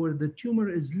area where the tumor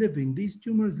is living. These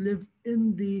tumors live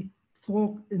in the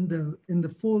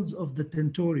folds of the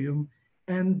tentorium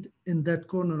and in that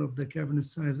corner of the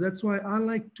cavernous sinus. That's why I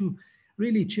like to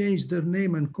really change their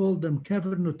name and call them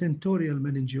cavernotentorial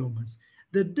meningiomas.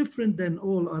 They're different than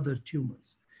all other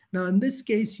tumors. Now, in this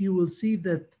case, you will see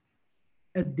that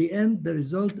at the end, the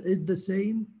result is the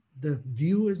same, the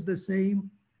view is the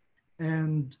same,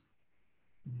 and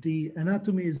the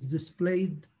anatomy is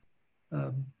displayed,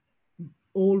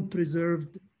 all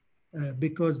preserved,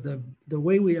 because the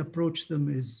way we approach them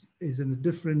is in a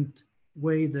different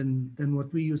way than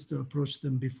what we used to approach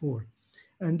them before.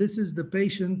 And this is the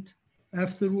patient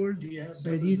afterward,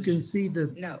 and you can see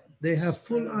that they have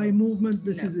full eye movement.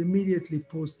 This is immediately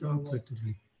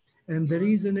post-operatively. And the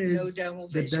reason is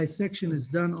the dissection is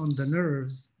done on the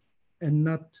nerves and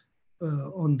not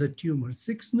on the tumor.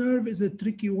 Sixth nerve is a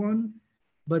tricky one,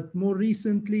 but more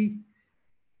recently,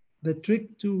 the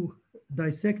trick to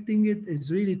dissecting it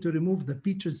is really to remove the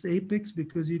petrous apex,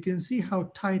 because you can see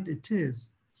how tight it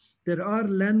is. There are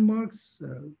landmarks.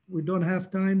 We don't have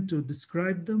time to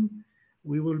describe them.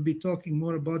 We will be talking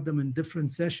more about them in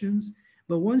different sessions.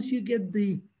 But once you get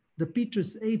the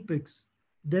petrous apex,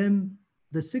 then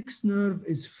the sixth nerve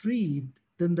is freed.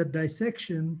 Then the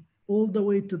dissection all the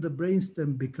way to the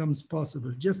brainstem becomes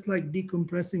possible, just like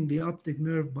decompressing the optic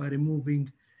nerve by removing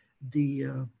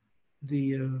the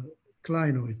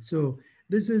clinoid. So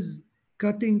this is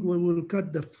cutting. We will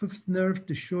cut the fifth nerve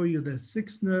to show you the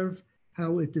sixth nerve,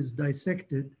 how it is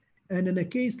dissected. And in a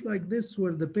case like this,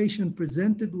 where the patient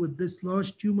presented with this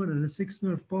large tumor and a 6th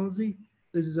nerve palsy,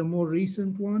 this is a more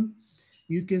recent one,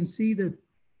 you can see that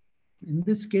in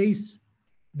this case,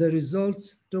 the results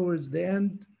towards the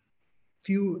end,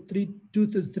 2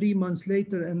 to 3 months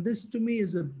later, and this to me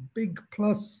is a big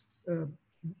plus,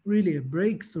 really a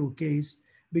breakthrough case,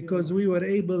 because we were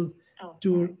able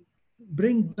to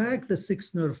bring back the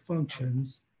 6th nerve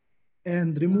functions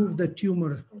and remove the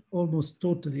tumor almost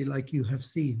totally, like you have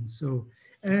seen. So,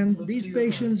 and these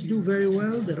patients do very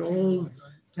well. They all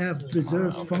have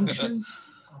preserved functions.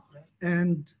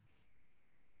 And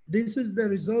this is the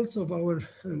results of our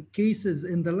cases.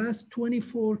 In the last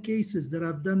 24 cases that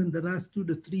I've done in the last 2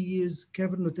 to 3 years,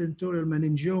 cavernotentorial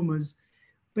meningiomas,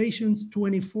 patients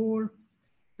 24,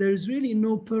 there's really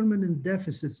no permanent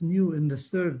deficits new in the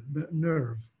 3rd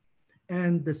nerve.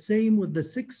 And the same with the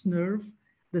 6th nerve.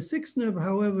 The 6th nerve,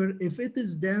 however, if it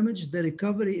is damaged, the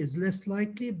recovery is less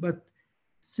likely. But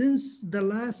since the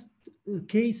last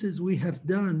cases we have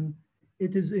done,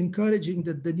 it is encouraging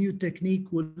that the new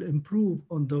technique will improve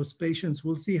on those patients.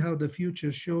 We'll see how the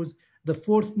future shows. The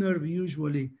 4th nerve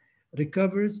usually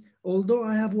recovers. Although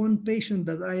I have one patient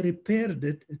that I repaired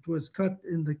it, it was cut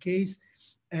in the case,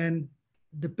 and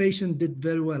the patient did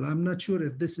very well. I'm not sure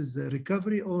if this is a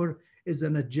recovery or is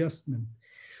an adjustment.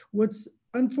 What's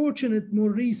unfortunate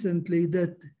more recently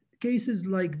that cases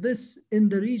like this in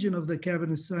the region of the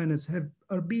cavernous sinus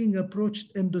are being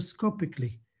approached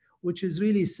endoscopically, which is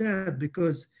really sad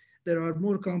because there are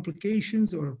more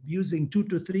complications or using 2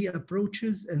 to 3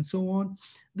 approaches and so on.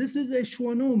 This is a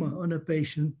schwannoma on a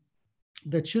patient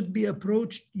that should be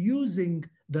approached using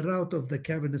the route of the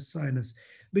cavernous sinus,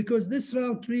 because this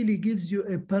route really gives you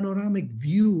a panoramic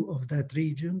view of that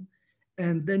region,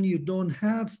 and then you don't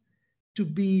have to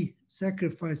be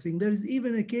sacrificing. There is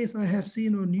even a case I have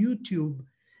seen on YouTube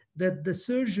that the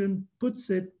surgeon puts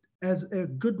it as a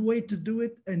good way to do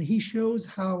it, and he shows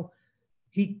how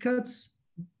he cuts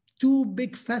 2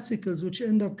 big fascicles, which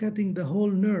end up cutting the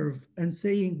whole nerve, and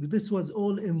saying this was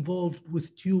all involved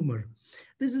with tumor.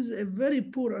 This is a very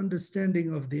poor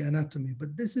understanding of the anatomy,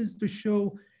 but this is to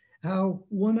show how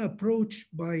one approach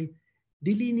by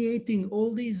delineating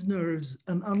all these nerves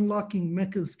and unlocking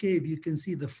Meckel's cave, you can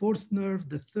see the 4th nerve,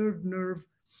 the 3rd nerve,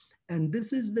 and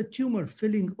this is the tumor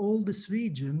filling all this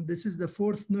region. This is the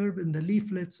 4th nerve in the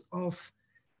leaflets of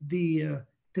the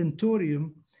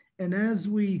tentorium. And as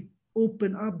we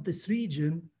open up this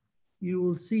region, you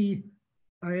will see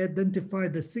I identify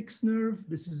the 6th nerve.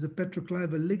 This is a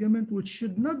petroclival ligament, which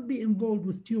should not be involved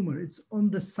with tumor. It's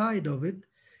on the side of it.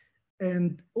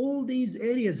 And all these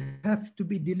areas have to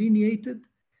be delineated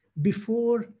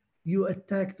before you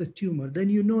attack the tumor. Then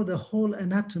you know the whole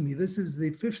anatomy. This is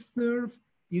the 5th nerve.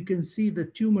 You can see the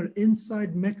tumor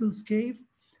inside Meckel's cave,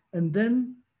 and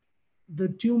then the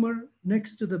tumor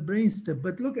next to the brainstem.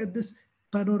 But look at this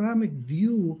panoramic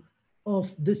view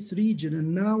of this region.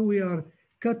 And now we are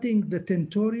cutting the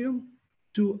tentorium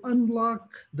to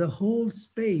unlock the whole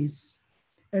space.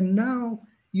 And now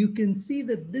you can see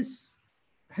that this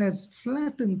has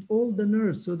flattened all the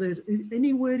nerves, so that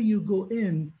anywhere you go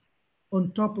in,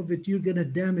 on top of it, you're gonna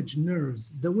damage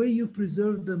nerves. The way you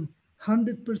preserve them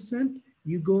 100%,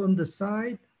 you go on the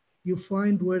side, you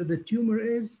find where the tumor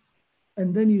is,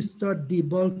 and then you start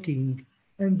debulking.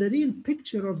 And the real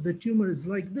picture of the tumor is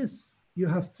like this. You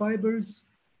have fibers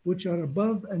which are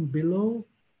above and below,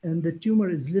 and the tumor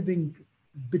is living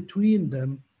between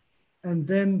them. And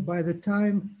then by the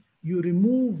time you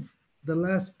remove the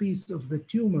last piece of the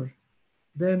tumor,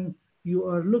 then you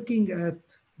are looking at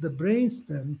the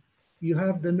brainstem. You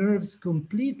have the nerves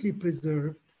completely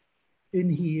preserved in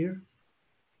here,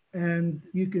 and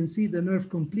you can see the nerve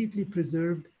completely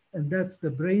preserved, and that's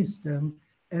the brainstem.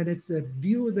 And it's a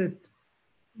view that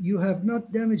you have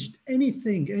not damaged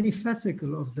anything, any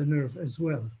fascicle of the nerve as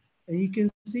well. And you can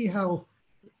see how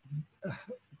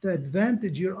the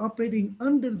advantage, you're operating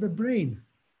under the brain,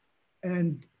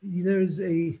 and there's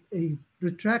a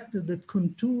retractor that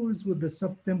contours with the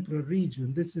subtemporal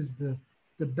region. This is the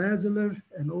basilar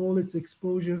and all its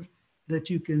exposure that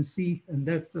you can see, and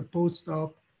that's the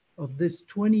post-op of this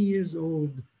 20 years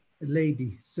old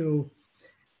lady. So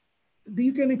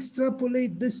you can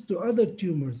extrapolate this to other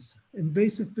tumors.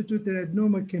 Invasive pituitary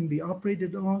adenoma can be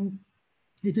operated on.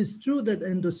 It is true that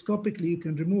endoscopically you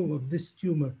can remove of this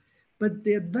tumor, but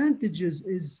the advantages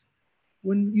is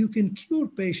when you can cure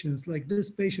patients like this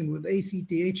patient with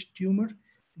ACTH tumor.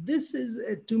 This is,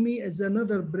 to me, is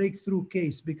another breakthrough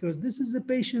case, because this is a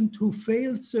patient who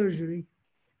failed surgery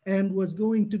and was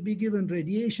going to be given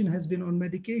radiation, has been on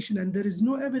medication, and there is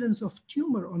no evidence of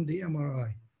tumor on the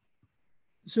MRI.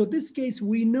 So this case,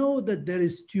 we know that there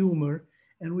is tumor,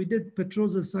 And we did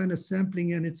petrosal sinus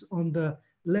sampling, and it's on the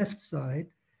left side.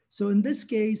 So in this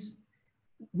case,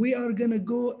 we are going to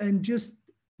go and just,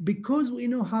 because we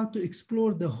know how to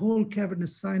explore the whole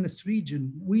cavernous sinus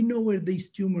region, we know where these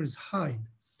tumors hide.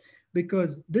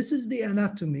 Because this is the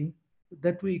anatomy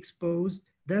that we exposed.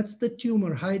 That's the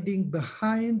tumor hiding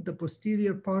behind the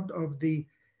posterior part of the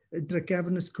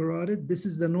intracavernous carotid. This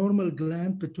is the normal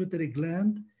gland, pituitary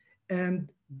gland.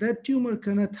 And that tumor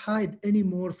cannot hide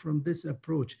anymore from this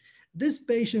approach. This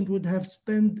patient would have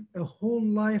spent a whole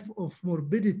life of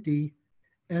morbidity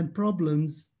and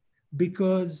problems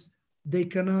because they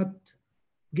cannot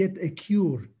get a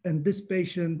cure. And this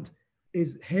patient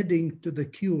is heading to the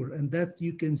cure. And that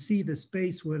you can see the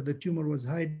space where the tumor was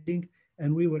hiding,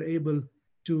 and we were able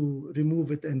to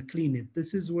remove it and clean it.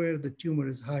 This is where the tumor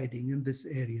is hiding, in this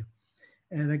area.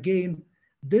 And again,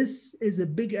 this is a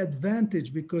big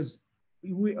advantage because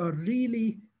we are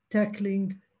really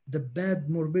tackling the bad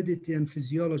morbidity and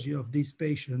physiology of these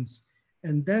patients.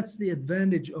 And that's the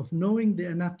advantage of knowing the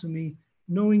anatomy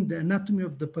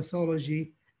of the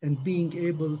pathology, and being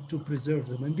able to preserve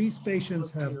them. And these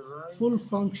patients have full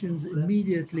functions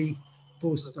immediately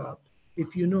post-op,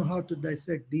 if you know how to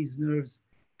dissect these nerves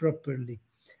properly.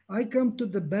 I come to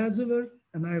the basilar,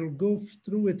 and I'll go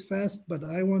through it fast, but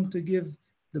I want to give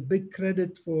the big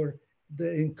credit for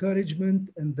the encouragement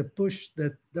and the push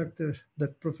that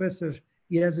Professor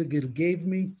Yazegil gave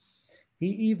me. He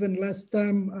even, last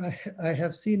time I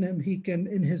have seen him, he can,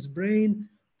 in his brain,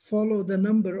 follow the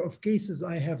number of cases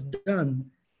I have done.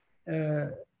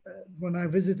 When I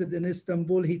visited in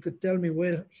Istanbul, he could tell me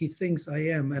where he thinks I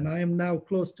am. And I am now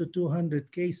close to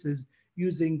 200 cases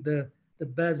using the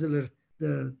basilar,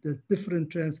 the different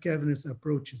transcavernous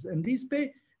approaches. And these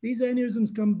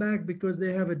aneurysms come back because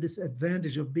they have a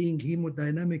disadvantage of being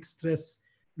hemodynamic stress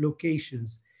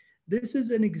locations. This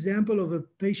is an example of a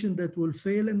patient that will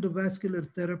fail endovascular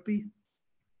therapy.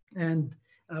 And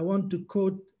I want to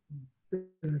quote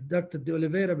Dr. De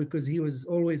Oliveira because he was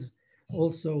always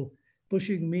also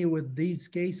pushing me with these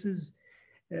cases.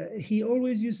 He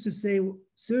always used to say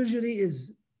surgery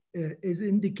is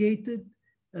indicated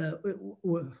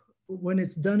when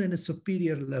it's done in a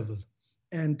superior level.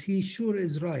 And he sure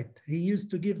is right. He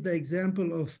used to give the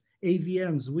example of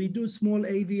AVMs. We do small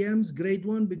AVMs, grade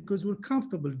 1, because we're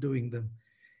comfortable doing them.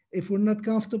 If we're not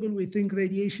comfortable, we think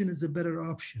radiation is a better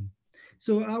option.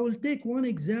 So I will take one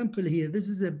example here. This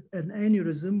is an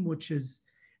aneurysm, which is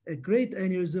a great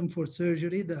aneurysm for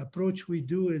surgery. The approach we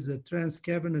do is a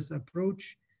transcavernous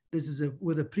approach. This is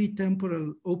with a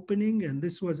pretemporal opening. And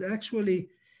this was actually,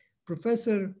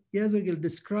 Professor Yazegil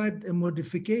described a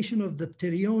modification of the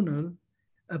pterional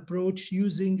approach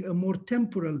using a more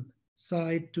temporal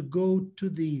side to go to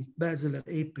the basilar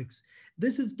apex.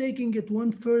 This is taking it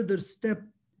one further step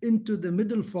into the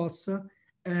middle fossa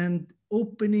and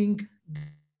opening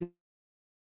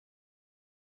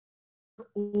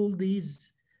all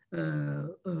these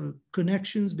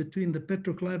connections between the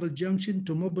petroclival junction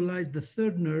to mobilize the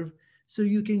third nerve, so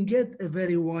you can get a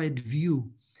very wide view.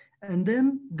 And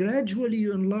then gradually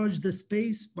you enlarge the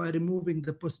space by removing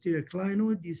the posterior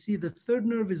clinoid. You see the third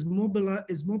nerve is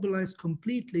mobilized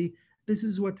completely. This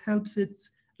is what helps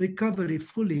its recovery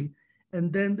fully.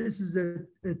 And then this is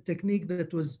a technique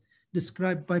that was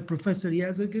described by Professor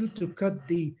Yazegil to cut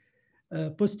the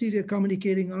posterior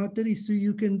communicating artery, so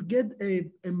you can get a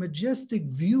majestic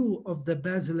view of the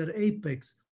basilar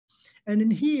apex. And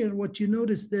in here, what you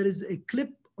notice, there is a clip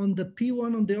on the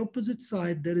P1 on the opposite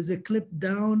side. There is a clip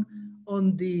down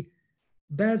on the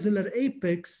basilar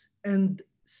apex, and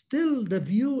still the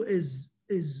view is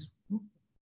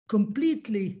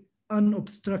completely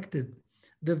unobstructed.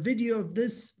 The video of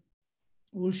this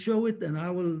will show it, and I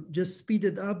will just speed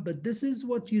it up, but this is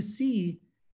what you see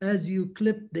as you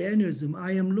clip the aneurysm.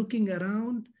 I am looking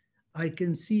around, I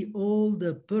can see all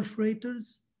the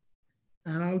perforators,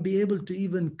 and I'll be able to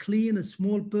even clean a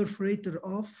small perforator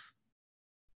off.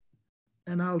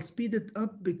 And I'll speed it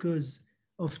up because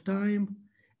of time.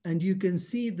 And you can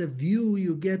see the view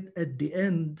you get at the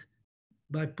end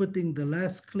by putting the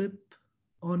last clip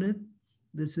on it.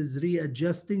 This is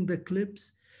readjusting the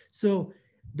clips. So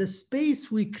the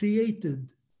space we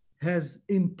created has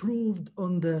improved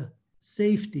on the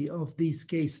safety of these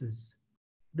cases.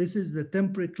 This is the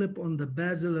temporary clip on the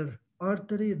basilar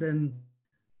artery, then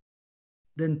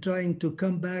trying to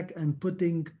come back and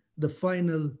putting the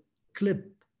final clip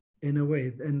in a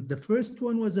way. And the first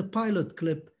one was a pilot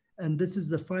clip, and this is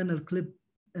the final clip,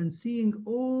 and seeing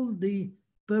all the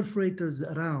perforators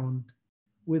around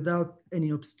without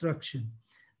any obstruction.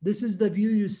 This is the view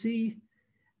you see.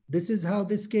 This is how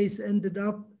this case ended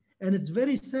up. And it's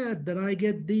very sad that I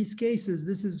get these cases.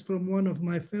 This is from one of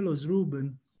my fellows,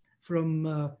 Ruben,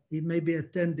 from, he may be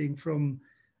attending from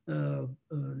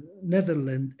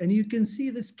Netherlands. And you can see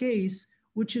this case,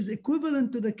 which is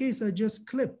equivalent to the case I just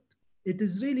clipped. It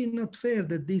is really not fair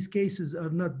that these cases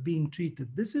are not being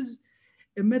treated. This is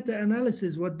a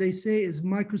meta-analysis. What they say is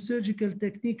microsurgical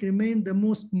technique remained the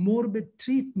most morbid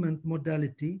treatment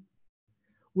modality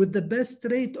with the best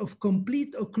rate of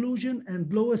complete occlusion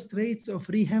and lowest rates of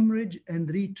rehemorrhage and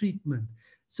retreatment.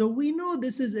 So we know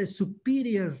this is a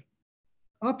superior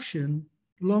option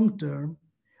long-term,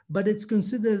 but it's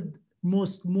considered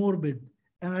most morbid.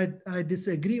 And I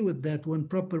disagree with that when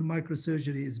proper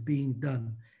microsurgery is being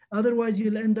done. Otherwise,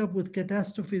 you'll end up with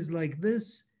catastrophes like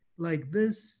this, like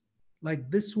this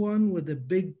one with a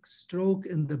big stroke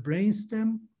in the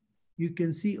brainstem. You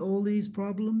can see all these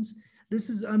problems. This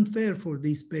is unfair for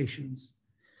these patients.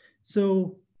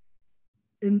 So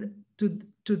to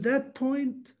that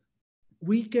point,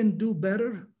 we can do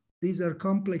better. These are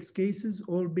complex cases,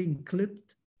 all being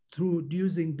clipped through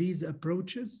using these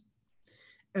approaches.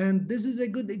 And this is a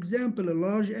good example, a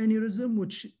large aneurysm,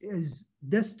 which is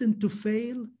destined to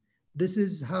fail. This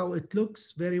is how it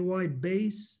looks, very wide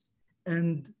base.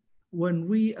 And when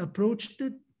we approached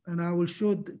it, and I will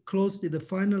show closely the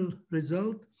final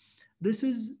result, this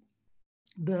is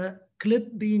the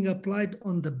clip being applied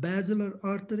on the basilar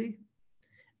artery.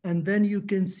 And then you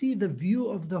can see the view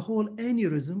of the whole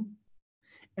aneurysm,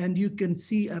 and you can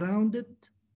see around it.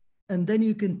 And then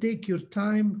you can take your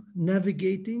time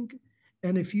navigating.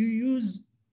 And if you use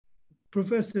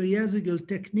Professor Yazigil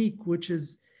technique, which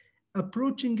is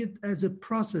approaching it as a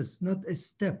process, not a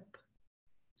step,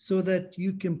 so that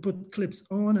you can put clips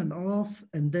on and off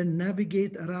and then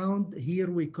navigate around. Here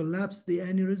we collapse the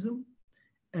aneurysm,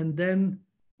 and then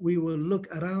we will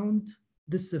look around.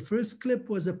 The first clip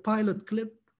was a pilot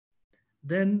clip.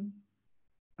 Then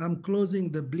I'm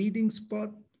closing the bleeding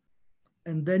spot,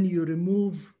 and then you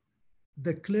remove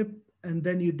the clip, and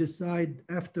then you decide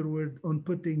afterward on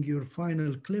putting your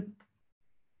final clip.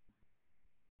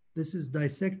 This is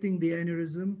dissecting the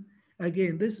aneurysm.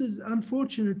 Again, this is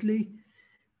unfortunately,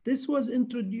 this was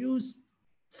introduced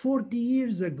 40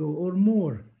 years ago or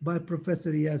more by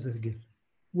Professor Yazigil,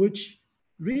 which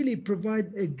really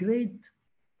provide a great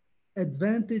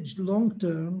advantage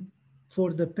long-term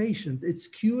for the patient. It's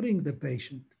curing the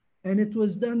patient. And it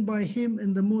was done by him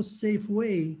in the most safe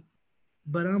way.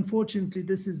 But unfortunately,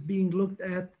 this is being looked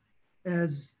at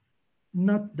as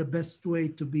not the best way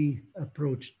to be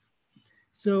approached.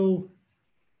 So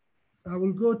I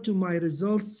will go to my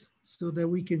results so that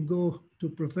we can go to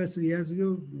Professor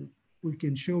Yazigil. We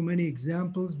can show many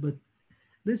examples, but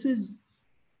this is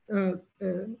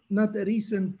not a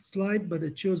recent slide, but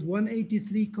it shows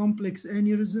 183 complex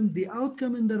aneurysm. The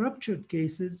outcome in the ruptured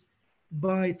cases,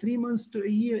 by 3 months to a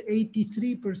year,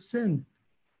 83%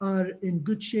 are in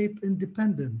good shape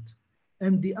independent.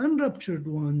 And the unruptured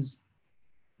ones,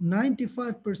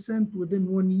 95%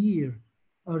 within 1 year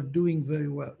are doing very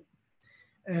well.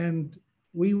 And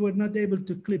we were not able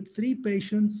to clip 3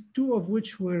 patients, 2 of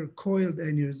which were coiled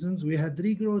aneurysms. We had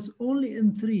regrowth only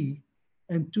in 3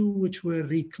 and 2 which were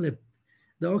reclipped.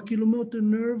 The oculomotor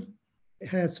nerve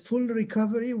has full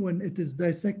recovery when it is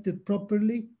dissected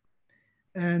properly.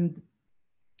 And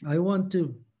I want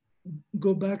to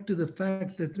go back to the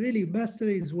fact that really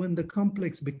mastery is when the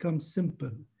complex becomes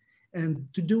simple. And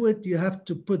to do it, you have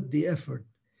to put the effort.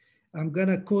 I'm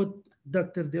gonna quote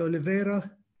Dr. De Oliveira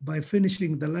by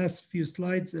finishing the last few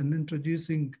slides and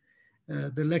introducing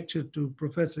the lecture to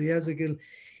Professor Yazigil.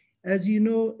 As you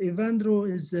know, Evandro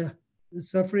is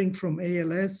suffering from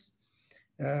ALS.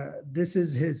 This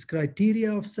is his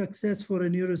criteria of success for a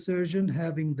neurosurgeon: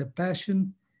 having the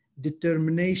passion,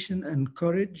 determination, and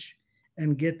courage,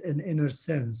 and get an inner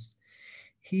sense.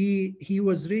 He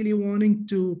was really wanting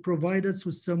to provide us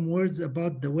with some words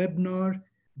about the webinar,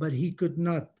 but he could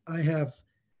not. I have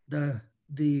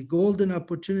the golden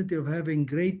opportunity of having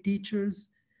great teachers,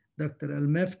 Dr.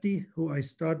 Al-Mefti, who I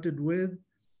started with,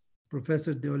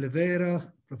 Professor De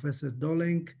Oliveira, Professor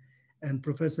Dolink, and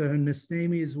Professor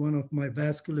Hannesnemi is one of my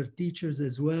vascular teachers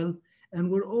as well.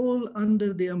 And we're all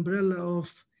under the umbrella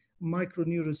of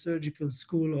Microneurosurgical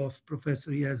School of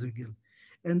Professor Yazigil.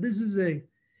 And this is a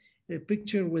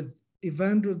picture with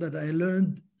Evandro that I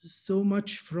learned so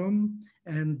much from.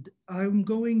 And I'm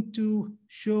going to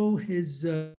show his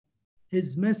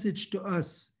message to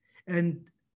us. And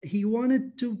he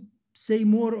wanted to say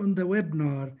more on the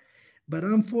webinar, but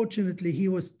unfortunately he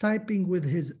was typing with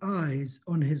his eyes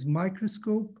on his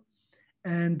microscope,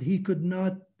 and he could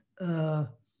not,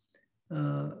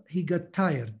 he got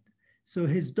tired. So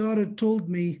his daughter told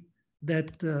me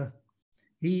that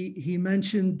He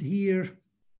mentioned here,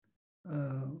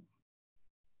 I'm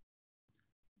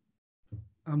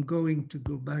going to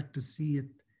go back to see it.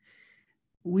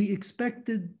 We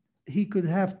expected he could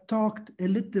have talked a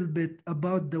little bit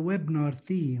about the webinar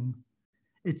theme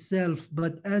itself,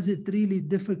 but as it's really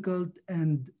difficult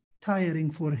and tiring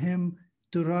for him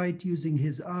to write using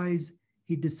his eyes,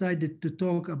 he decided to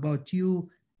talk about you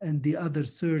and the other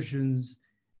surgeons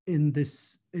in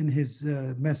his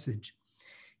message.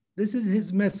 This is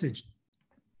his message.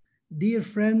 Dear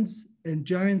friends and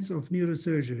giants of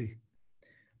neurosurgery,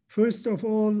 first of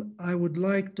all, I would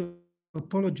like to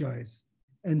apologize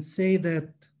and say that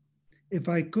if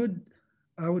I could,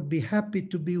 I would be happy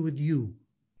to be with you.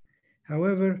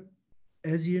 However,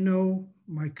 as you know,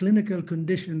 my clinical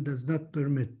condition does not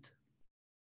permit.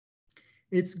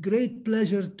 It's great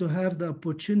pleasure to have the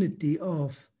opportunity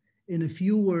of, in a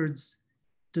few words,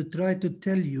 to try to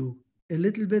tell you a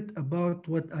little bit about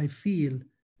what I feel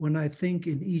when I think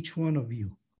in each one of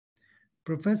you.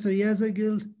 Professor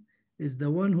Yazagil is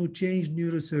the one who changed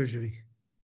neurosurgery,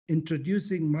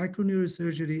 introducing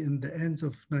microneurosurgery in the ends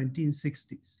of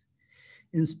 1960s,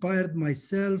 inspired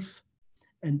myself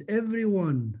and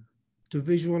everyone to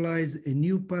visualize a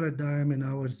new paradigm in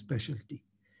our specialty.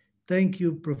 Thank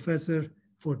you, Professor,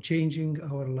 for changing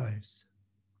our lives.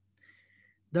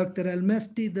 Dr.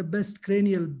 Al-Mefty, the best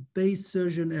cranial base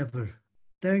surgeon ever.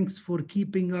 Thanks for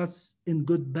keeping us in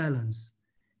good balance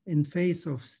in face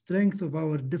of strength of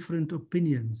our different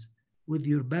opinions with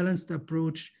your balanced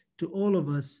approach to all of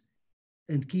us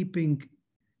and keeping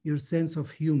your sense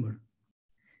of humor.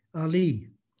 Ali,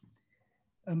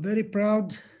 I'm very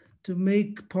proud to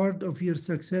make part of your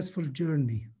successful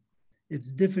journey.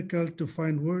 It's difficult to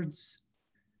find words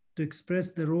to express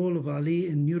the role of Ali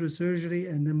in neurosurgery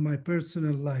and in my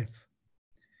personal life.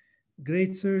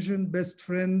 Great surgeon, best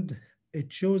friend, a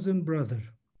chosen brother,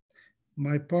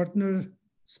 my partner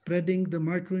spreading the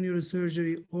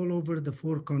microneurosurgery all over the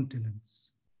 4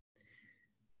 continents.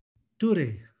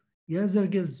 Ture,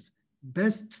 Yazagil's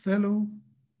best fellow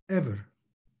ever.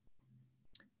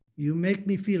 You make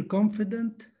me feel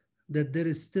confident that there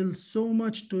is still so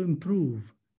much to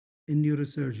improve in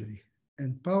neurosurgery.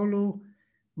 And Paulo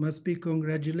must be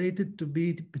congratulated to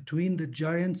be between the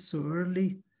giants so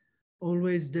early,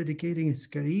 always dedicating his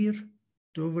career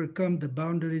to overcome the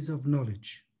boundaries of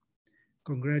knowledge.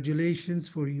 Congratulations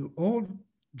for you all,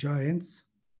 giants.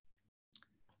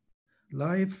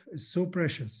 Life is so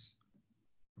precious.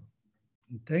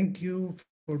 And thank you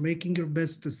for making your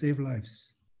best to save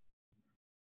lives.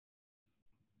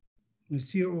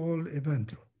 Monsieur all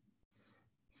Evandro.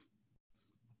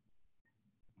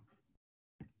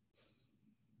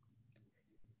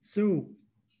 So,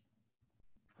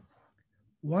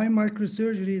 why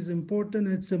microsurgery is important?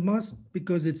 It's a must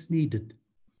because it's needed.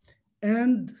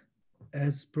 And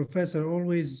as Professor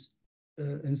always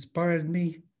inspired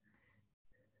me,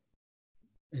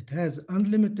 it has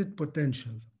unlimited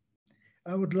potential.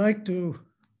 I would like to,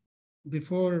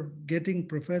 before getting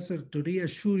Professor, to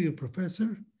reassure you,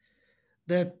 Professor,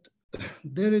 that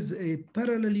there is a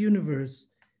parallel universe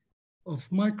of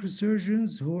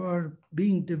microsurgeons who are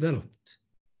being developed.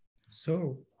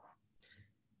 So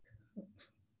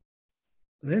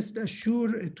rest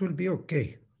assured it will be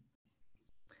okay.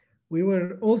 We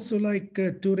were also, like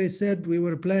Ture said, we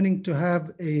were planning to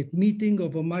have a meeting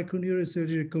of a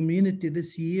microneurosurgery community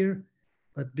this year,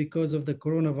 but because of the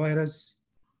coronavirus,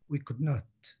 we could not.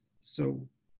 So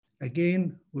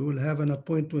again, we will have an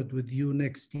appointment with you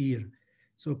next year.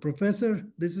 So Professor,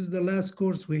 this is the last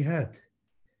course we had.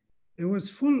 It was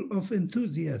full of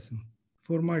enthusiasm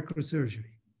for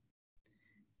microsurgery.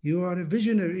 You are a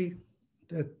visionary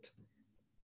that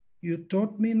you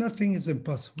taught me nothing is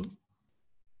impossible.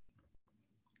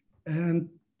 And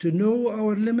to know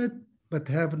our limit, but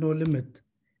have no limit.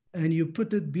 And you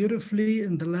put it beautifully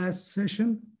in the last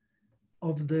session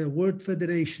of the World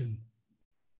Federation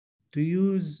to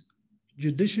use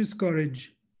judicious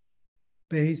courage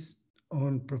based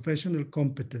on professional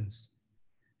competence.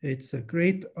 It's a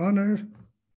great honor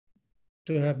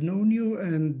to have known you,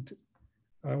 and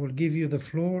I will give you the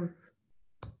floor.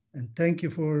 And thank you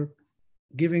for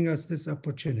giving us this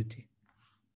opportunity.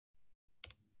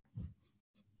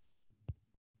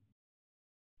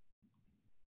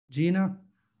 Gina?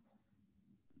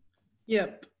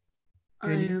 Yep.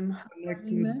 I am connect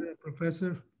with the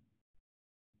professor.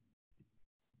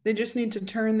 They just need to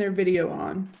turn their video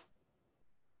on.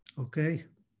 Okay.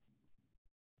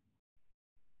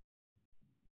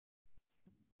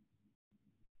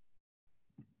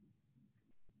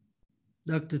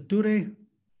 Dr. Ture?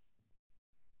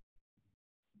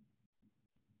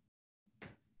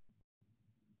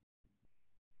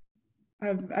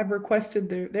 I've requested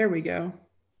there we go.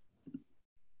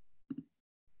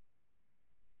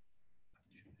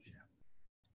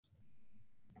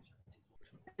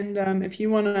 And if you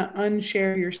want to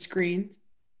unshare your screen,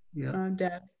 Yeah.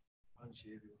 Dad.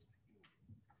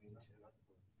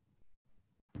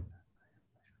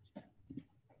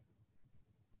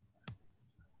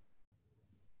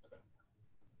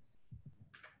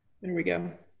 There we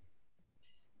go.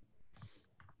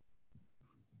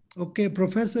 Okay,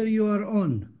 Professor, you are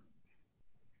on.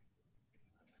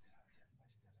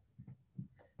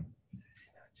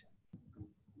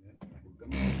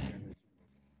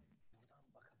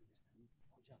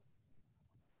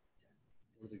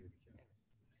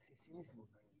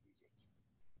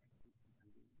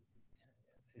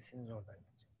 Sesiniz oradan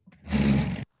gidecek.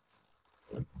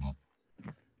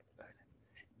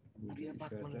 Buraya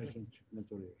bakmanız.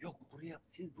 Yok buraya,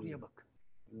 siz buraya bakın.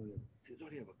 Siz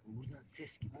oraya bakın. Buradan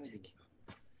ses gidecek.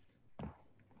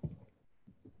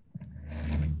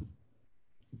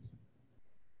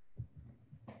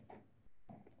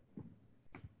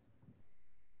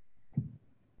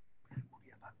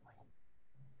 Buraya bakmayın.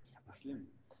 Başlayayım mı?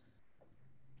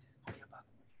 Siz buraya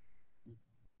bakmayın.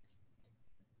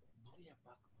 Buraya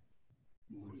bakmayın.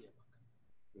 Buraya bakın.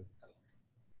 Tamam.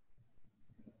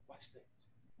 Başlayın.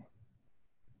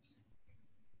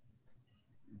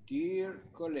 Dear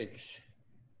colleagues,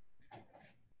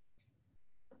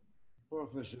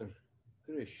 Professor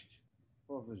Krisht,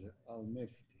 Professor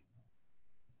Al-Mefti,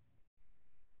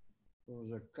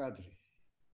 Professor Kadri,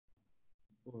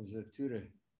 Professor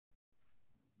Ture,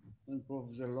 and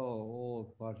Professor Law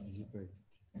all participated.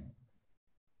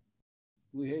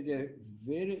 We had a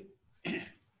very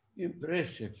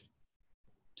impressive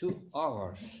 2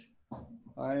 hours.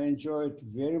 I enjoyed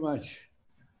very much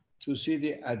to see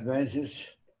the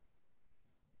advances,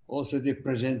 also the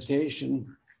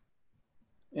presentation,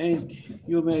 and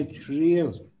you made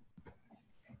real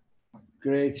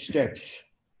great steps.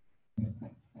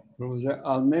 Professor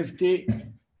Al-Mefti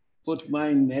put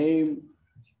my name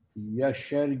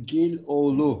Yashargil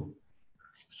Oğlu,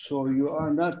 so you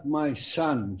are not my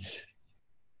sons.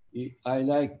 I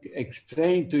like to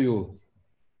explain to you,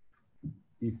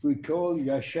 if we call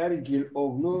Yashargil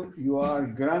Oğlu, you are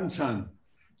grandson,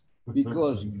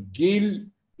 because Gil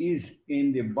is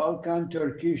in the Balkan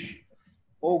Turkish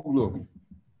Oğlu.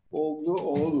 Oğlu,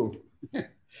 Oğlu.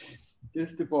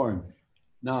 Just the point.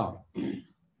 Now,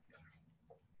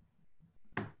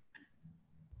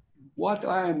 what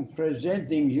I am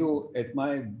presenting you at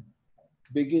my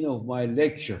beginning of my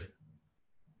lecture,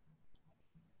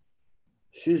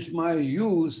 since my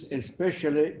youth,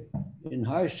 especially in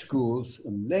high schools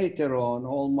and later on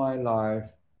all my life,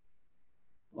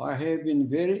 I have been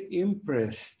very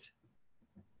impressed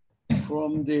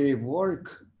from the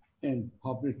work and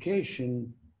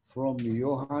publication from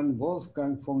Johann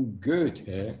Wolfgang von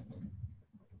Goethe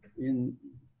in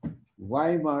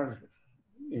Weimar,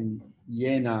 in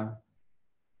Jena.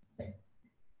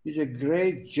 He's a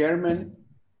great German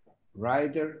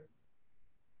writer,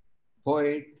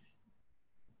 poet,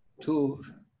 2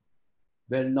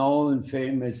 well-known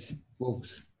famous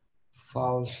books,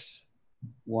 Faust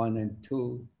 1 and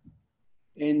 2,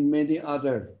 and many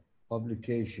other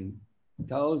publications,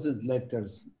 1,000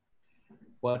 letters.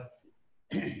 But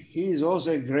he is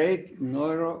also a great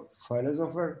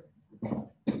neurophilosopher,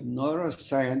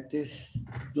 neuroscientist,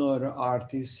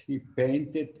 neuroartist. He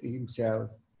painted himself,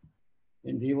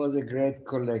 and he was a great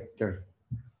collector.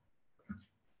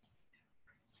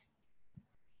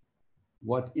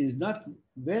 What is not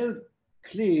well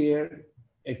clear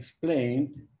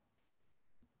explained,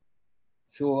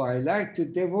 so I like to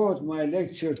devote my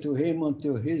lecture to him and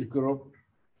to his group.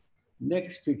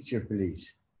 Next picture,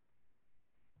 please.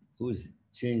 Who's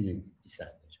changing? Bir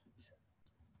saniye hocam, bir saniye.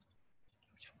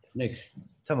 Next.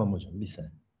 Tamam hocam, bir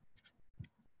saniye.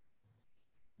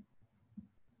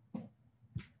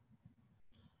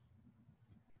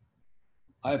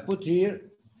 I put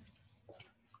here,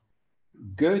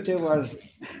 Goethe was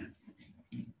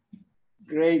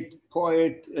great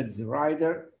poet and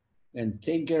writer and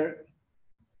thinker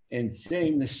and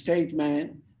same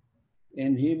statesman,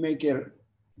 and he make a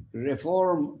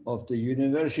reform of the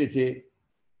university,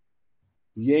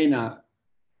 Jena,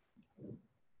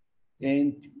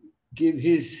 and give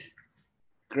his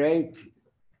great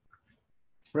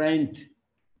friend,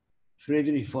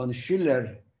 Friedrich von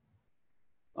Schiller,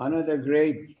 another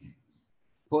great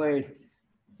poet.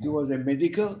 He was a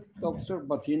medical doctor,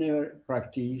 but he never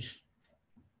practiced.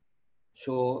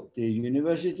 So the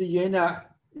University Jena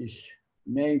is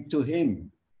named to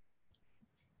him.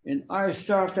 And I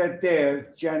started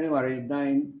there January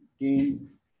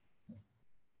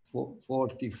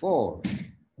 44.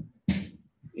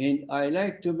 And I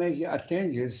like to make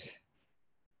attention,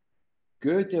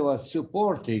 Goethe was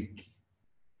supporting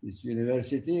this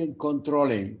university and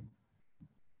controlling.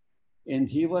 And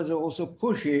he was also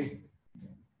pushing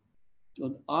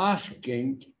on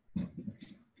asking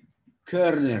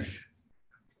Kerner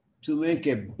to make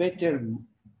a better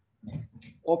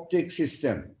optic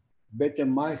system, better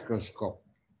microscope,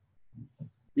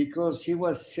 because he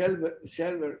was self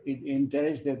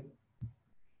interested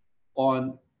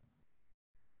on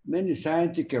many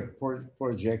scientific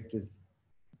projects.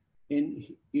 And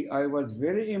I was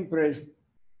very impressed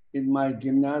in my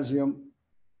gymnasium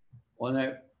on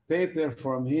a paper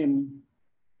from him,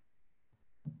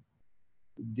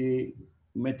 the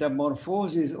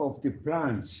metamorphosis of the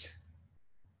plants,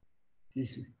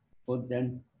 this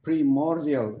then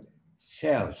primordial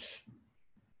cells.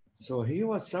 So he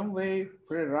was some way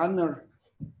pre-runner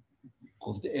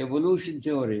of the evolution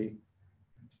theory.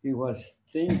 He was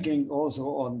thinking also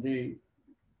on the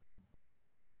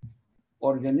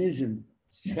organism,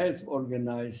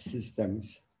 self-organized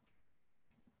systems.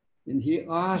 And he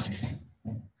asked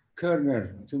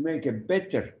Kerner to make a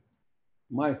better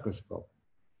microscope.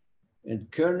 And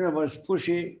Kerner was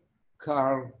pushing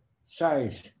Carl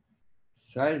Zeiss.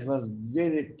 Zeiss was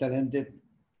very talented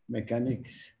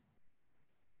mechanics.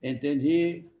 And then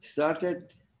he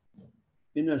started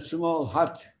in a small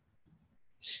hut,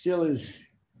 still is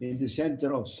in the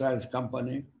center of Zeiss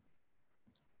company.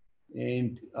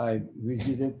 And I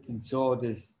visited and saw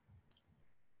this.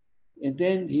 And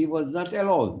then he was not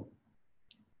alone.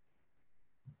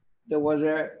 There was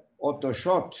a Otto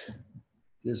Schott,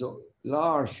 this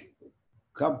large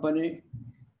company,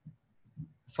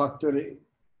 factory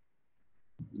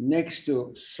next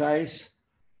to Zeiss.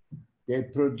 They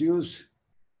produce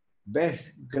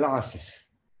best glasses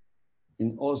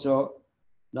and also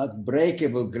not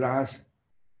breakable glass.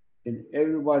 And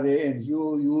everybody, and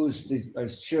you used it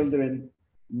as children,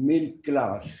 milk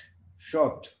glass,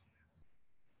 Schott,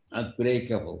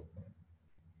 unbreakable.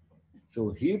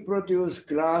 So he produced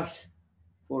glass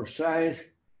for Zeiss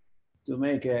to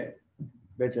make a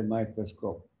better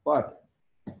microscope. But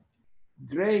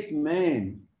great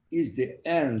man is the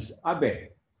Ernst Abbe.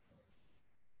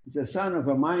 He's the son of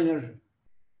a miner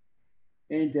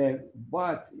and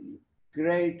but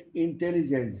great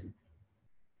intelligence,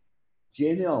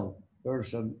 genial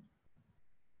person.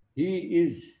 He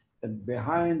is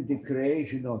behind the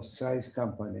creation of Zeiss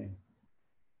company.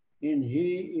 And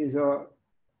he is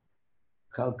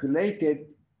calculated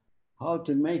how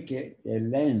to make a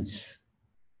lens.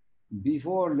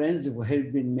 Before lens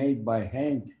had been made by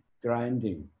hand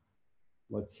grinding.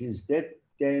 But since that,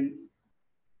 then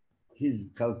his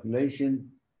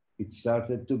calculation, it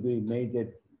started to be made at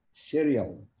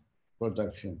serial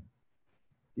production.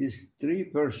 These 3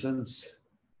 persons,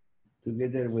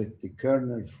 together with the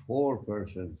Kerner, 4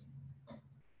 persons,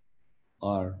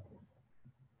 are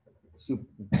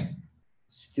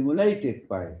stimulated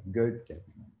by Goethe.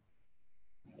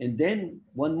 And then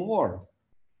one more,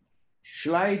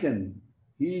 Schleiden,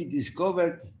 he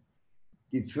discovered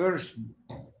the first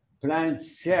plant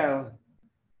cell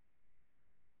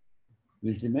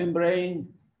with the membrane,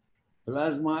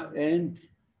 plasma, and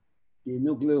the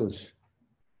nucleus,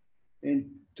 and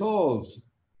told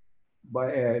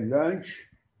by a lunch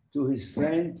to his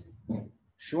friend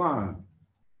Schwann,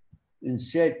 and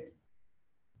said,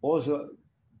 also,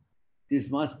 this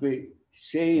must be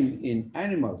same in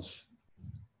animals.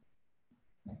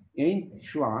 And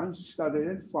Schwann studied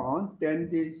and found then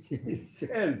the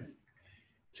cells.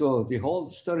 So the whole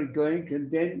story going, and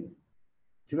then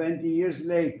 20 years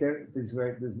later, this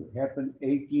happened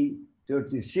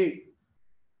 1836.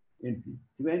 And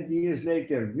 20 years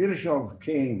later, Virchow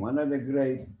came, another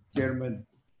great German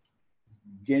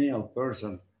genial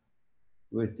person,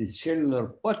 with the cellular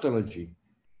pathology.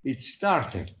 It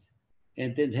started.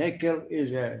 And then Haeckel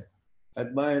is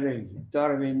admiring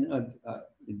Darwin,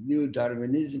 new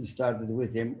Darwinism started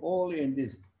with him, all in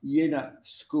this Jena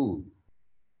school.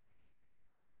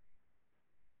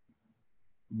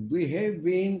 We have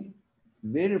been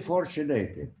very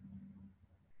fortunate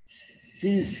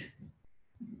since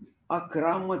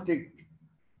achromatic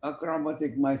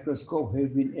microscope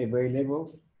have been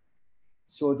available.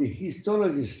 So the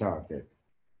histology started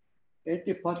and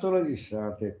the pathology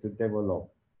started to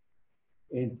develop.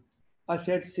 And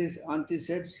asepsis,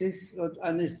 antisepsis,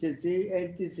 anesthesia,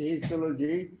 and this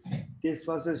histology, this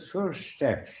was the first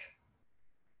steps.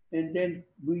 And then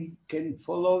we can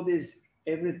follow this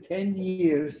every 10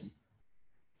 years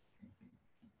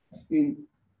in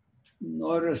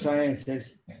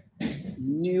neurosciences,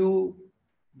 new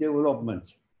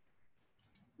developments.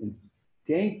 In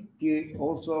think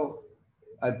also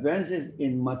advances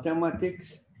in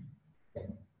mathematics,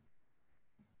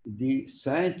 the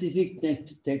scientific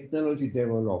technology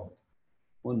developed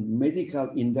on medical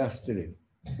industry,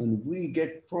 and we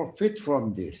get profit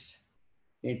from this.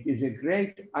 It is a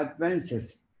great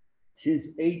advances since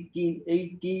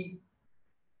 1880,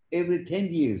 every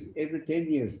 10 years,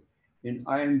 And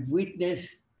I am witness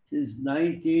since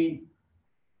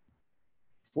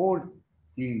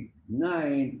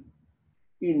 1949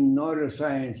 in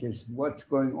neurosciences, what's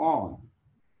going on.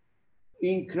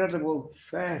 Incredible,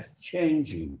 fast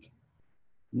changing.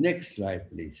 Next slide,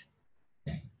 please.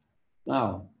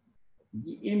 Now,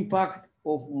 the impact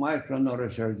of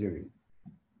microneurosurgery.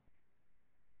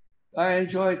 I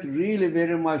enjoyed really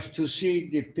very much to see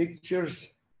the pictures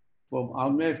from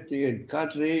Al-Mefti and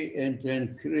Kadri and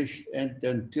then Krish and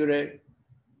then Ture,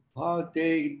 how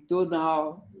they do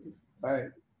now.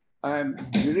 I'm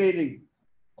really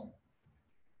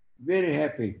very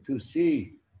happy to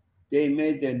see they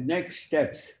made the next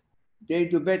steps. They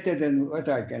do better than what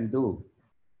I can do.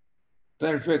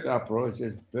 Perfect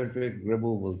approaches, perfect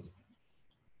removals.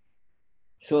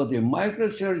 So the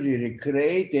microsurgery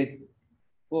created,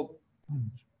 oh,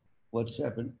 what's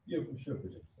happened?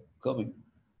 Coming.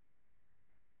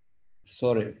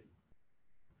 Sorry.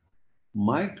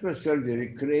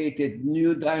 Microsurgery created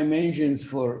new dimensions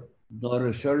for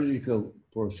neurosurgical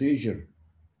procedure,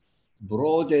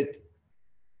 broadened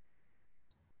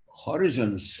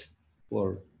horizons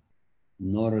for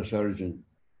neurosurgeon,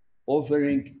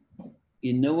 offering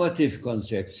innovative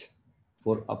concepts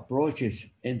for approaches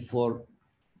and for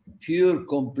pure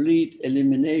complete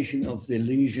elimination of the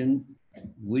lesion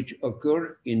which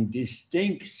occur in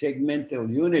distinct segmental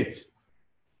units.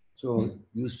 So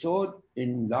you saw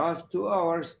in last 2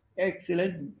 hours,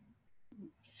 excellent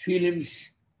films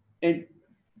and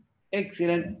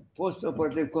excellent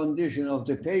postoperative condition of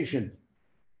the patient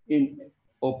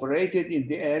operated in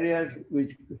the areas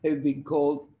which have been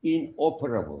called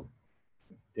inoperable.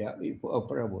 They are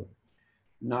inoperable.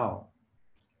 Now,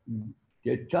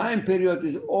 the time period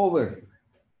is over.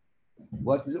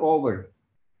 What is over?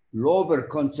 Lobar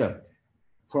concept,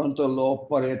 frontal lobe,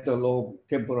 parietal lobe,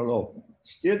 temporal lobe.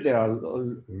 Still there are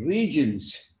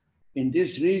regions. In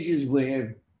these regions we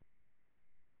have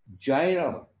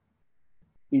gyral.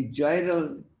 In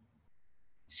gyral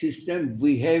system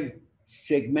we have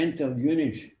segmental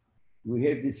units. We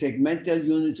have the segmental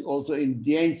units also in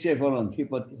diencephalon,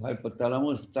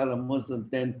 hypothalamus, thalamus, and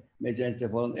then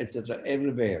mesencephalon, etc.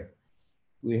 everywhere.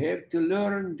 We have to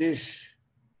learn this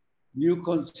new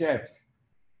concepts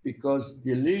because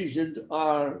the lesions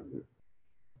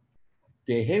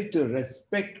they have to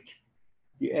respect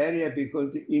the area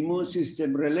because the immune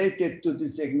system related to the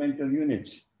segmental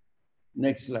units.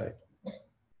 Next slide.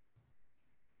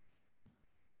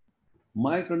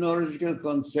 Microneurological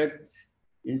concept,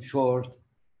 in short,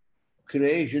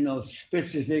 creation of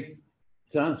specific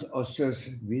transosseous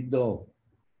window,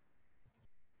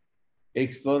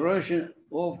 exploration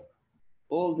of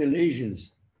all the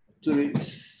lesions to the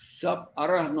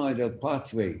subarachnoidal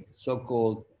pathway,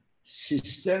 so-called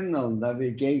cisternal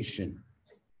navigation,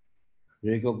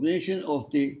 recognition of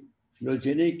the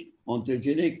phylogenic,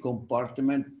 ontogenic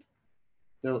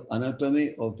compartmental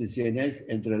anatomy of the CNS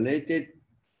and related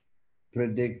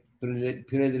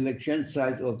predilection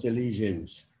size of the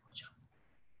lesions.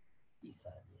 Bir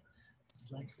saniye.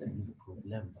 Slide'da bir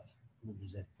problem var. Bunu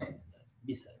düzeltmemiz lazım.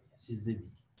 Bir saniye. Sizde değil.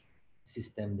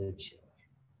 Sistemde bir şey var.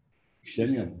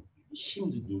 İşlemiyor mu?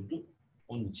 Şimdi durdu.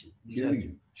 Onun için.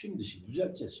 Düzeltiyor. Şimdi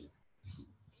düzelteceğiz şimdi.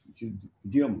 Şimdi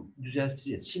gidiyor mu?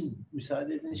 Düzelteceğiz. Şimdi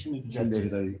müsaade edin. Şimdi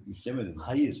düzelteceğiz. Şimdi işlemedin mi?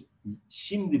 Hayır.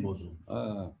 Şimdi bozun.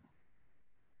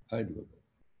 Haydi bakalım.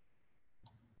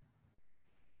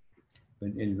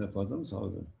 Ben elime fazla mı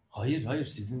sağladım? Hayır.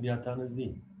 Sizin bir hatanız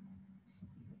değil.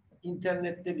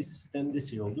 İnternette bir sistemde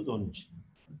şey oldu da onun için.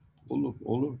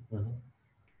 Olur. Hı hı.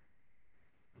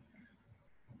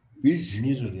 Biz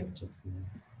mirror yapacaksın. Yani.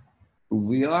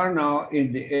 We are now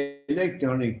in the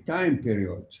electronic time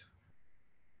period.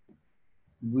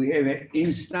 We have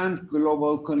instant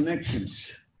global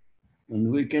connections.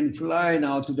 And we can fly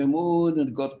now to the moon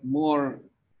and got more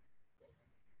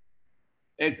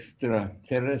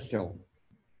extraterrestrial.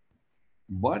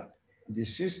 But the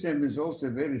system is also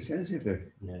very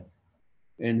sensitive. Yeah.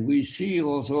 And we see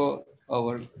also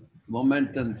our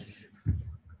momentums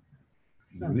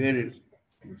very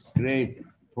great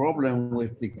problem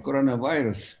with the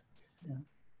coronavirus. Yeah.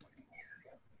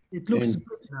 It looks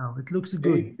good now. It looks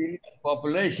good.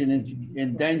 Population is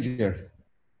in danger.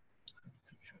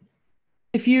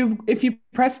 If you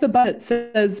press the button that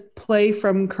says play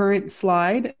from current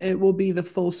slide, it will be the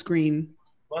full screen.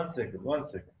 One second, one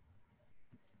second.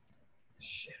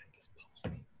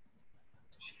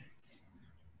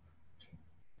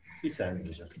 Bir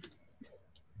saniye hocam.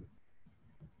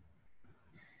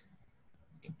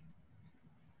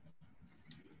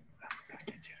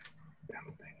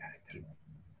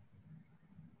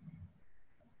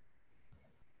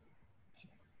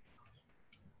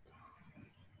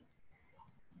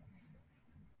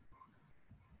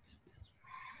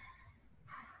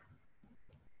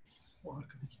 O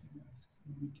arkadaki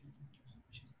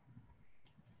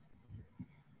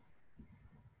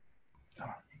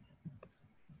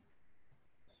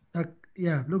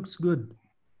yeah, looks good.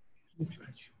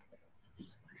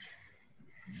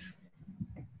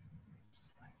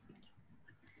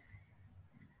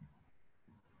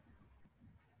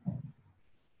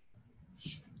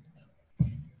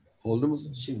 Oldu mu?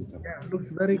 Yeah,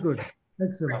 looks very good.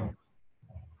 Excellent.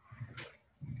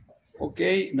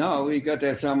 Okay, now we got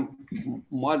some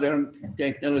modern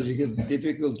technological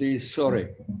difficulties,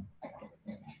 sorry.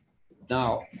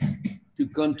 Now, to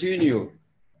continue,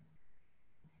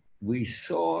 we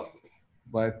saw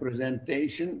by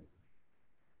presentation,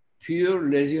 pure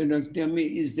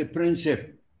lesionectomy is the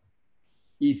principle.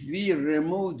 If we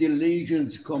remove the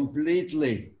lesions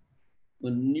completely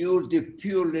and near the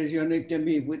pure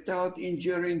lesionectomy without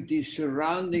injuring the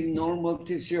surrounding normal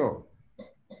tissue,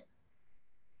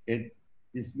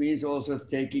 this means also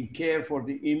taking care for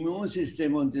the immune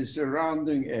system on the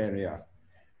surrounding area.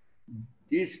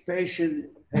 This patient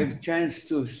have chance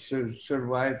to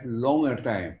survive longer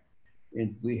time.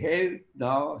 And we have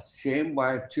now, same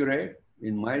by Ture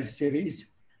in my series,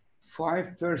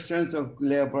 5% of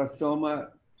glioblastoma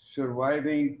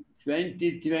surviving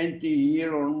 20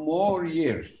 years or more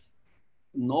years.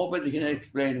 Nobody can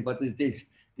explain, but it is,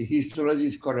 the histology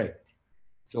is correct.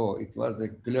 So it was a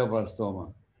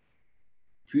glioblastoma.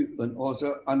 And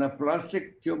also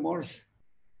anaplastic tumors,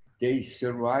 they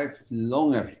survive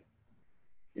longer.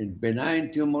 And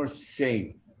benign tumors,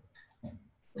 same.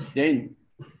 Then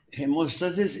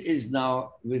hemostasis is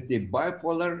now with the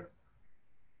bipolar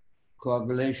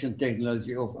coagulation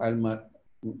technology of Alma.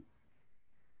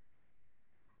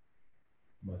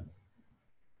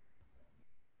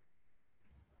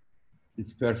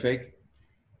 It's perfect.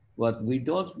 But we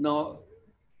don't know,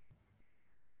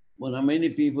 well, many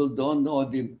people don't know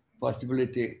the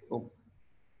possibility of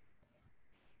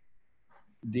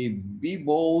the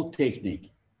B-ball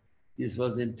technique. This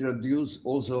was introduced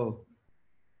also.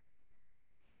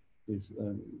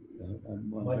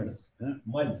 Mallis.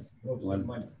 Mallis.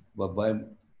 Mallis. But by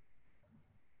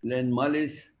Len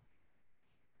Mallis,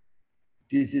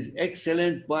 this is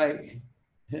excellent by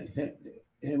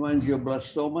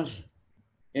hemangioblastomas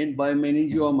and by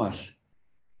meningiomas.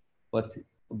 But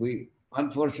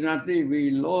unfortunately,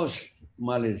 we lost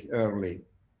Mallis early.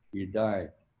 He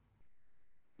died.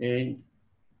 And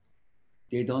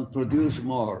they don't produce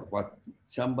more, but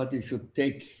somebody should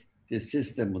take the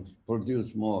system and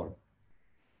produce more.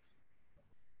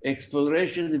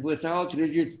 Exploration without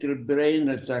rigid brain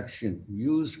retraction.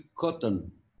 Use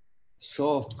cotton,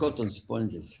 soft cotton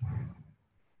sponges.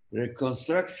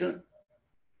 Reconstruction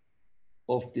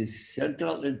of the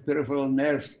central and peripheral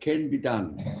nerves can be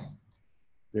done.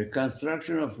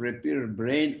 Reconstruction of repaired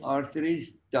brain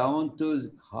arteries down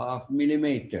to 0.5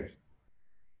 millimeter,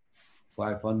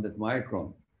 500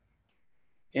 micron,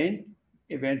 and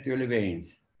eventually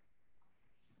veins.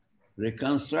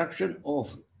 Reconstruction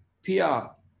of pia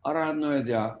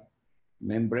arachnoidea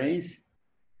membranes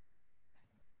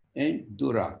and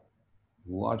dura,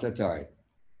 watertight.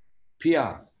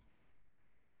 Pia.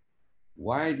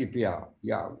 Why the pia?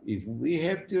 Yeah, if we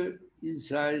have to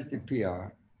incise the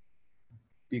pia,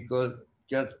 because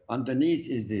just underneath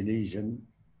is the lesion,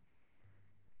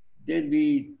 then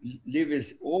we leave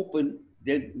it open,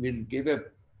 then we'll give a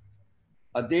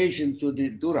adhesion to the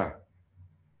dura.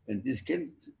 And this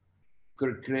can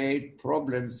create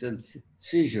problems and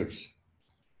seizures.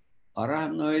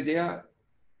 Arachnoidea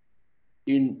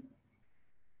in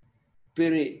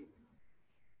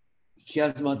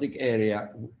perichiasmatic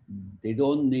area, they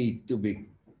don't need to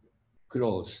be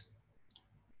closed.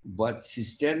 But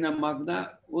cisterna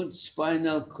magna and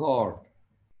spinal cord,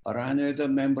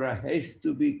 arachnoidal membrane has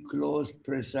to be closed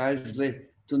precisely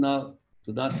to not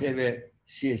have a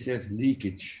CSF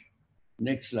leakage.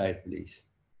 Next slide, please.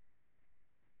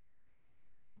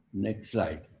 Next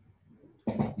slide.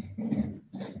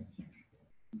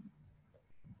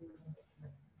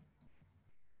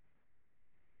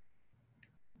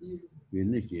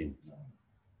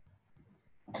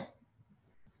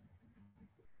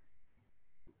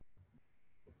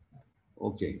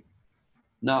 Okay.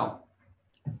 Now,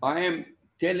 I am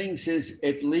telling since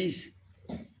at least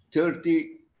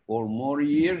 30 or more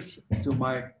years to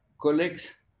my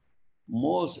colleagues.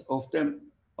 Most of them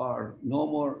are no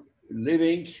more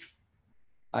living.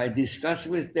 I discuss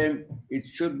with them, it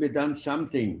should be done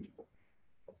something.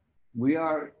 We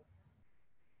are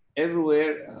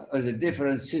everywhere as a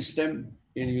different system.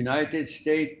 In the United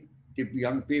States, the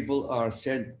young people are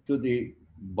sent to the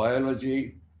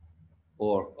biology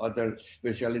or other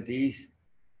specialties.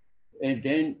 And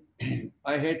then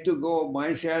I had to go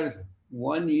myself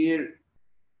 1 year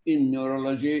in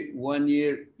neurology, 1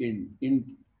 year in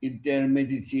internal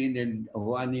medicine, and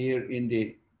 1 year in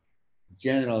the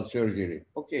general surgery.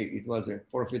 Okay, it was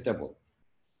profitable.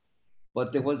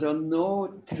 But there was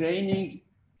no training,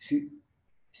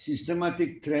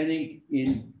 systematic training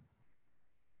in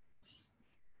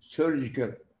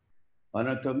surgical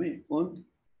anatomy and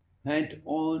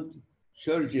hand-on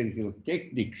surgical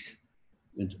techniques.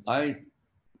 And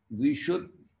we should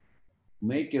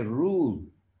make a rule.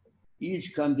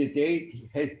 Each candidate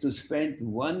has to spend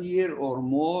 1 year or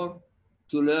more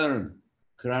to learn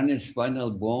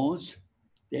craniospinal bones,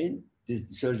 then the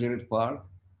surgery part,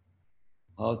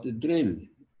 how to drill,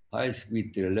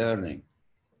 high-speed learning.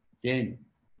 Then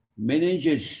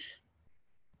meninges,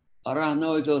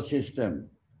 arachnoidal system,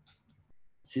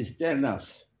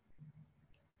 cisternas,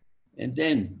 and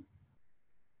then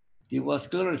the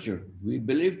vasculature. We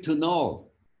believe to know.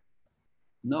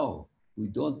 No, we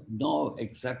don't know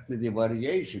exactly the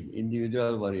variation,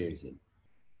 individual variation.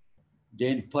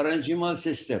 Then parenchymal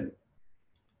system.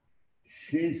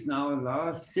 Since now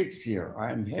last 6 years,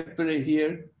 I'm happily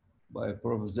here by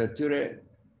Professor Ture,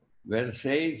 well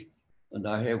saved, and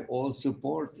I have all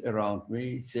support around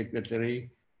me,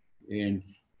 secretary and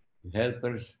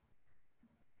helpers.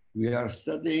 We are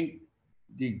studying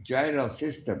the gyral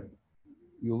system.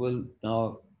 You will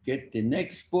now get the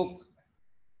next book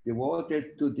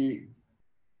devoted to the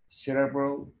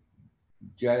cerebral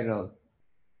gyral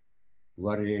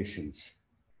variations.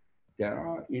 There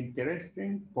are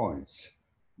interesting points.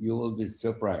 You will be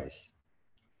surprised.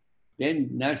 Then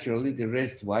naturally the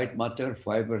rest, white matter,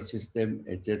 fiber system,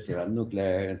 etc.,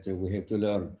 nuclei, and so we have to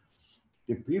learn.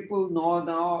 The people know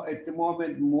now at the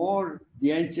moment more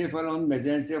diencephalon,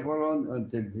 mesencephalon,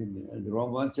 and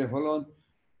rhomboencephalon,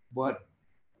 but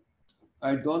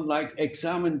I don't like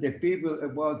examine the people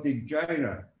about the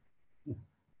gyra.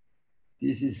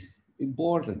 This is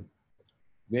important.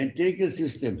 Ventricular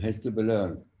system has to be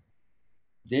learned.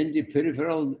 Then the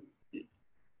peripheral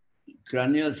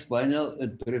cranial, spinal,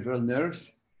 and peripheral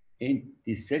nerves, and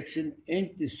dissection and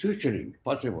the suturing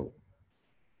possible.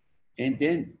 And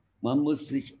then we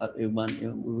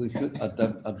should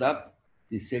adapt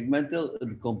the segmental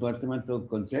and compartmental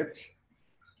concepts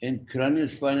and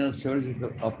craniospinal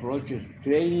surgical approaches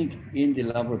training in the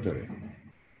laboratory.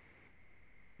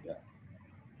 Yeah.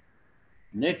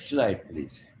 Next slide,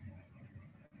 please.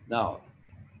 Now,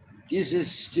 this is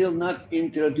still not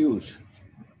introduced.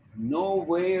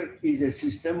 Nowhere is a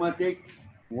systematic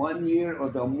 1 year or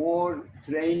the more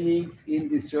training in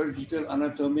the surgical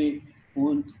anatomy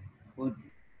and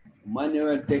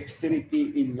manual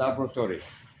dexterity in laboratory.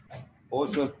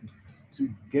 Also to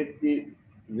get the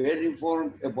well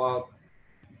informed about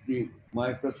the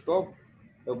microscope,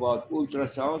 about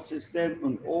ultrasound system,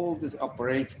 and all these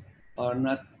apparatus are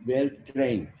not well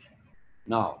trained.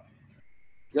 Now,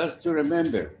 just to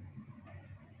remember,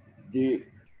 the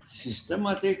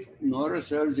systematic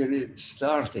neurosurgery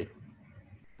started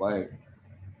by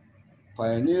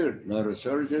pioneer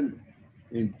neurosurgeon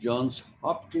in Johns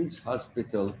Hopkins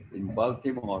Hospital in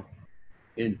Baltimore,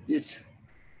 in this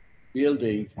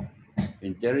building.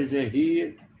 And there is a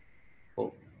here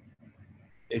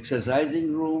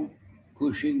exercising room,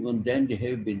 Cushing, and then they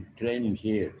have been training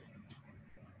here.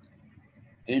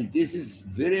 And this is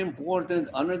very important.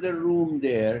 Another room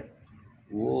there,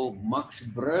 Max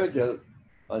Brodel,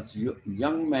 as a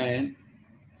young man,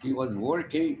 he was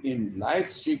working in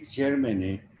Leipzig,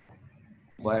 Germany,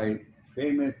 by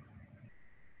famous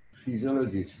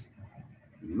physiologist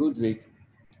Ludwig,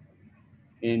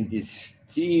 and this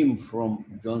team from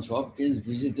Johns Hopkins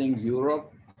visiting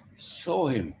Europe saw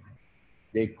him.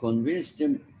 They convinced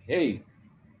him, hey,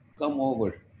 come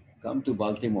over, come to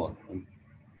Baltimore. And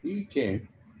he came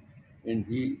and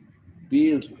he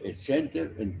built a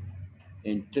center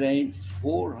and trained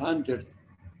 400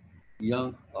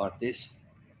 young artists.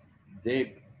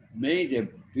 They made a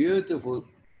beautiful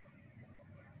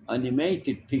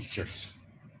animated pictures.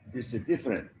 This is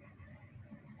different.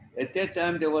 At that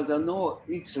time, there was no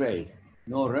X-ray,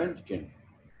 no Röntgen,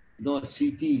 no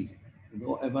CT,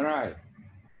 no MRI.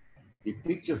 The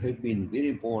picture had been very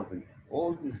important.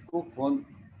 All this book from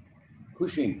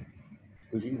Cushing.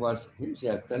 Cushing was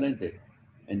himself talented.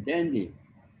 and dandy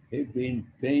have been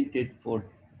painted for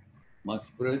Max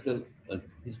Breutel and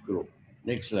his group.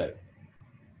 Next slide.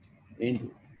 And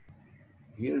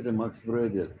here's the Max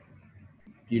Breutel.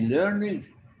 The learning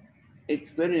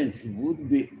experience would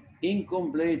be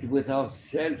incomplete without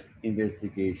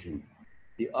self-investigation.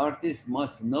 The artist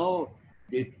must know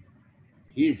that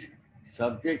his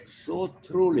subject so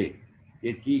truly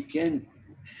that he can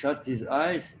shut his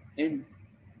eyes and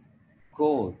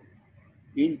call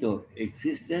into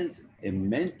existence a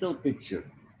mental picture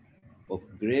of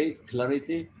great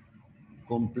clarity,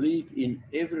 complete in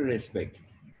every respect.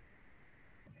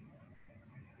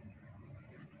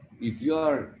 If you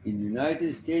are in the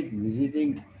United States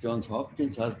visiting Johns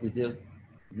Hopkins Hospital,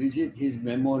 visit his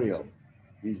memorial.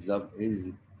 His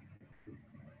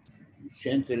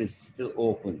center is still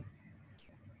open.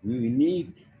 We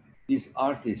need these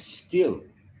artists still,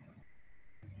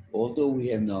 although we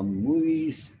have now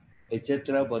movies,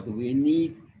 etc., but we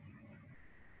need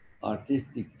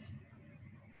artistic,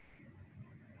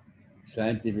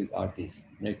 scientific artists.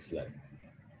 Next slide.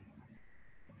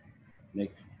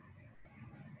 Next.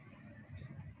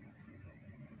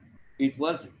 It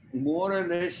was more or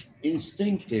less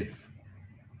instinctive.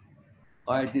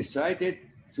 I decided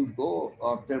to go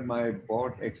after my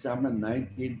board exam in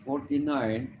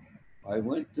 1949. I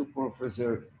went to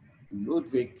Professor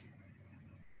Ludwig,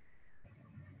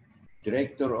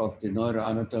 director of the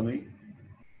neuroanatomy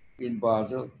in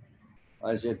Basel.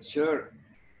 I said, sir,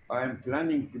 I'm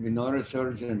planning to be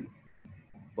neurosurgeon,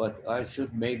 but I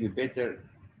should maybe better,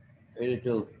 a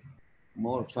little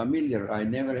more familiar. I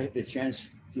never had the chance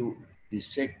to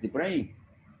dissect the brain.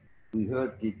 We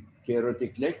heard the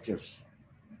theoretic lectures.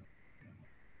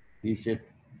 He said,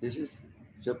 this is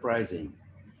surprising.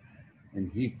 And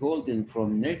he called in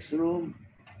from next room,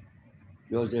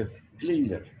 Joseph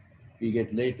Klingler. He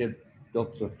get later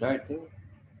Dr. title,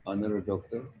 another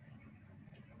doctor.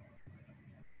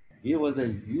 He was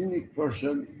a unique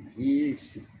person. He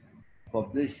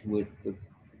published with the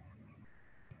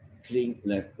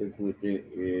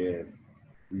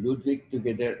Ludwig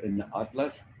together in the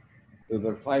Atlas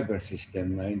over fiber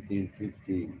system,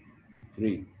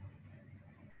 1953.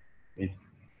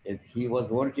 And he was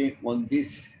working on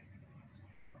this.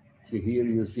 So here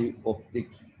you see optic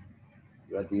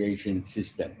radiation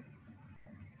system.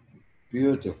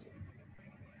 Beautiful.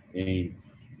 And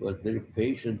was very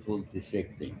patientful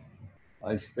dissecting.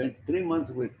 I spent 3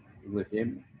 months with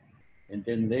him. And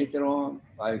then later on,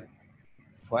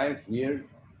 5 years,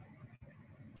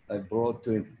 I brought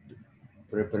to him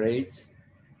preparates.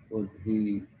 So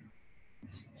he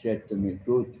said to me,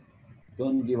 good,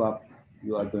 don't give up.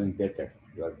 You are doing better.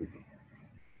 You are better.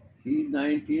 In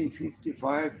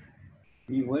 1955,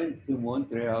 he went to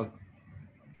Montreal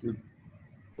to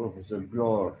Professor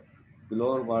Glor.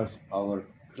 Glor was our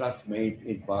classmate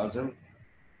in Basel.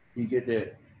 He get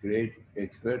a great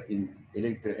expert in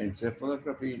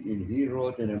electroencephalography, and he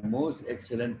wrote a most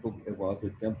excellent book about the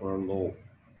temporal lobe.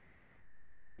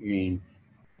 And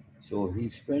so he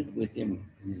spent with him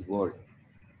his work.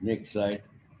 Next slide.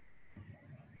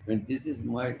 And this is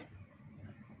my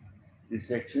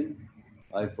dissection.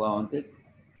 I found it.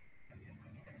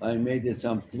 I made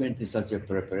some 20 such a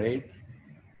preparate.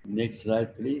 Next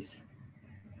slide, please.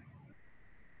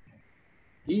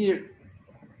 Here,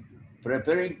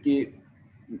 preparing the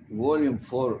volume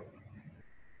for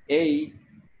A,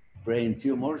 brain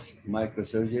tumors,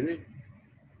 microsurgery.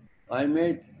 I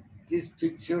made these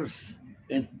pictures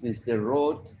and Mr.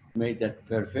 Roth made that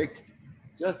perfect.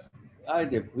 Just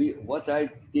what I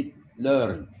did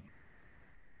learn.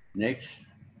 Next.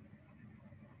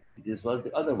 This was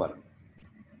the other one.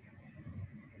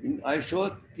 And I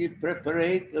showed the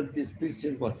preparate of this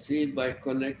picture was seen by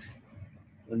colleagues,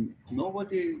 and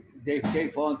nobody, they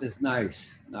found this nice.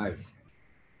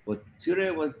 But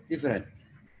Ture was different.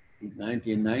 In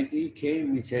 1990, he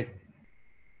came, he said,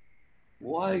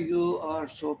 why you are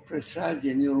so precise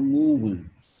in your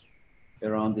movements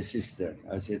around the cistern?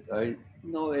 I said, I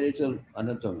know a little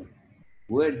anatomy.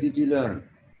 Where did you learn?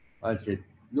 I said,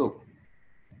 look,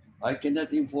 I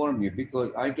cannot inform you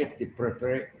because I get the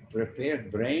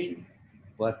prepared brain,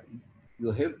 but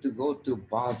you have to go to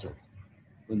Basel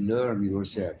to learn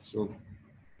yourself. So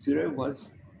Ture was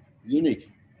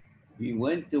unique. He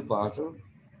went to Basel,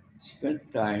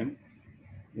 spent time,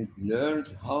 and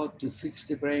learned how to fix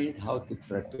the brain, how to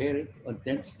prepare it, and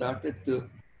then started to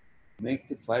make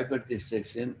the fiber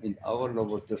dissection in our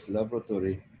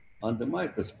laboratory on the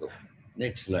microscope.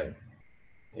 Next slide.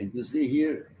 And you see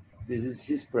here, this is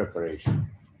his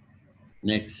preparation.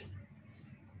 Next.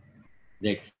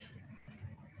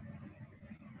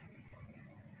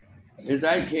 As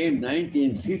I came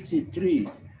 1953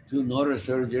 to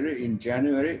neurosurgery in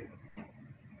January.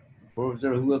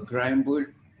 Professor Hugo Kreinbuhl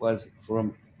was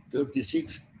from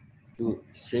 36 to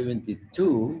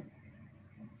 72,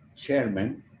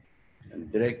 chairman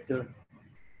and director,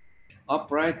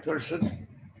 upright person.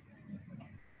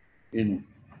 In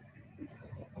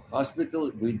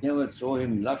hospital, we never saw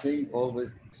him laughing, always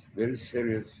very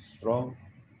serious, strong.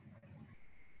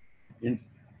 And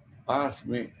asked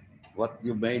me what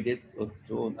you made it,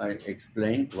 so I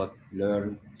explained what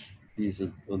learned, this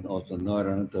and also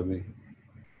neuroanatomy.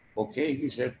 Okay, he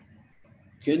said,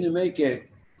 can you make a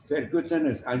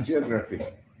percutaneous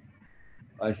angiography?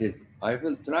 I said, I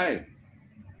will try.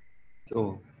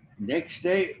 So next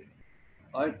day,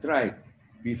 I tried.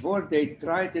 Before they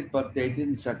tried it, but they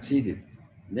didn't succeed.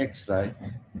 Next slide.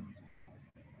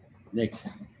 Next.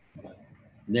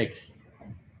 Next.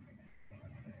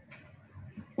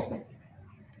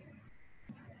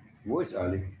 Where's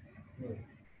Ali?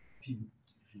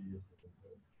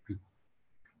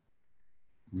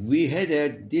 We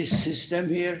had this system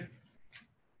here.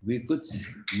 We could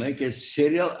make a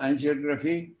serial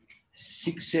angiography,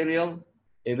 6 serial,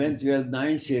 eventual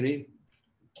 9 serial,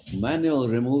 manual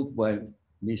removed by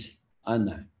Miss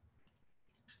Anna.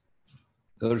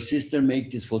 Her sister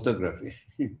made this photography.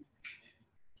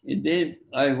 And then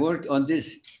I worked on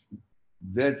this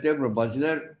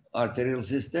vertebro-basilar arterial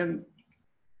system,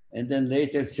 and then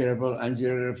later cerebral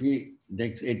angiography,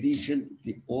 next edition,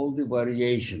 all the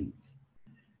variations.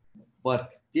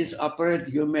 But this apparatus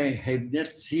you may have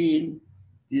not seen.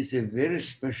 This is very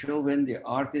special when the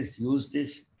artists use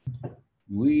this.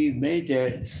 We made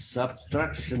a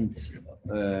subtraction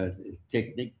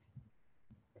technique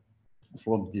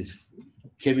from this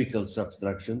chemical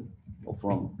subtraction or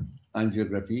from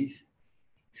angiographies.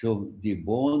 So the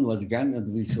bone was gone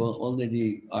and we saw only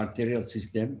the arterial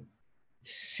system.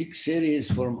 6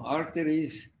 series from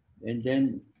arteries, and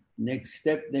then next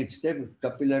step,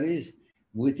 capillaries,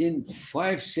 within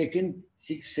 5 seconds,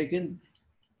 6 seconds,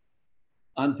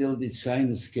 until the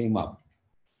sinus came up.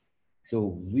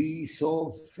 So we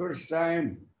saw first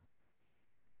time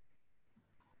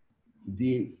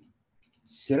the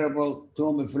cerebral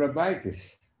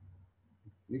thrombophlebitis.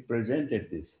 We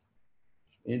presented this.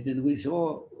 And then we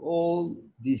saw all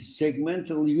the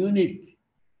segmental unit,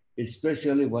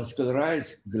 especially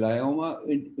vascularized glioma,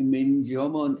 and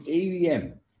meningioma, and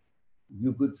AVM.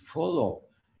 You could follow.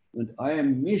 And I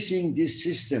am missing this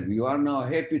system. You are now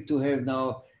happy to have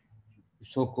now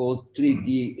so-called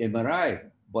 3D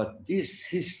MRI, but this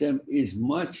system is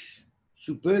much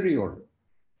superior.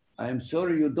 I'm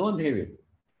sorry you don't have it.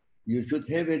 You should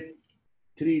have it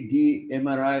 3D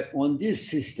MRI on this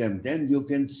system. Then you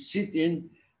can sit in.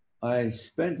 I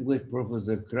spent with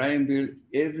Professor Kreinbuhl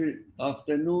every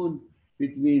afternoon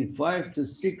between 5 to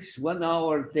 6, 1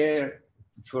 hour there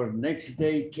for next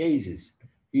day cases.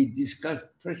 He discussed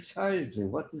precisely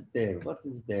what is there, what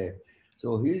is there.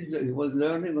 So he was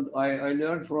learning, and I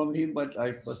learned from him, but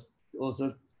I was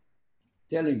also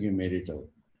telling him a little.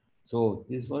 So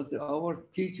this was our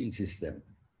teaching system.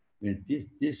 And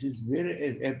this is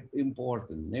very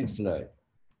important. Next slide.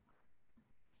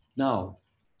 Now,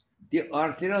 the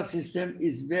arterial system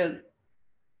is well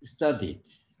studied,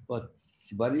 but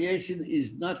variation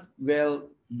is not well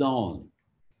known.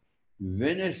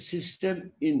 Venous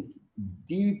system in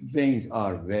deep veins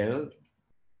are well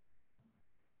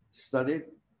studied,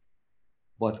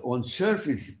 but on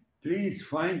surface, please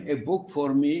find a book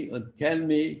for me and tell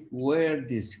me where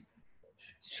these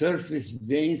surface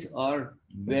veins are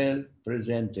well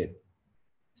presented.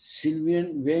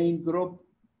 Sylvian vein group,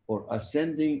 or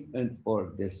ascending and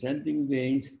or descending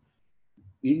veins,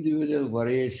 individual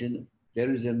variation. There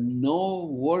is no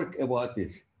work about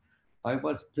this. I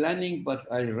was planning, but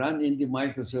I ran into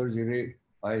microsurgery.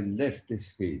 I left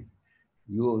this field.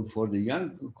 For the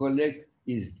young colleague,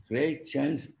 is great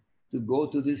chance to go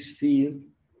to this field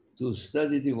to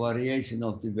study the variation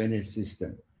of the venous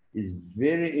system. It's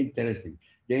very interesting.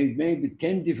 There may be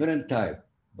 10 different types,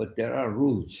 but there are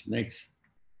rules. Next.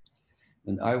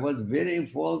 And I was very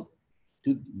involved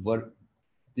to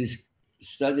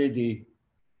study the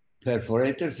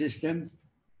perforator system,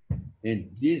 and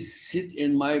this sit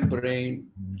in my brain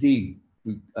deep.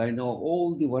 I know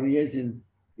all the variation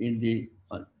in the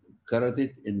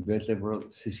carotid and vertebral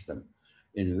system.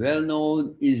 And well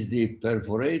known is the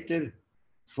perforator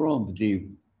from the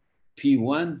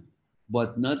P1,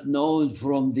 but not known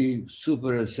from the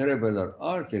supracerebellar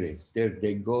artery. There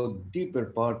they go deeper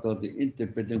part of the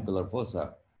interpeduncular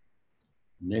fossa.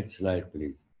 Next slide,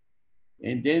 please.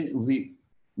 And then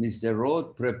Mr.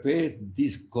 Roth prepared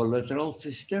this collateral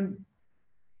system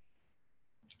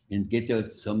and get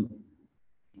some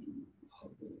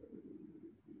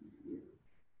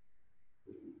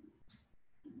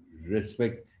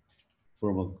respect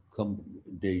from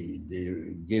they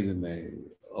gave him a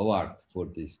award for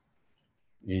this.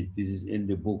 And this is in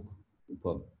the book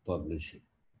published.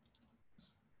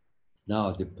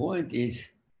 Now the point is,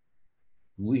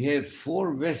 we have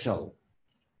 4 vessels,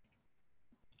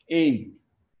 and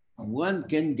one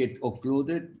can get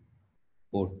occluded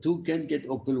or 2 can get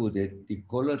occluded. The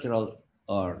collateral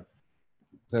are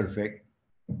perfect.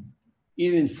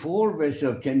 Even 4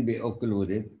 vessels can be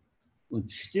occluded, but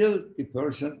still the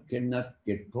person cannot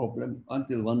get problem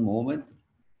until one moment.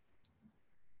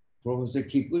 Professor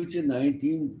Kikuchi,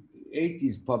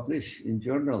 1980s, published in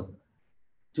journal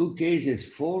 2 cases,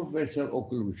 4 vessel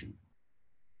occlusion.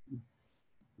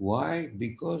 Why?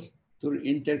 Because through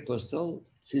intercostal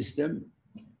system,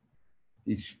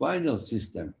 the spinal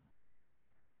system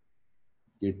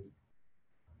get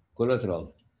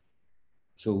collateral.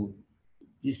 So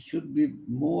this should be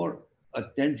more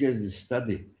attention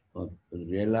studied or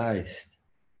realized,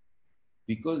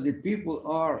 because the people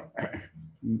are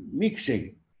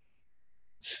mixing.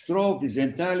 Stroke is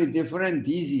entirely different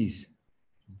disease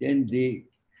than the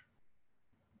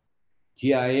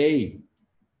TIA,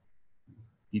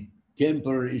 the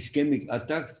temporary ischemic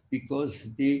attacks,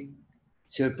 because the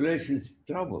circulation is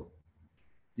trouble.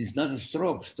 It's not a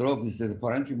stroke. Stroke is a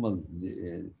parenchymal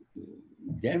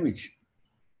damage.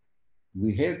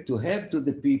 We have to help to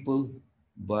the people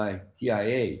by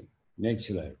TIA. Next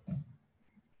slide.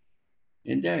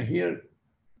 And then here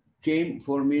came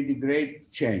for me the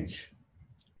great change.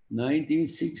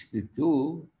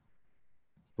 1962,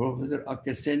 Professor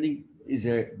Aktesening is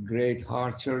a great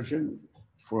heart surgeon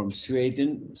from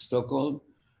Sweden, Stockholm,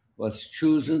 was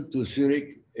chosen to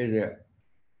Zurich as a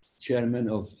chairman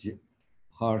of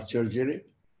heart surgery.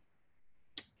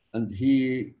 And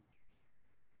he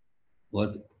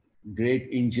was great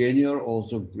engineer,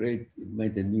 also great,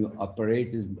 made a new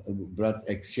apparatus, blood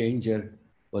exchanger,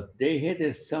 but they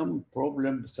had some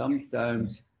problem.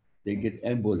 Sometimes they get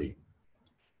emboli.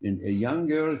 And a young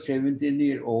girl,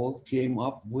 17-year-old, came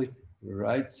up with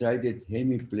right-sided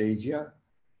hemiplegia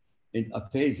and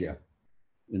aphasia.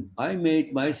 And I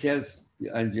made myself the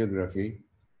angiography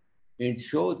and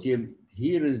showed him,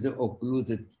 here is the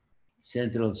occluded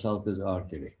central sulcus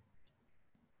artery.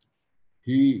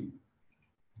 He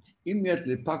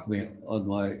immediately packed me on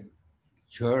my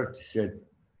shirt, said,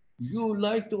 you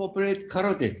like to operate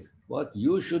carotid, but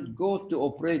you should go to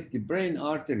operate the brain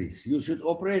arteries. You should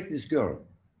operate this girl.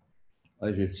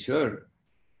 I said, sir,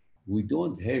 we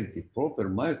don't have the proper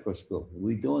microscope.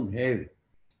 We don't have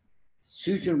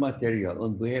suture material,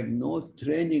 and we have no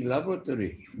training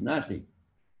laboratory, nothing.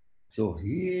 So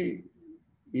he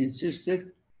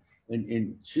insisted, and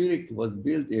in Zurich was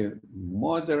built a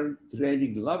modern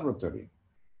training laboratory.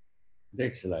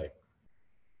 Next slide.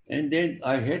 And then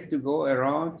I had to go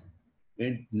around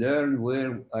and learn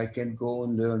where I can go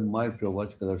and learn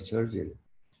microvascular surgery.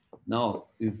 Now,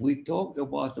 if we talk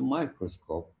about the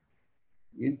microscope,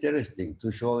 interesting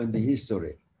to show in the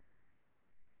history.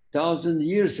 1,000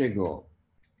 years ago,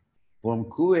 from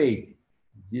Kuwait,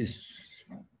 this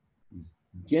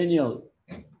genial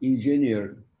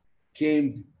engineer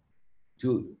came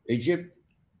to Egypt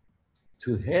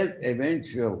to help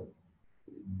eventually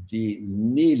the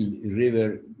Nile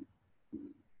River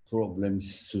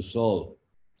problems to solve.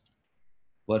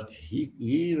 But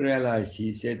he realized,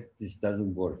 he said, this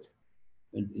doesn't work.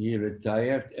 And he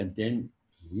retired, and then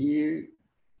he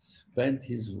spent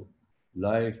his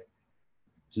life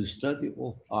to study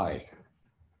of eye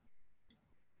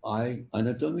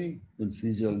anatomy and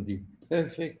physiology,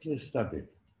 perfectly studied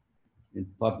and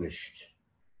published.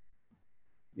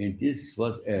 And this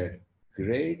was a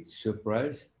great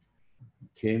surprise,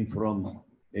 came from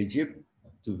Egypt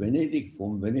to Venedig,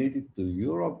 from Venedig to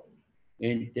Europe,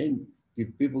 and then the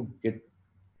people get,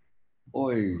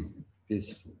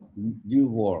 this new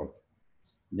world.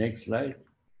 Next slide.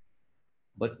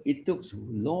 But it took a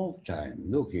long time.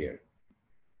 Look here.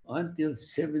 Until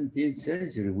 17th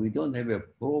century, we don't have a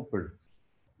proper,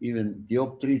 even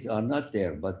dioptries are not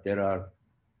there, but there are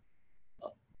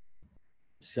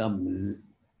some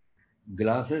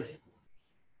glasses.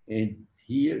 And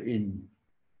here in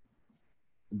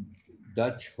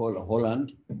Dutch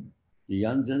Holland, the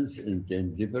Janssens and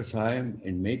then Zippersheim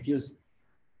and Matthews,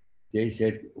 they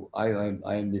said, I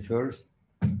am the first.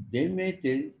 They made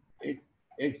an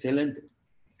excellent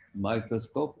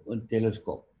microscope and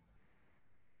telescope.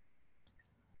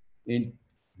 And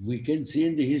we can see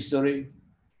in the history,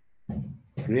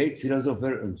 great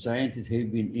philosophers and scientists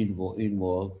have been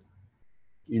involved.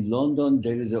 In London,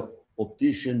 there is an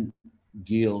optician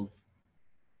guild.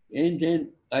 And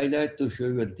then I'd like to show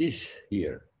you this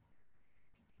here.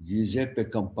 Giuseppe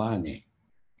Campani.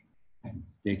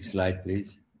 Next slide,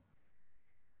 please.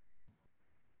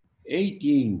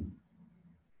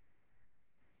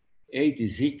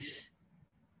 1886,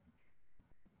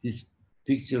 this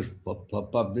picture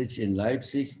published in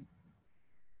Leipzig.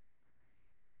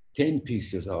 10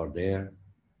 pictures are there.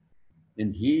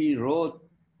 And he wrote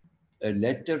a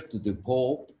letter to the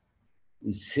Pope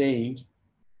saying,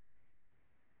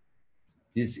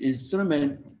 this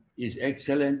instrument is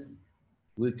excellent.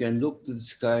 We can look to the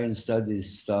sky and study the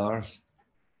stars,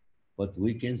 but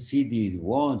we can see the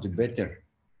wand better.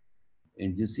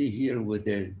 And you see here with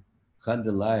a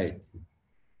candlelight,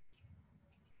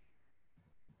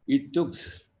 it took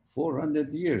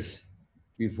 400 years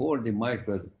before the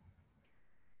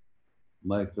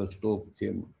microscope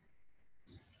came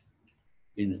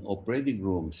in operating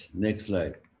rooms. Next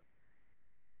slide.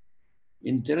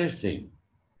 Interesting.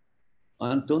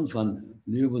 Anton van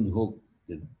Leeuwenhoek,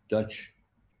 the Dutch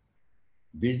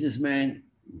businessman,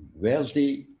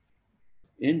 wealthy,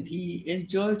 and he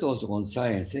enjoyed also on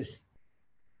sciences.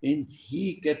 And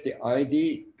he got the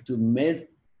idea to melt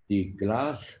the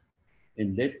glass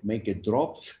and make a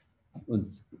drops,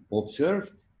 and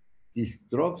observed these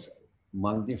drops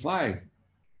magnify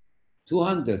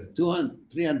 200,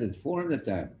 300, 400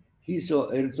 times. He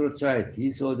saw erythrocyte,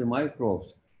 he saw the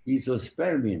microbes, he saw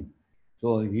spermine.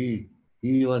 So he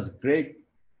was a great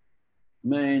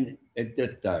man at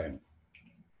that time.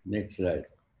 Next slide.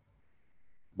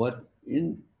 But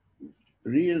in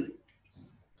real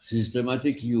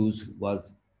systematic use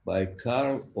was by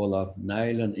Carl Olaf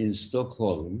Nyland in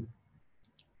Stockholm.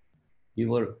 He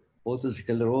was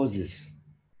autosclerosis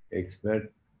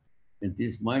expert, and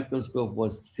this microscope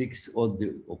was fixed on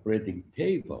the operating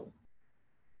table.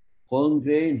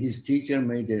 Holmgren, his teacher,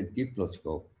 made a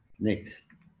diploscope. Next.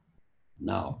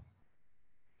 Now,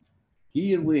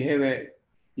 here we have an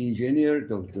engineer,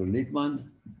 Dr. Littmann,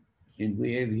 and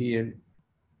we have here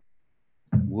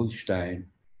Wolstein,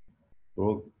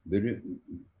 very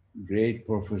great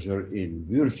professor in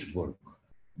Würzburg,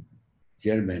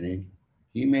 Germany.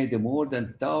 He made more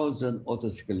than 1,000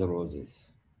 autosclerosis.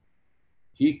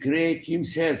 He created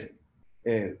himself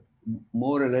a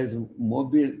more or less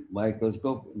mobile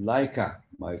microscope, Leica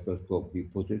microscope, he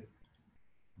put it.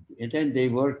 And then they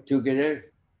worked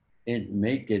together and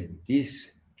make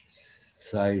this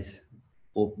size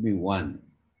of me1.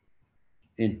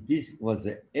 And this was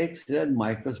an excellent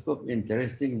microscope,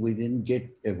 interesting. We didn't get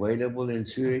available in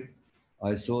Zurich.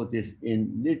 I saw this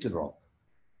in Little Rock.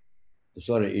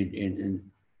 Sorry,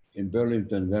 in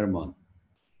Burlington, Vermont.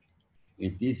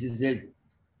 And this is a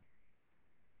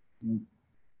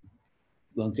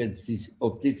one can see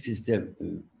optic system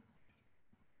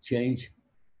change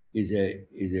is a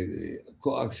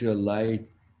coaxial light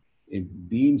and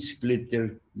beam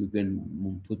splitter. You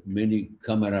can put many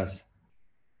cameras.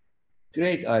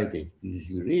 Great idea. This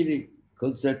is really,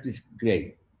 concept is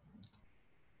great.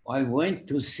 I went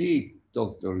to see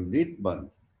Dr. Littmann,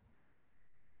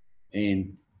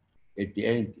 and at the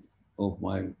end of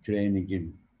my training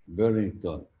in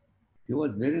Burlington, he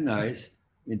was very nice,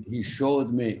 and he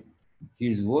showed me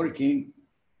he's working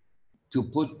to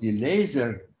put the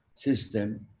laser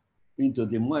system into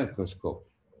the microscope.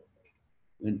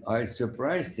 And I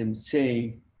surprised him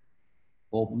saying,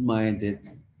 open-minded,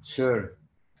 sir,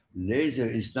 laser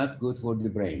is not good for the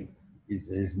brain.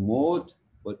 It's mode,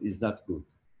 but it's not good.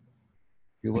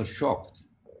 He was shocked.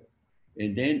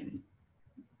 And then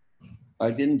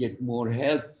I didn't get more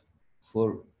help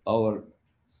for our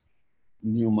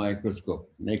new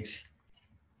microscope. Next.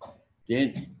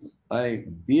 Then I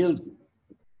built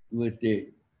with the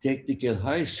technical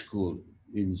high school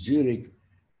in Zurich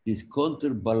this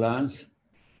counterbalance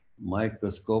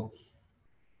microscope,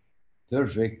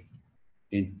 perfect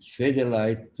in feather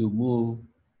light to move,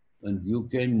 and you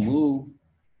can move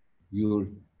your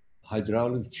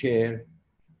hydraulic chair,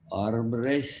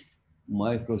 armrest,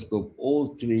 microscope,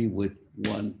 all three with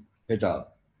one pedal.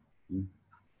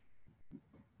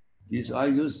 This I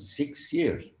used 6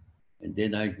 years, and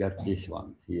then I got this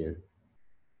one here.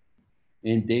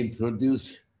 And they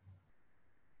produce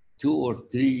 2 or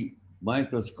 3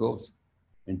 microscopes,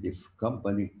 and the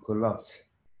company collapsed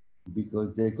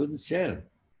because they couldn't sell.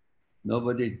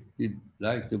 Nobody did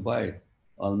like to buy it.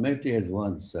 Al-Mefty has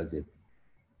one such it.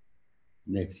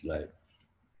 Next slide.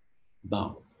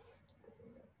 Now,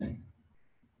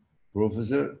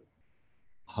 Professor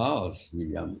Haus,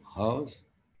 William Haus,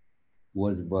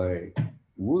 was by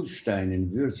Wolstein in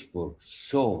Würzburg,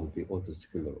 saw the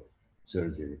autosclerosis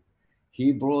surgery.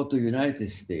 He brought to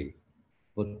United States,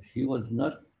 but he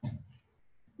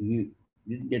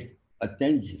didn't get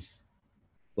attention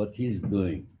what he's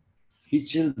doing.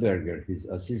 Hitchelberger, his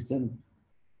assistant,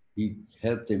 He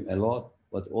helped him a lot,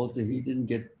 but also he didn't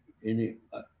get any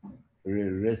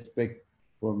respect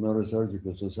from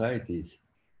neurosurgical societies.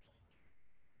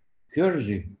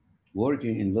 Kersey,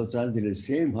 working in Los Angeles,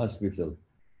 same hospital,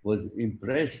 was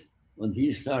impressed when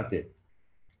he started.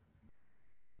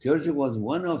 Kersey was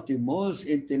one of the most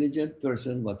intelligent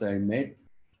person that I met,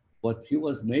 but he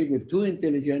was maybe too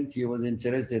intelligent. He was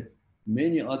interested in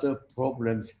many other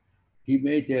problems. He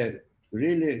made a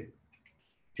really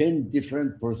 10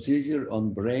 different procedures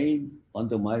on brain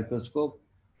under microscope,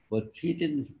 but he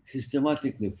didn't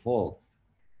systematically follow.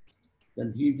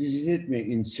 Then he visited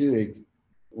me in Zurich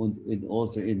and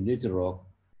also in Little Rock.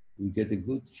 We get a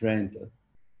good friend,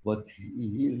 but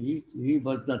he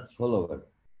was not follower.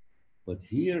 But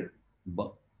here,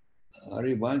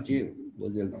 Harry Banchi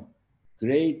was a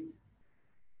great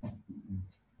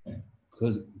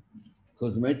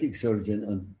cosmetic surgeon,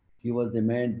 and he was the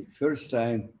man, first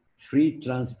time, free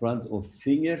transplant of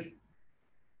finger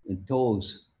and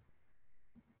toes.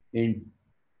 And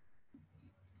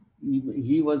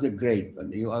he was a great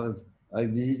one. I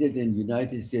visited in the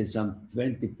United States some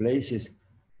 20 places.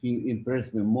 He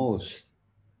impressed me most.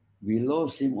 We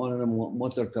lost him on a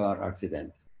motor car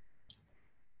accident.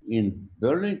 In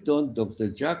Burlington, Dr.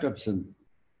 Jacobson,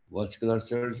 vascular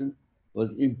surgeon,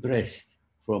 was impressed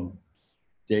from,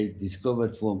 they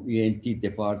discovered from ENT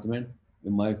department a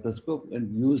microscope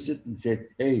and used it and said,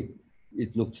 hey,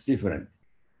 it looks different.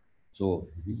 So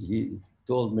he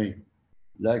told me,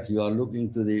 like you are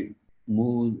looking to the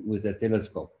moon with a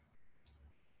telescope.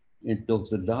 And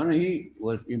Dr. Donahue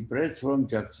was impressed from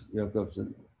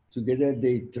Jacobson. Together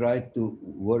they tried to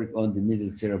work on the middle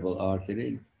cerebral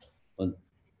artery, on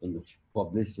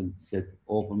published and said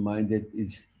open-minded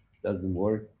doesn't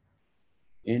work.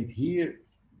 And here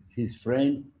his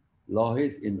friend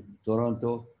Lohit in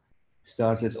Toronto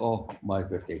started off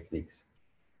microtechniques.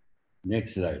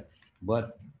 Next slide.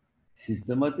 But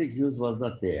systematic use was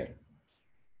not there.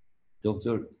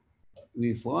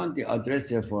 We found the address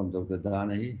here from Dr.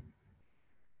 Donahue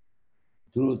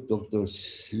through Dr.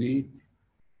 Sweet,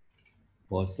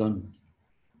 Boston,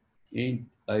 and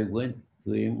I went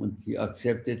to him and he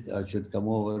accepted I should come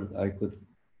over. I could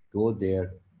go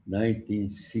there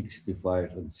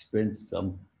 1965 and spend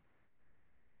some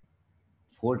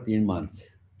 14 months.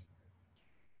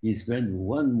 He spent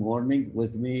one morning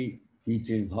with me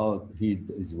teaching how he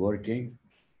is working.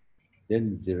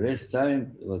 Then the rest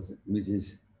time was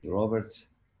Mrs. Roberts.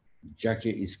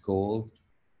 Jackie is called,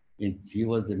 and she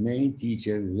was the main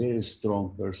teacher, very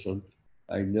strong person.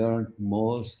 I learned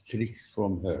most tricks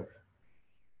from her.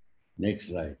 Next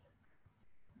slide.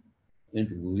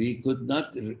 And we could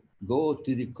not go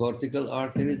to the cortical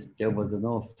arteries. There was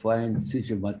no fine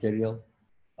suture material.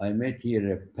 I made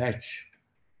here a patch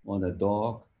on a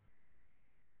dog,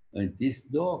 and this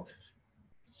dog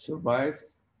survived,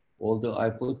 although I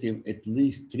put him at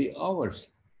least 3 hours,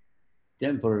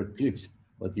 temporary clips,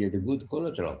 but he had a good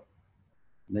collateral.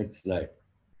 Next slide.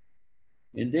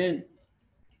 And then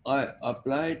I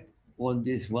applied on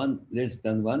this one less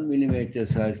than 1 millimeter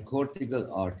size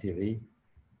cortical artery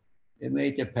and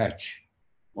made a patch.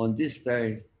 On this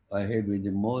side, I have been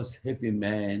the most happy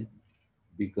man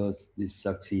because this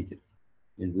succeeded.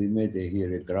 And we made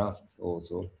here a graft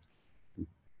also.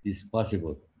 It's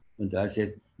possible. And I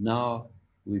said, now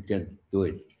we can do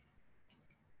it.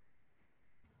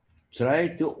 Try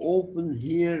to open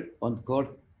here on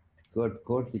cortical,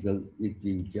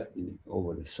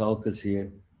 over the sulcus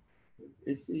here.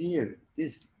 It's here,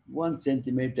 this 1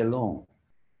 centimeter long.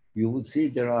 You will see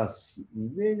there are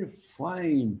very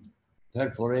fine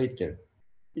perforator.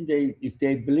 And if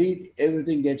they bleed,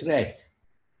 everything gets red.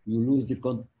 You lose the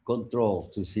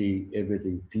control to see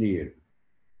everything clear.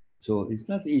 So it's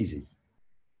not easy,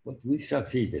 but we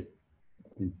succeeded.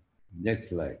 Next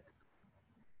slide.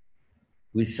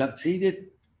 We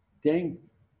succeeded, thank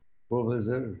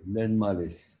Professor Len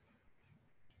Mallis.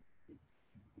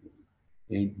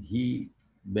 And he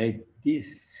made this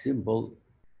simple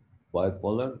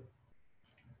bipolar,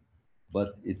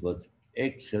 but it was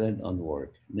excellent on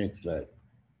work. Next slide.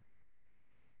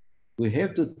 We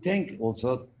have to thank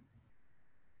also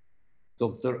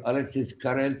Dr. Alexis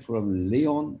Carrel from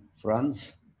Lyon,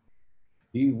 France.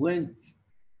 He went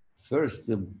first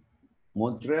to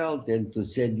Montreal, then to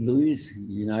St. Louis,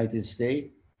 United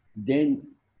States, then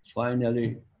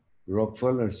finally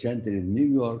Rockefeller Center in New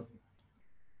York.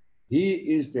 He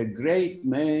is the great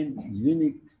man,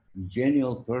 unique,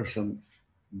 genial person,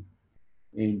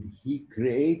 and he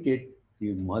created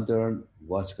the modern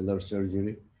vascular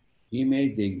surgery. He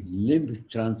made the limb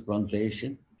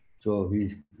transplantation, so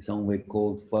he's some way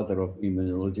called father of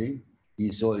immunology.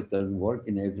 He saw it doesn't work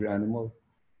in every animal.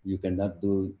 You cannot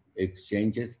do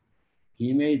exchanges.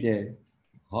 He made a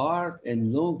heart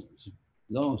and lung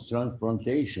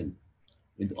transplantation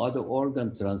and other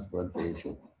organ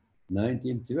transplantation.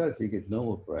 1912, he get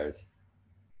Nobel Prize.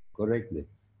 Correctly.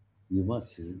 You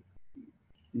must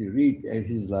read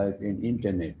his life in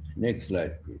internet. Next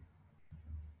slide, please.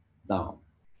 Now,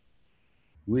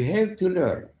 we have to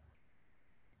learn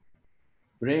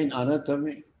brain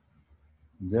anatomy,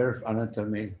 nerve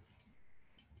anatomy,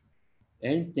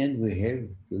 and then we have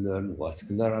to learn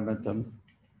vascular anatomy.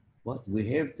 But we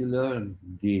have to learn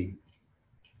the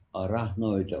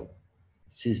arachnoidal,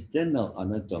 systemic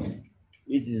anatomy.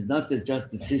 It is not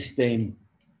just a system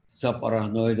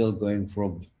subarachnoidal going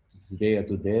from there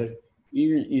to there.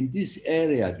 Even in this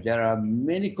area, there are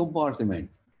many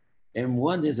compartments.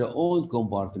 M1 has its own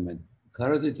compartment,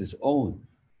 carotid is own,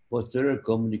 posterior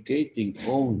communicating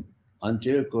own,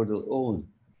 anterior caudal own,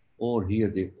 or here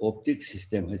the optic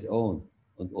system has own,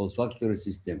 and olfactory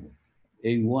system,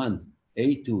 A1,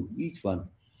 A2, each one.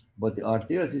 But the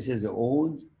arterial system has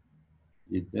own,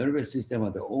 the nervous system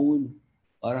has own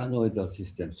arachnoidal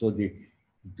system. So the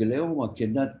glioma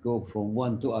cannot go from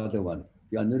one to other one.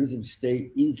 The aneurysm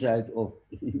stay inside of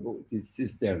this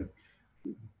system.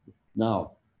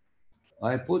 Now,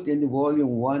 I put in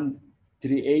volume 1,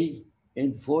 3A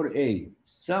and 4A,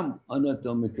 some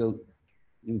anatomical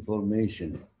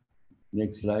information.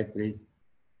 Next slide, please.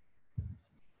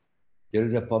 There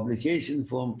is a publication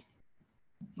from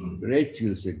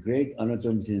Rätthus, a great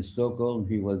anatomist in Stockholm.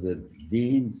 He was a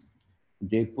dean.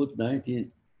 They put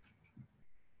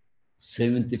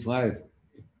 1975,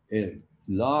 a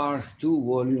large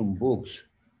 2-volume books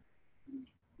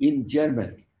in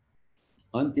German.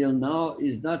 Until now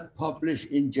is not published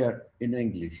in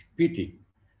English. Pity.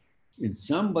 And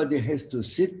somebody has to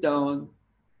sit down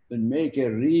and make a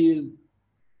real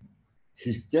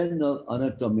systemic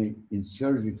anatomy in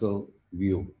surgical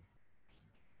view.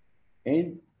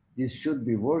 And this should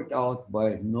be worked out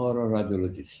by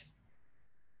neuroradiologists.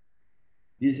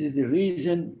 This is the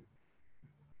reason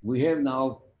we have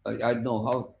now, I don't know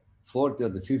how 40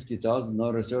 or 50,000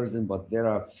 neurosurgeons, but there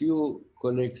are few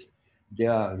colleagues. They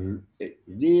are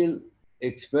real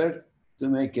expert to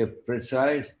make a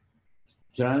precise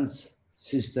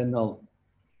transsystemnal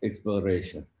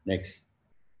exploration. Next.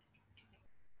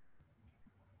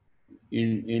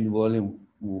 In volume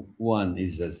 1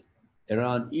 is this.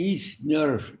 Around each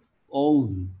nerve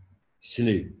own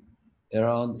sleeve,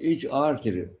 around each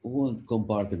artery own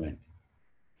compartment.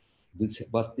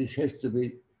 But this has to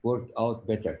be worked out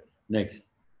better. Next.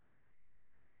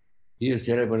 Here's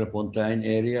cerebropontine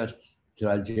area.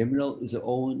 Trigeminal is its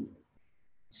own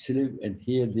sleeve, and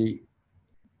here the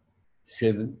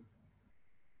 7,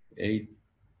 8,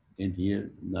 and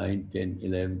here 9, 10,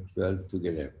 11, 12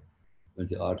 together with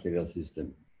the arterial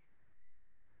system.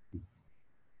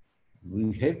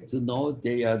 We have to know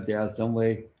they are some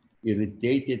way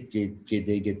irritated,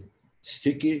 they get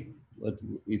sticky, but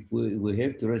if we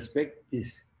have to respect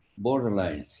these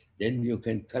borderlines, then you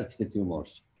can catch the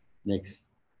tumors. Next.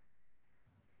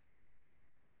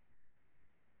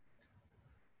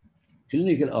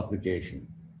 Clinical application.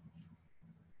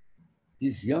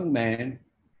 This young man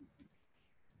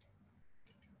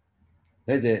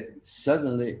has a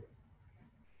suddenly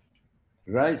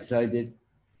right-sided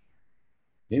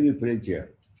hemiplegia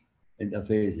and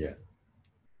aphasia.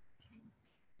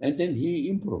 And then he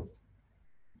improved.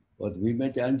 But we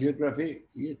made angiography,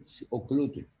 it's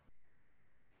occluded.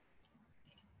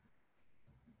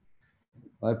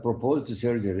 I proposed the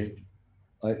surgery.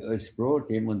 I explored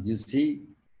him, and you see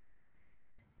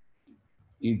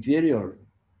inferior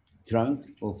trunk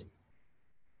of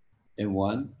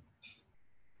M1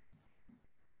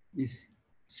 is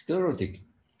sclerotic.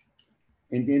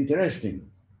 And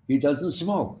interesting, he doesn't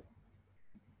smoke.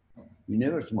 He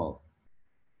never smoked.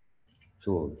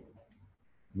 So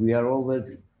we are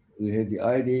always, we have the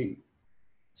idea,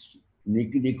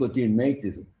 nicotine makes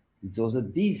this. It's also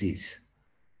disease.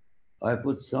 I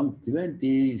put some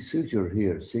 20 suture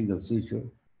here, single suture,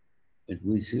 and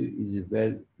we see is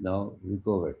well now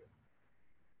recovered.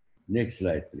 Next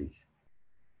slide, please.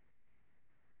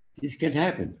 This can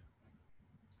happen.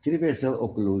 3-vessel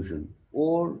occlusion,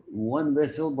 or 1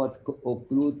 vessel but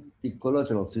occlude the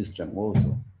collateral system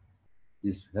also.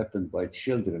 This happened by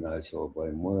children I saw, by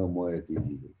Moya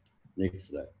diseases. Next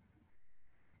slide.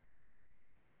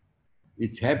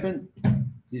 It's happened.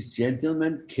 This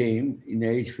gentleman came in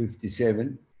age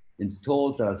 57 and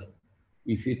told us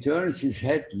if he turns his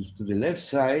head to the left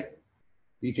side,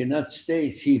 he cannot stay,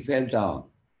 he fell down.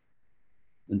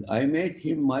 And I made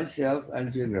him myself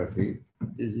angiography.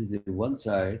 This is the one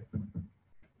side,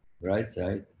 right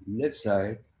side, left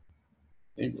side,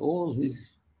 and all his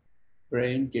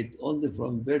brain get only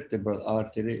from vertebral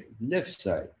artery left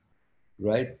side,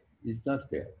 right is not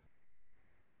there.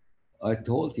 I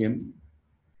told him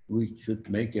we should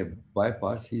make a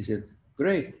bypass. He said,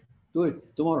 great, do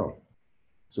it tomorrow.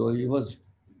 So he was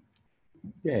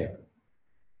there.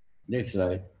 Next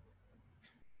slide.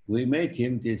 We made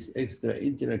him this extra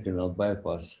intracranial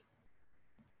bypass.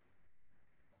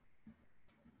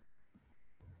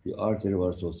 The artery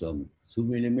was of some 2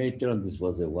 millimeter, and this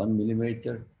was a 1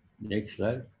 millimeter. Next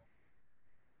slide.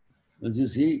 And you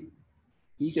see,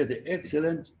 he got an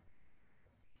excellent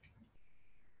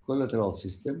collateral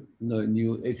system, no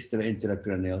new extra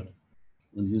intracranial.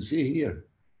 And you see here,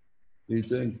 he's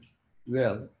doing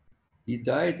well. He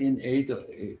died in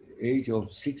age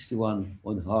of 61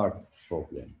 on heart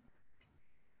problem.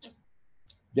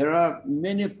 There are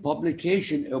many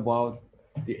publications about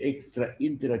the extra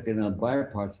intracranial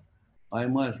bypass. I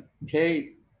must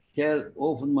tell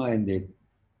open-minded,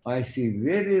 I see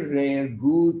very rare,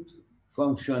 good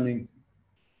functioning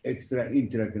extra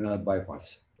intracranial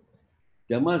bypass.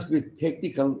 There must be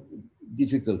technical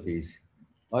difficulties.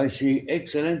 I see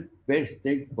excellent best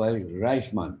thing by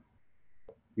Reichman.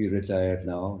 He retired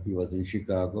now, he was in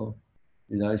Chicago.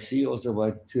 And I see also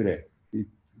by Ture,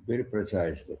 very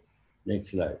precisely.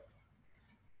 Next slide.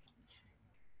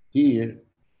 Here,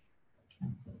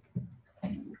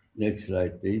 next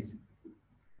slide, please.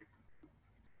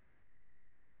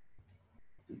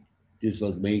 This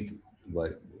was made by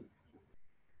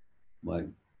my,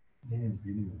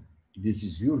 this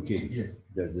is your case. Yes.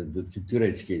 That's the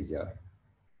Tourette's case, yeah.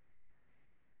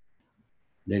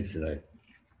 Next slide.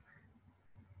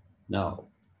 Now,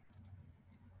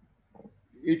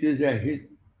 it is a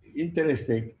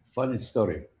interesting, funny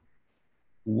story.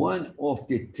 One of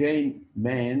the trained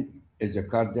men as a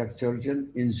cardiac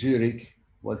surgeon in Zurich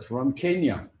was from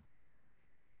Kenya.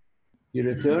 He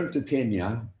returned to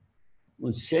Kenya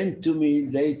and sent to me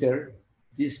later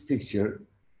this picture.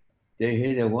 They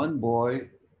had one boy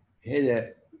had a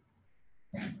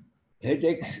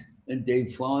headaches, and they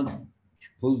found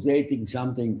pulsating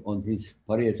something on his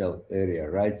parietal area,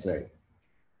 right side.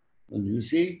 And you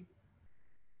see,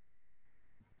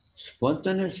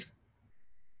 spontaneous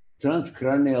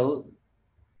transcranial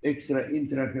extra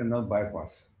intracranial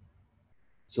bypass.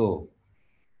 So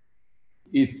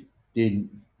if the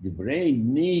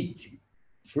brain needs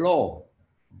flow,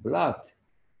 blood,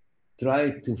 try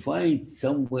to find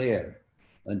somewhere.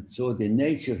 And so the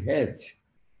nature helps.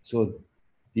 So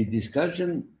the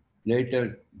discussion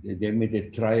later, they made a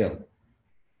trial.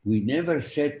 We never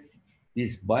said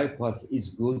this bypass is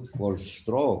good for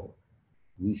stroke.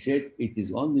 We said it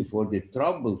is only for the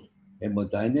troubled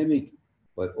hemodynamic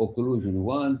by occlusion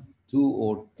 1, 2,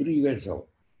 or 3 vessels,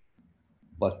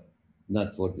 but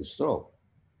not for the stroke.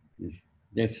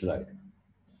 Next slide.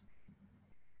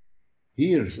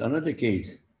 Here's another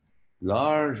case,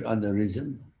 large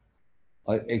aneurysm.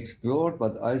 I explored,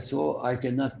 but I saw I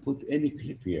cannot put any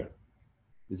clip here.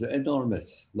 It's an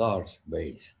enormous, large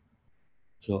base.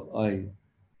 So I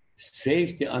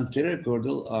saved the anterior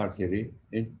caudal artery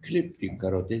and clipped the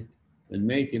carotid and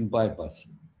made him bypass.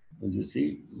 And you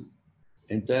see,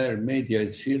 entire media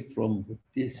is filled from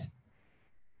this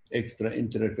extra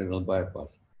intracranial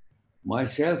bypass.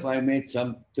 Myself, I made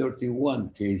some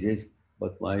 31 cases,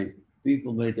 but my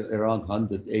people made around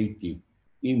 180.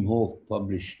 Imhoff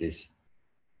published this.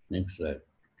 Next slide.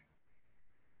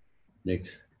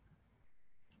 Next.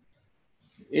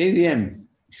 AVM,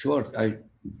 short,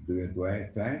 do I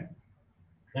have time?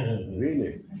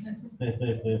 Really?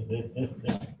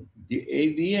 The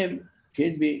AVM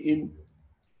can be in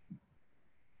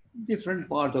different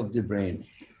part of the brain.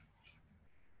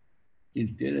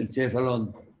 In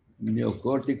telencephalon,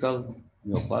 neocortical,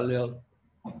 neopallial,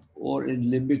 or in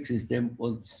limbic system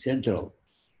or central.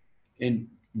 And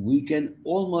we can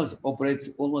almost operate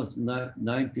almost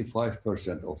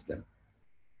 95% of them.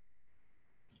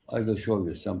 I will show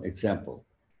you some example.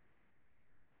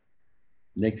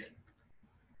 Next.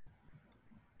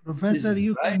 Professor,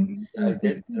 you can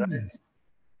continue.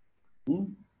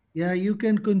 Yeah, you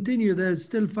can continue. There's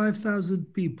still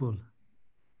 5,000 people.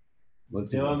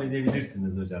 Devam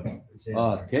edebilirsiniz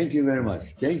hocam. Thank you very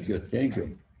much. Thank you. Thank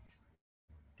you.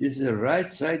 This is a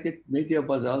right-sided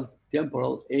medial-basal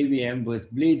temporal AVM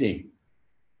with bleeding.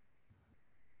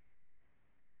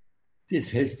 This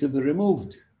has to be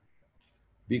removed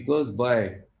because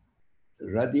by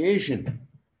radiation,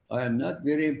 I am not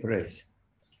very impressed.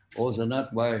 Also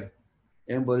not by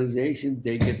embolization,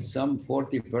 they get some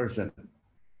 40%.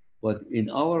 But in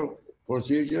our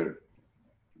procedure,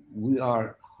 we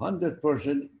are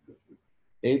 100%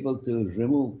 able to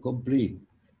remove complete.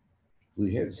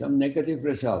 We have some negative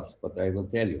results, but I will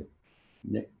tell you.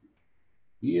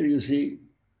 Here you see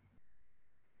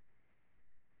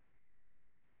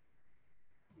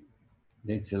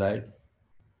next slide.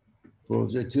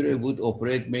 Professor Ture would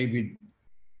operate maybe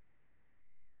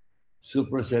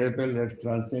supracerebral or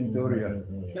transtentorial.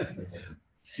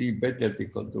 See better the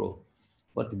control.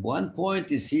 But one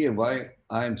point is here why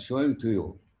I'm showing to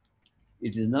you.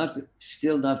 It is not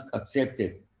still not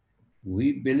accepted.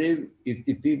 We believe if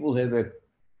the people have a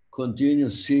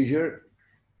continuous seizure,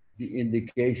 the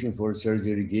indication for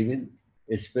surgery given,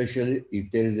 especially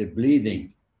if there is a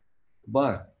bleeding.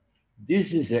 But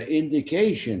this is an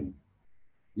indication.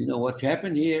 You know what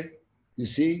happened here? You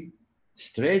see,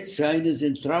 straight sinus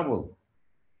in trouble,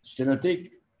 stenotic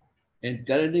and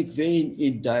galenic vein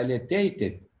is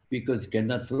dilated because it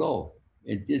cannot flow.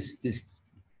 And this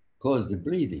caused the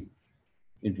bleeding.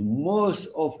 And most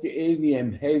of the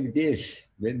AVM have this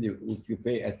if you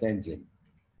pay attention.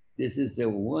 This is the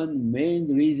one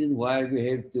main reason why we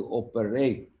have to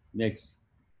operate. Next.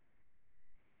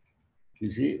 You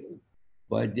see,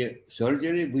 by the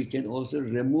surgery, we can also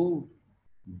remove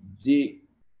the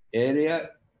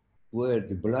area where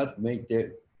the blood make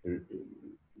the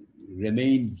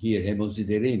remain here,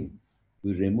 hemosiderin.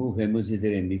 We remove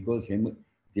hemosiderin because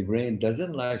the brain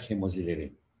doesn't like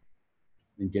hemosiderin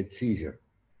and get seizure.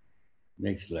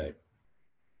 Next slide.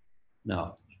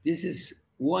 Now, this is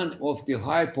one of the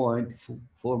high points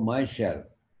for myself.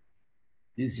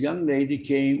 This young lady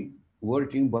came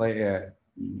working by a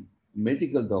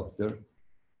medical doctor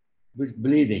with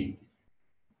bleeding,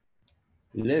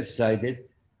 left-sided,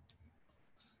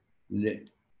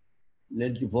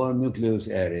 lentiform nucleus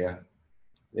area,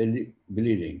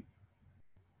 bleeding.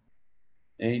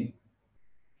 And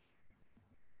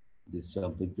there's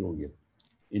something wrong here.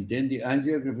 And then the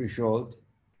angiography showed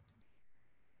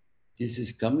this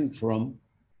is coming from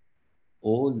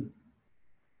all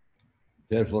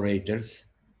perforators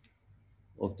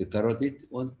of the carotid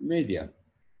on media.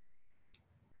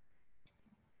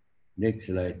 Next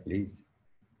slide, please.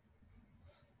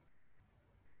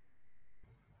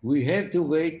 We have to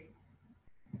wait,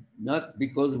 not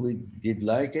because we did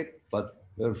like it, but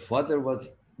her father was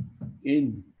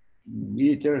in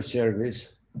military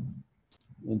service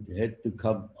and had to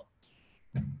come,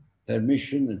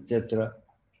 permission, etc.,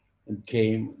 and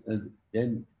came, and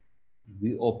then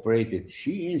we operated.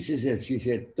 She insisted, she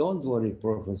said, don't worry,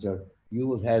 professor, you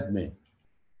will help me.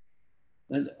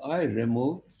 And I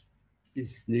removed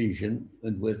this lesion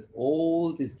and with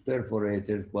all these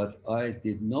perforators, but I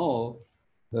did know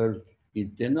her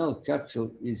internal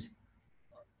capsule is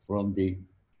from the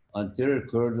anterior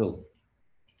cordal,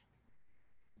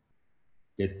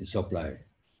 get the supply,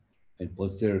 and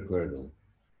posterior cordal.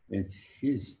 And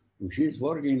she's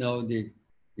working now in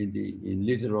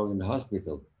Little Rock in the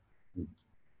hospital,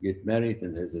 get married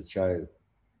and has a child.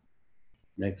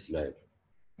 Next slide.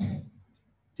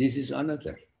 This is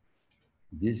another.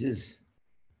 This is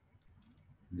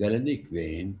galenic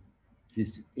vein.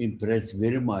 This impressed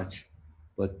very much,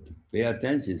 but pay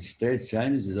attention, straight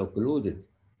sinus is occluded.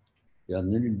 There are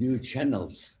many new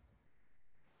channels.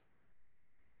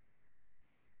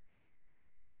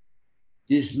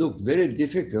 This looked very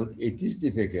difficult. It is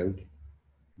difficult,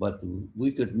 but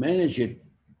we could manage it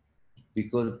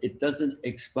because it doesn't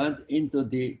expand into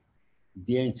the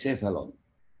diencephalon.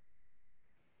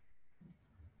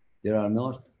 There are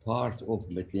not parts of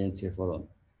the diencephalon.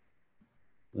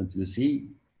 And you see,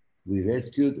 we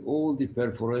rescued all the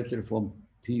perforator from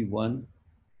P1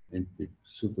 and the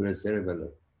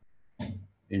supracerebellar.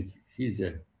 And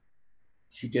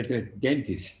she get a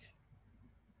dentist.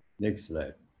 Next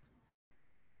slide.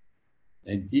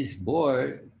 And this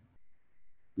boy,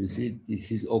 you see,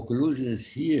 his occlusion is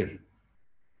here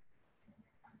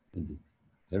in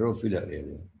the herophilia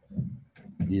area.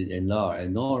 He's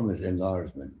enormous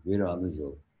enlargement, very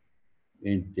unusual.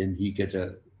 And then he gets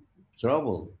a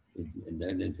trouble in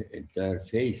the entire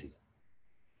faces.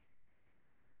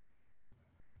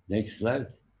 Next slide.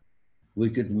 We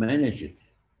could manage it.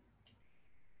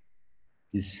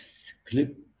 This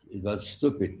clip, it was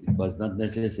stupid. It was not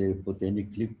necessary to put any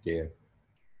clip there.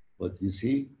 But you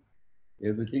see,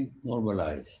 everything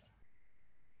normalized.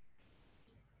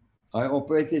 I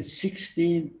operated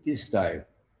 16 this time,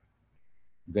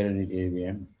 galenic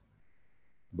AVM,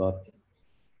 but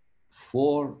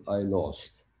 4 I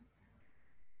lost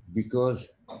because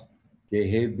they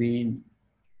have been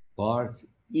parts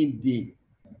in the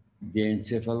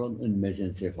encephalon and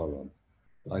mesencephalon.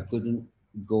 I couldn't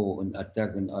go and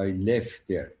attack, and I left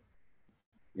there.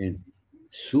 And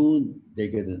soon they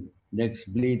get a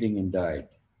next bleeding and died.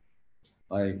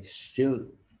 I still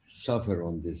suffer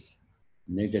on this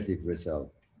negative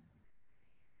result.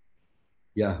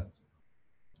 Yeah,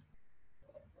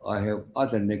 I have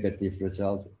other negative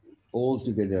results.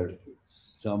 Altogether,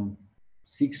 some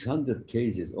 600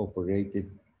 cases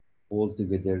operated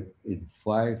altogether in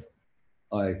 5.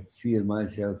 I feel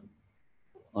myself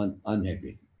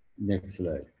unhappy. Next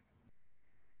slide.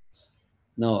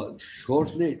 Now,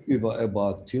 shortly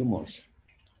about tumors.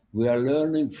 We are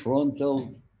learning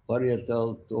frontal,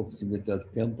 parietal, occipital,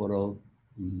 temporal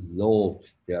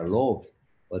lobes. They are lobes,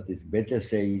 but it's better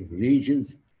say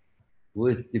regions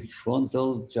with the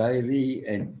frontal gyri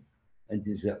and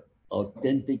this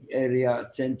authentic area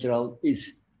central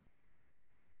is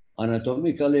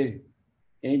anatomically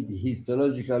and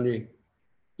histologically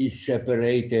is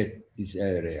separated this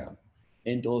area,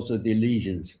 and also the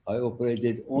lesions. I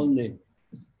operated only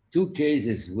 2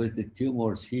 cases with the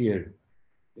tumors here,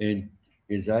 and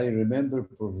as I remember,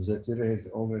 Professor Ture has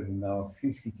already now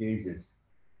 50 cases.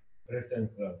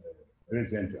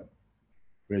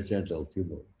 Presental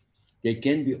tumor. They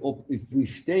can be, if we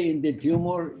stay in the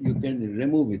tumor, you can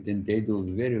remove it and they do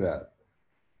very well.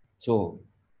 So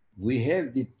we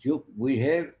have the tube,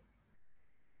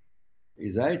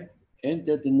 as I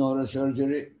entered the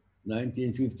neurosurgery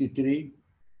 1953,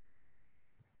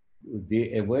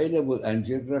 the available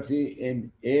angiography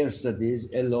and air studies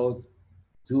allowed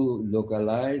to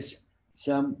localize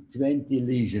some 20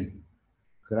 lesions,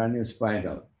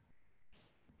 craniospinal.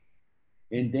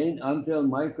 And then until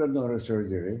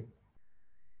microneurosurgery,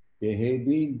 there have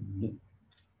been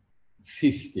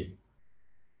 50.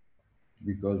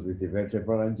 Because with the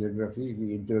vertebral angiography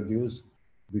we introduced,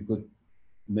 we could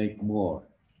make more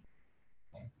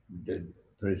the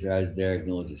precise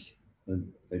diagnosis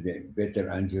and the better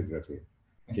angiography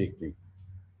technique.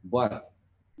 But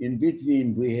in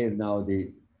between, we have now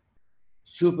the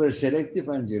super selective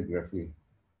angiography.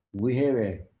 We have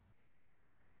a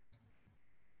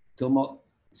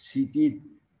CT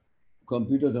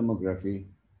computer tomography,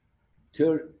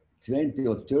 20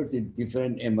 or 30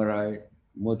 different MRI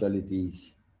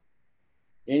modalities.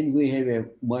 And we have a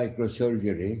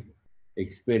microsurgery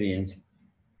experience,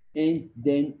 and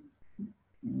then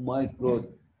micro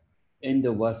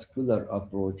endovascular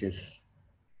approaches.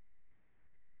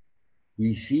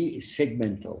 We see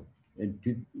segmental,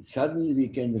 and suddenly we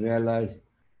can realize,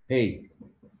 hey,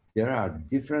 there are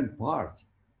different parts.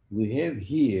 We have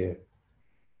here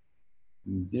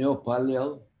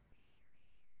neopallial,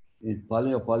 in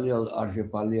paleo-pallial,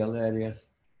 archipallial areas,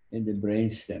 in the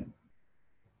brainstem.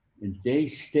 And they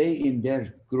stay in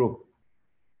their group.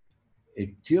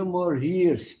 A tumor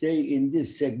here stay in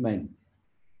this segment.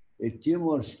 A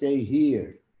tumor stay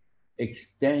here,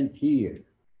 extend here.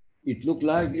 It look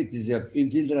like it is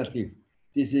infiltrative.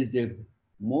 This is the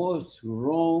most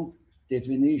wrong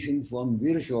definition from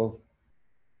Virchow.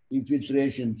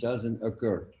 Infiltration doesn't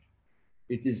occur.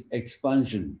 It is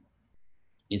expansion.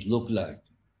 It look like.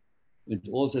 And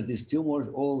also these tumors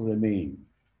all remain.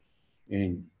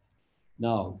 And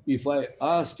now, if I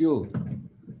ask you,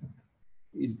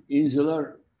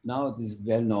 insular, now it is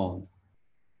well known.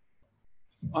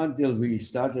 Until we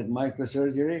started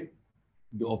microsurgery,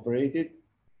 they operated,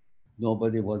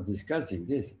 nobody was discussing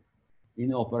this.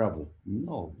 Inoperable.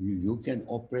 No, you can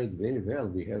operate very well.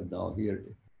 We have now here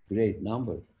a great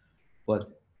number. But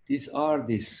these are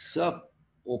the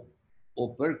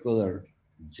subopercular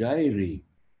gyri.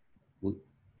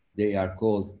 They are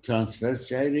called transverse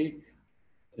gyri,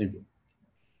 and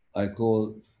I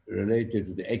call related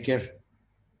to the Ecker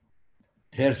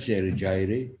tertiary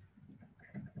gyri.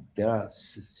 There are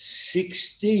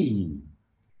 16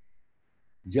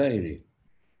 gyri.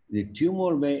 The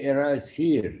tumor may arise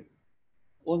here,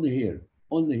 only here,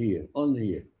 only here, only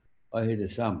here. I had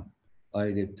some. I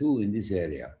had 2 in this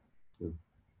area,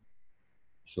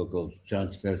 so-called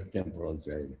transverse temporal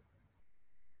gyri.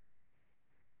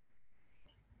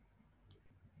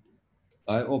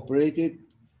 I operated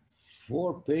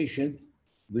 4 patients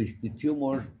with the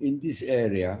tumor in this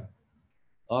area.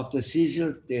 After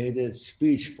seizure, they had a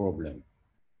speech problem.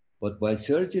 But by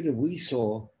surgery, we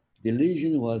saw the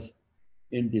lesion was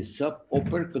in the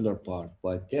subopercular part.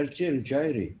 By tertiary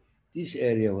gyri, this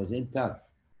area was intact.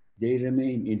 They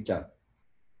remain intact.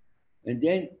 And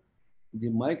then the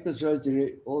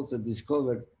microsurgery also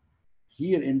discovered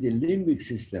here in the limbic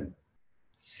system,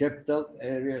 septal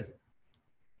area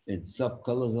and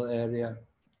subcallosal area,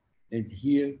 and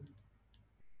here,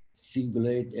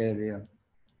 cingulate area,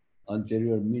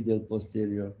 anterior, middle,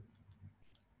 posterior.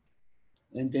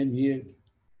 And then here,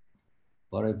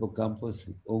 parahippocampus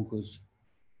with uncus,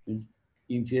 and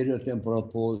inferior temporal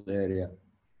pole area.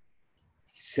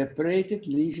 Separated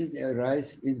lesions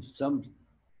arise in some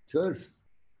 12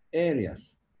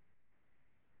 areas.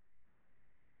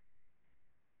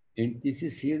 And this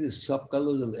is here the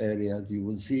subcallosal areas. You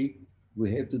will see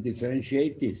we have to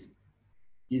differentiate this.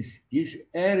 This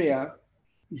area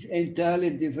is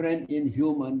entirely different in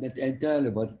human, not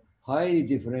entirely, but highly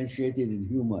differentiated in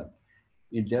human.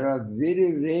 And there are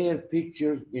very rare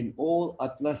pictures in all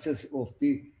atlases of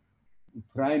the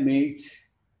primates,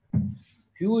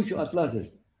 huge atlases.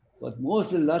 But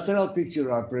mostly lateral pictures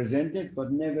are presented,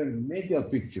 but never medial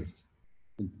pictures.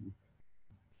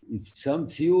 In some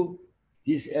few,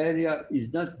 this area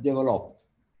is not developed.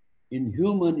 In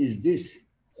human is this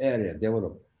area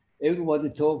developed. Everybody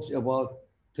talks about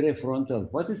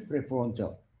prefrontal. What is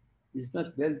prefrontal? It's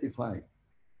not well defined.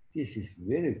 This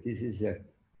is a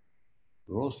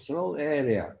rostral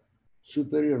area,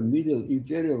 superior, middle,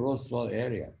 inferior rostral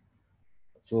area.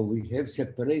 So we have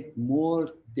separate more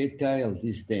detail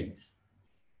these things.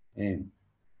 And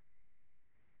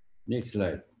next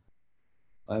slide.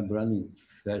 I'm running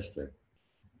faster.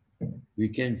 We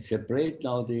can separate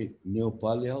now the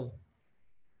neopallial,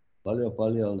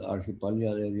 paleopallial,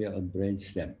 archipallial area and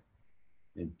brainstem.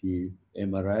 And the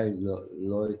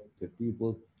MRI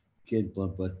people can,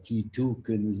 but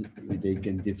T2 they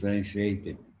can differentiate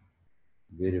it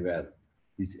very well,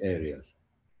 these areas.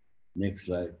 Next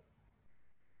slide.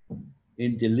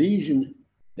 In the lesion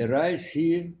arise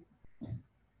here,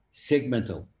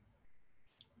 segmental.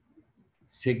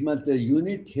 Segmental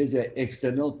unit has an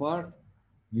external part,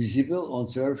 visible on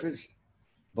surface,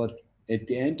 but at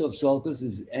the end of sulcus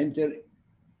is enter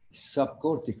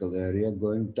subcortical area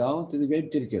going down to the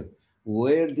ventricle,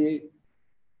 where the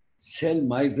cell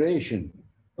migration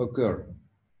occur.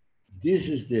 This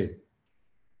is a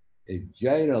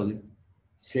gyral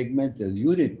segmental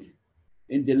unit,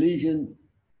 and the lesion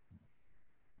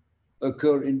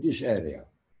occur in this area,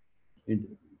 in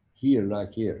here,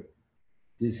 like here.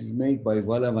 This is made by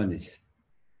Valavanis.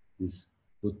 This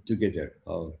put together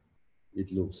how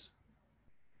it looks.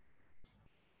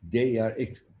 They are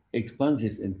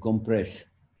expansive and compressed.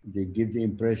 They give the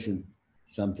impression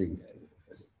something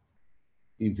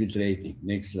infiltrating.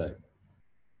 Next slide.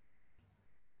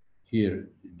 Here,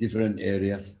 different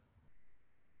areas.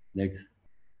 Next.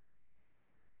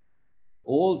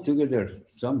 All together,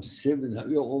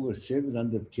 over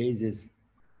 700 cases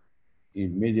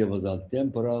in medial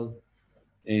temporal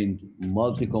and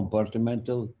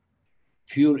multi-compartmental,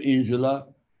 pure insula,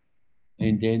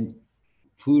 and then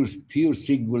pure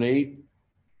cingulate,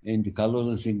 and the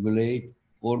callosal cingulate,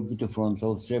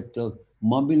 orbitofrontal, septal,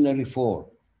 mammillary 4.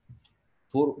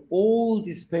 For all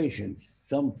these patients,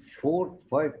 some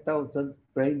 5,000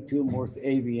 brain tumors,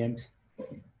 AVMs,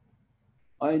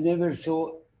 I never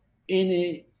saw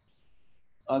any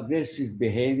aggressive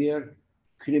behavior,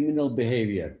 criminal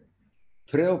behavior,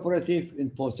 preoperative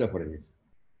and postoperative.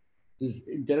 This is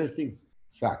interesting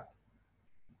fact.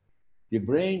 The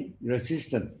brain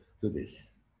resistant to this.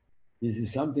 This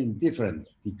is something different,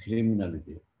 the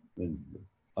criminality, when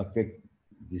affect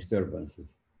disturbances.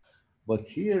 But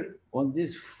here on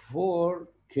these 4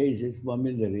 cases,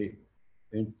 mammillary,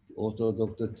 and also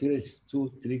Dr. Tires,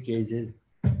 3 cases,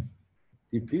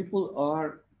 the people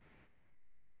are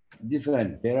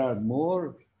different. There are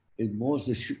more, most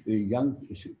young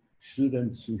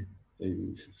students,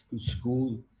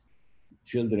 school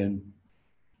children,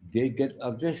 they get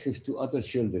aggressive to other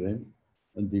children,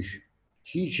 and the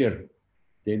teacher,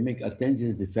 they make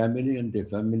attention to the family, and the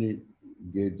family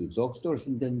get the doctors,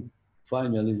 and then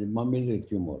finally the mammillary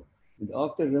tumor. And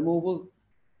after removal,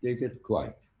 they get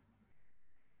quiet.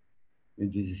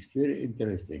 And this is very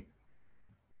interesting.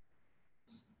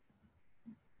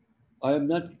 I am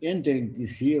not entering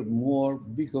this here more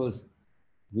because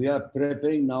we are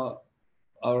preparing now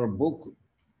our book,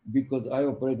 because I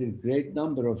operated great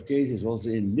number of cases also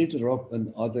in Little Rock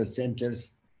and other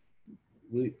centers.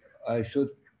 I should,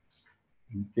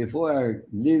 before I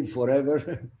live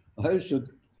forever, I should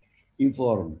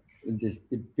inform.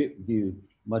 The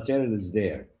material is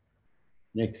there.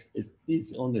 Next, it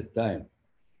is on the time.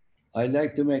 I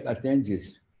like to make attention.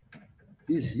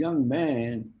 This young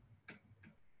man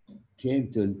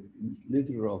came to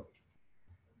Little Rock,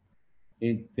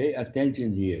 and pay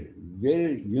attention here,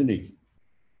 very unique.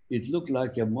 It looked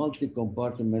like a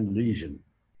multi-compartment lesion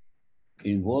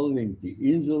involving the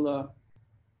insula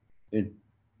and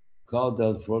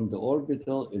caudal from the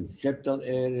orbital and septal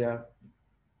area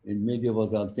and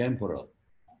medial temporal.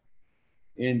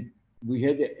 And we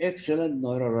had an excellent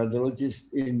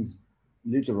neuroradiologist in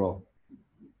Little Rock,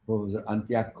 Professor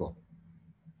Antiaco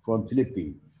from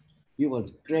Philippines. He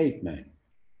was a great man.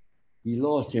 He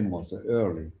lost him also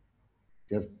early,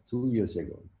 just 2 years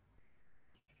ago.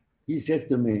 He said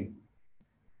to me,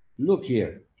 look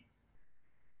here.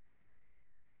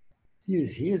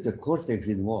 Here's the cortex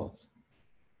involved.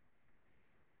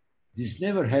 This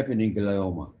never happened in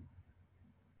glioma.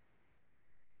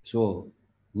 So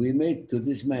we made to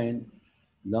this man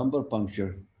lumbar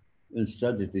puncture and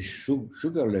studied the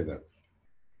sugar level.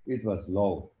 It was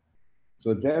low.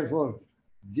 So therefore,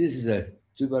 this is a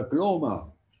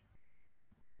tuberculoma.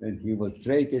 And he was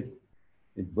treated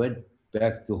and went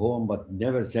back to home, but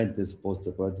never sent us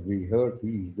post-operative. We heard he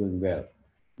is doing well.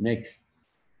 Next.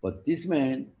 But this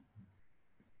man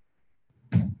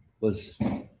was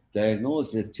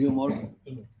diagnosed with a tumor.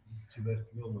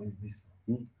 Tuberculoma is this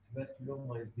one.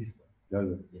 Tuberculoma is this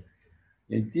one.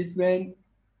 Yeah. And this man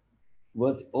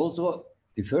was also,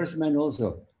 the first man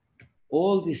also,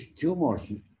 all these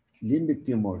tumors, limbic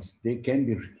tumors, they can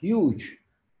be huge.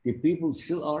 The people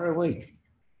still are awake.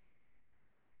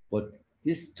 But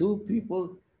these two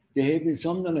people, they have been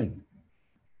somnolent.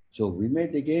 So we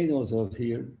made again also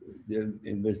here the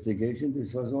investigation.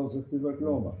 This was also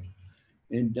tuberculoma.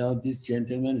 And now this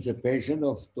gentleman is a patient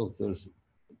of Dr.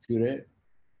 Ture,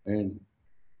 and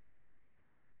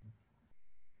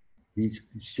he's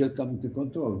still coming to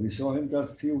control. We saw him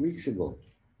just a few weeks ago,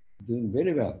 doing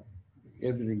very well.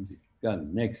 Everything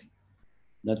done. Next.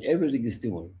 Not everything is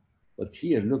tumor, but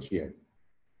here, look here.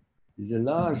 It's a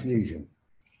large lesion.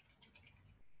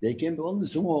 They can be only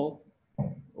small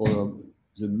or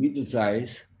the middle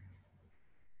size.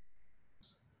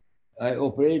 I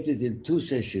operated in 2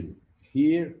 sessions,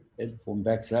 here and from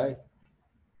backside,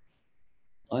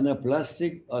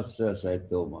 anaplastic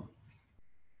astrocytoma.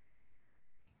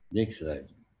 Next slide.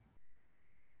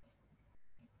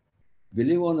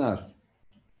 Believe it or not,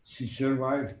 she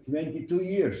survived 22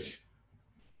 years.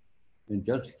 And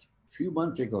just a few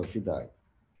months ago, she died.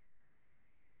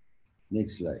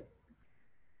 Next slide.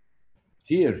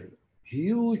 Here,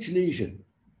 huge lesion.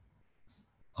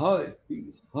 How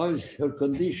is her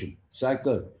condition?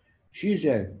 Cycle. She's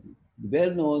a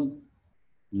well-known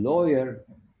lawyer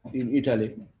in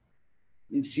Italy.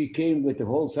 And she came with the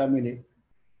whole family,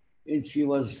 and she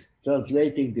was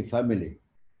translating the family.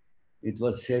 It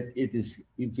was said it is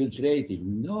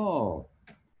infiltrating. No,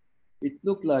 it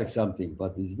looked like something,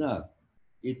 but it's not.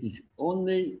 It is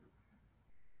only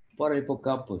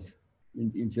parahippocampus in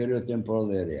the inferior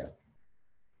temporal area.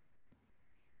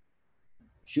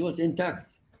 She was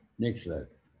intact. Next slide.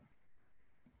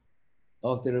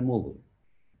 After removal.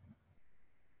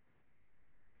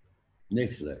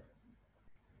 Next slide.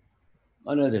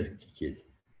 Another case.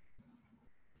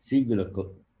 Singular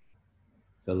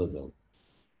callosum.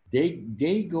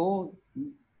 They go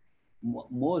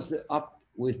mostly up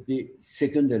with the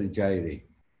secondary gyri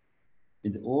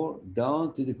and or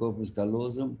down to the corpus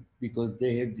callosum because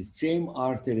they have the same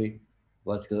artery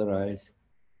vascularized,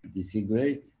 the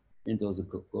cingulate, and also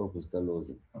corpus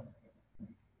callosum.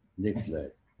 Next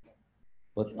slide.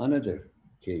 But another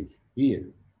case here.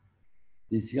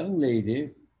 This young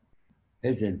lady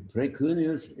has a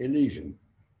precuneous lesion.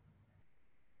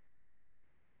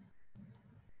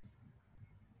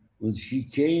 When she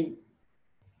came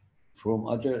from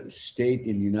other state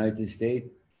in the United States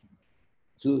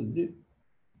to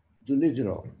Little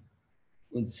Rock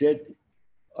and said,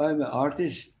 I'm an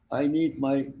artist, I need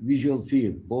my visual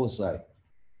field, both sides.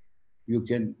 You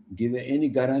can give any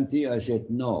guarantee? I said,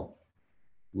 no,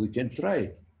 we can try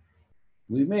it.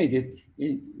 We made it,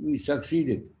 we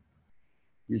succeeded.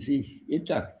 You see,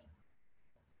 intact.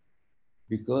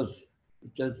 Because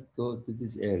it doesn't go to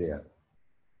this area,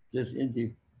 just in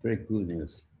the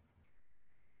precuneus.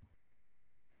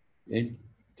 And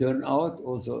turn out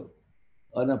also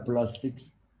anaplastic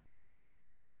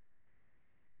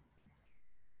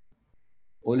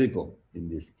oligo in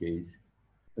this case.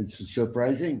 It's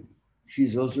surprising.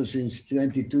 She's also since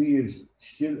 22 years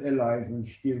still alive and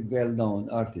still well-known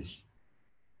artist.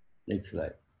 Next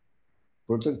slide.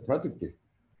 Productive.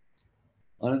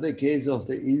 Another case of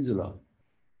the insula.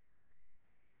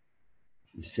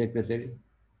 The secretary.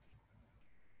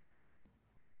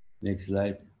 Next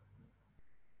slide.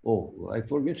 Oh, I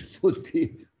forget to put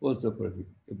the post-operative,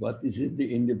 but it's in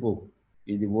the book.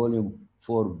 In the volume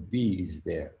 4B is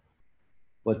there.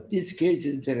 But this case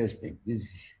is interesting. This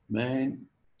man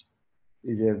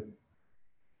is a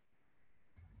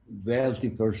wealthy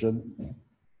person,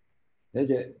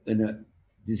 had a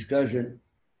discussion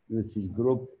with his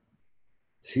group,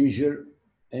 seizure,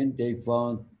 and they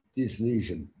found this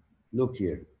lesion. Look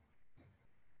here.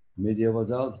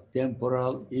 Mediovasal,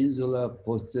 temporal, insula,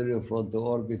 posterior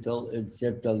frontoorbital, and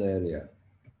septal area.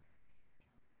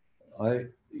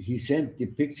 He sent the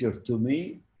picture to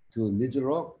me, to Little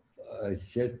Rock. I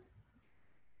said,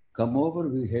 come over,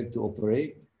 we have to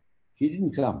operate. He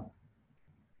didn't come.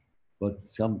 But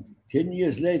some 10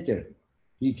 years later,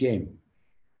 he came.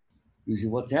 You see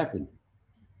what happened?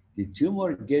 The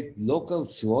tumor get local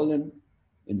swollen,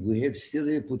 and we have still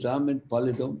a putamen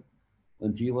pallidum,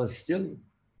 and he was still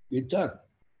intact.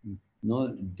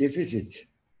 No deficits,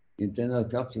 internal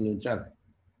capsule intact.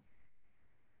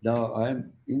 Now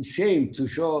I'm in shame to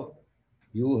show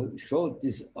you showed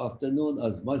this afternoon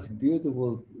as much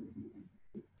beautiful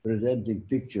presenting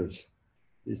pictures.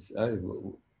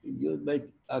 You might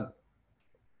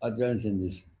advance in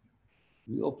this.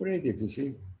 We operated, you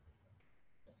see.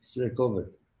 It's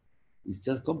recovered. It's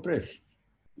just compressed.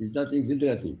 It's not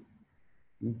infiltrating.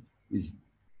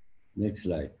 Next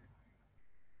slide.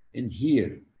 And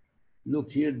here, look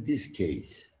here, this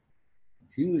case.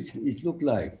 Huge, it looked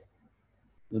like.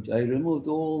 But I removed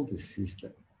all the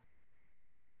system.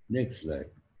 Next slide.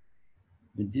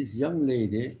 And this young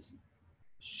lady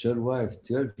survived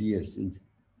 12 years in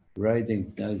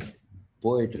writing nice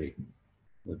poetry,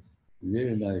 but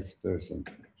very nice person.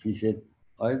 She said,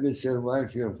 I will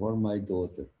survive here for my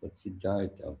daughter, but she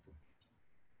died out.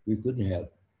 We couldn't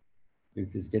help.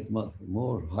 If this gets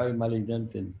more high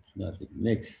malignant and nothing.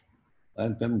 Next,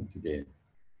 I'm coming to the end.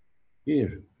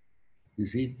 Here, you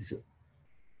see this.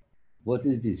 What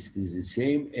is this? This is the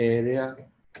same area,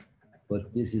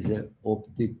 but this is an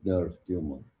optic nerve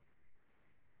tumor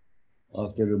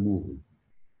after removal.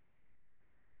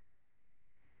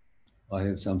 I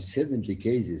have some 70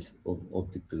 cases of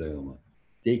optic glioma.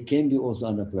 They can be also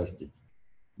anaplastic.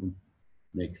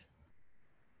 Next.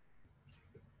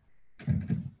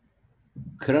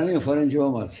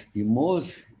 Craniopharyngiomas, the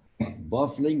most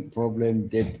baffling problem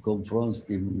that confronts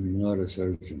the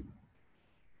neurosurgeon.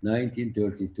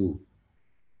 1932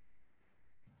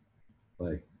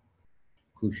 by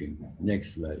Cushing.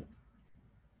 Next slide.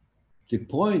 The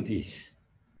point is,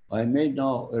 I made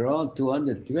now around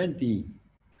 220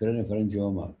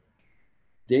 craniopharyngioma.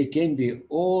 They can be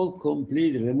all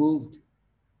completely removed.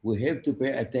 We have to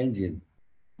pay attention.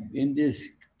 In this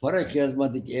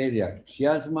parachiasmatic area,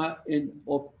 chiasma and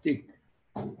optic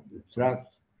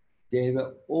tract, they have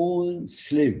their own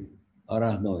slit,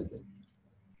 arachnoidal.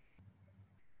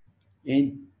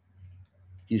 In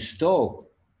the stalk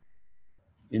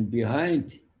and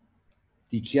behind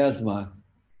the chiasma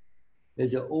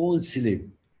has their own slit,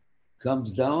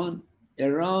 comes down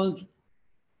around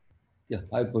the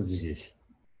hypophysis.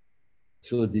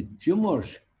 So the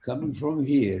tumors coming from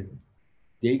here,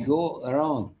 they go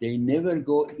around, they never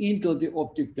go into the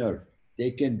optic nerve.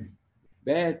 They can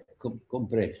bad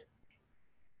compress.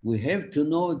 We have to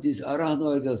know this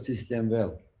arachnoidal system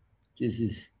well. This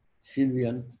is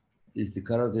sylvian, this is the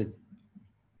carotid.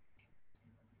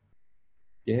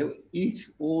 They have each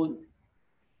own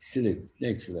slit.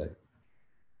 Next slide.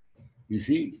 You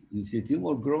see, if the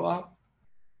tumor grow up,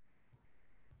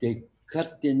 they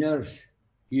cut the nerves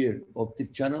here,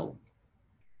 optic channel,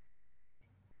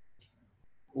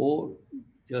 or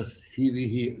just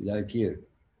here, like here,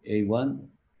 A1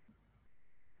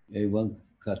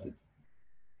 cut it,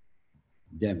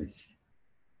 damaged.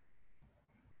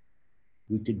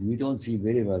 We don't see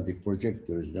very well, the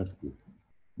projector is not good.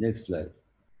 Next slide.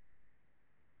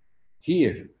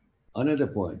 Here, another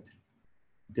point,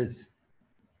 this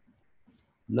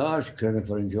large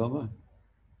craniopharyngioma,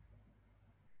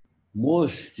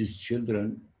 most these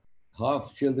children,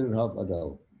 half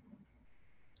adult,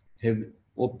 have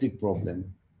optic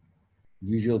problem,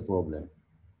 visual problem.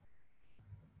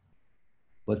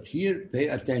 But here, pay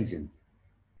attention.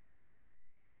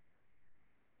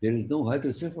 There is no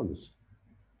hydrocephalus.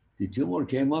 The tumor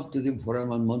came up to the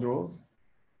foramen Monroe,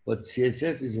 but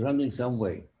CSF is running some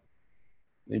way.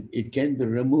 And it can be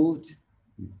removed,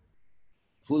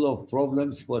 full of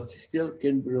problems, but still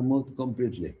can be removed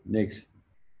completely. Next.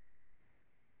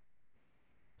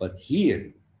 But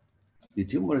here, the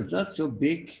tumor is not so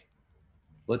big,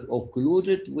 but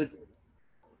occluded with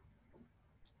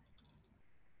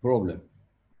problem.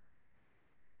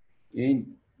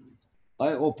 And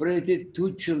I operated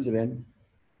 2 children,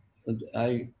 and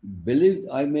I believed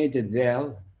I made it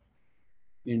well,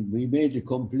 and we made it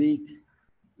complete.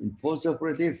 In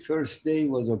post-operative, first day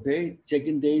was okay.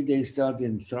 Second day, they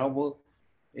started trouble,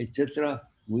 etc.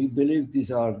 We believe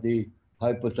these are the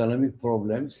hypothalamic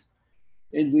problems,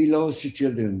 and we lost the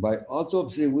children. By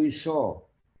autopsy, we saw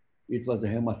it was a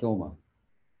hematoma.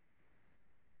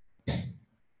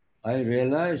 I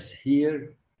realized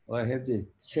here, I have the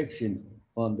section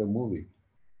on the movie.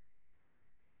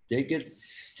 They get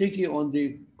sticky on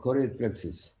the choroid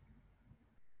plexus,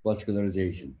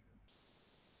 vascularization.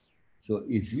 So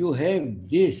if you have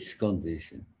this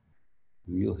condition,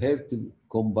 you have to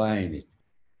combine it.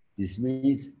 This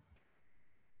means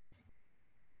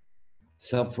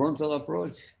subfrontal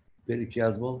approach,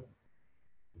 perichiasmal,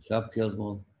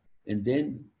 subchiasmal, And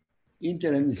then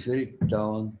interhemispheric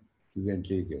down to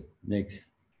ventricle. Next.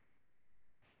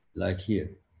 Like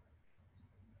here.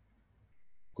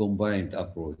 Combined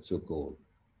approach, so-called.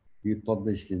 We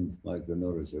published in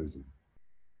Microneurosurgery.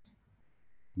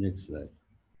 Next slide.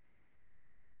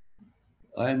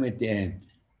 I'm at the end.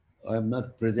 I'm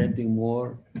not presenting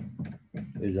more,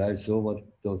 as I saw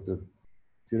what Dr.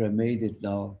 Tira made it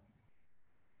now.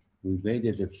 We made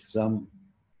it some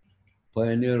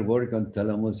pioneer work on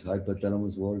thalamus,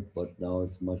 hypothalamus work, but now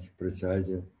it's much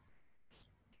preciser.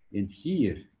 And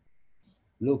here,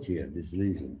 look here, this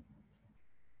lesion.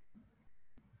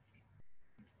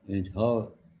 And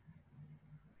how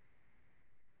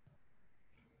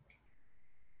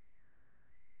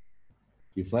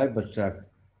the fiber tract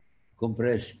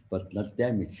compressed but not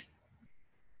damaged.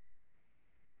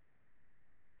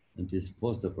 And it's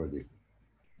postoperative.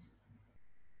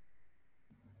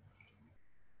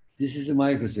 This is a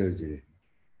microsurgery.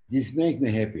 This makes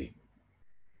me happy.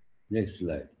 Next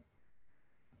slide.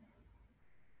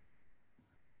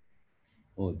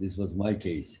 Oh, this was my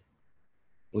case.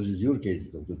 Was it your case,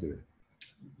 Dr. Ture?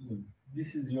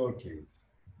 This is your case.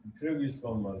 The previous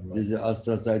one was mine. This is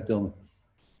astrocytoma.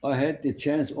 I had the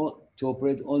chance to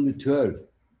operate only 12,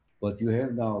 but you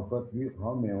have now got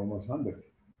how many? Almost 100.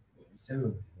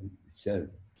 7.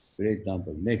 Great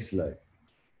number. Next slide.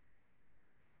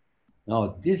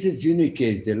 Now, this is unique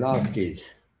case, the last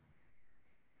case.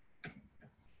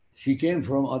 She came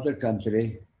from other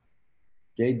country.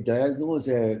 They diagnosed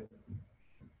a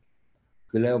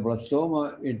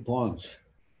glioblastoma in pons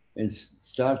and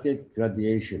started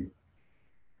radiation.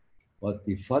 But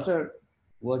the father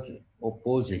was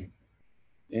opposing.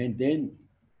 And then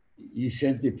he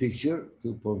sent the picture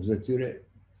to Professor Ture.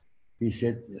 He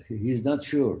said, he's not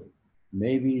sure.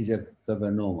 Maybe it's a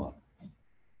cavernoma.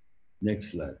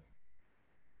 Next slide.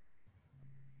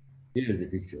 Here's the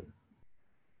picture.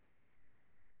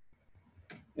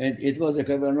 And it was a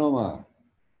cavernoma.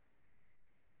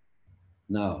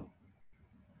 Now,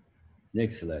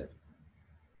 next slide.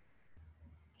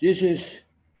 This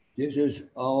is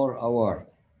our award.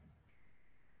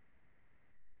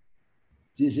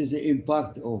 This is the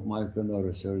impact of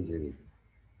microneurosurgery.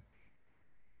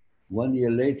 1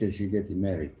 year later, she gets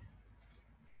married.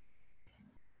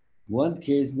 One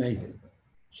case made her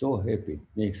so happy.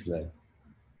 Next slide.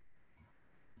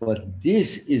 But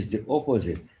this is the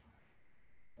opposite.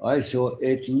 I saw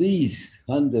at least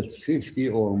 150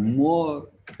 or more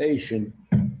patients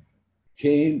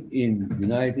came in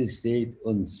United States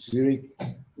on Zurich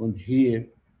and here,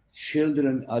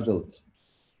 children, adults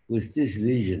with these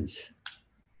lesions.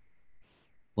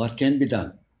 What can be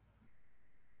done?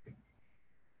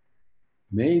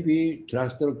 Maybe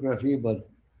tractography, but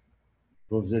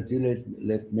Professor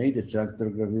Tillett made a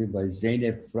tractography by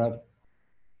Zeynep Frapp,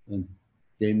 and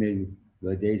they made,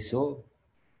 where they saw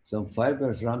some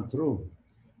fibers run through.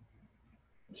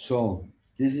 So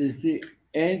this is the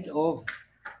end of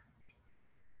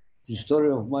the story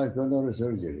of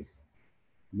microneurosurgery.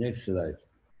 Next slide.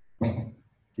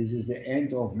 This is the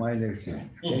end of my lecture.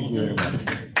 Thank you very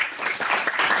much.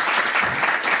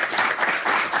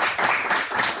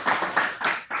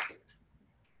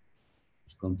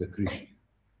 Come to Krishna.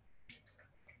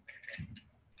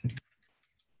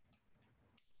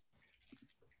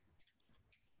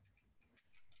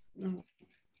 No.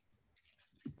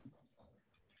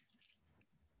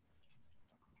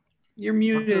 You're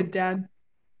muted, Dad.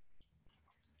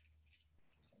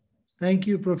 Thank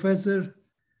you, Professor,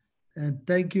 and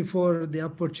thank you for the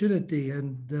opportunity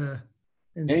and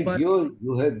Thank you.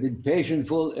 You have been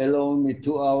patientful, allowing me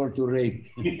 2 hours to rate.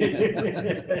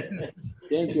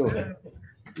 Thank you.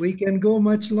 We can go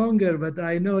much longer, but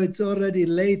I know it's already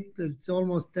late. It's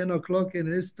almost 10 o'clock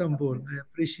in Istanbul. I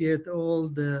appreciate all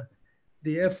the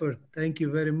effort. Thank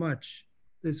you very much.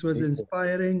 This was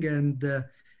inspiring, and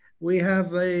we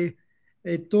have a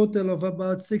total of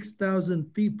about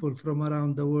 6,000 people from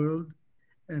around the world,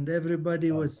 and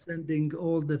everybody was sending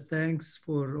all the thanks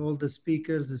for all the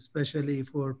speakers, especially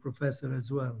for Professor as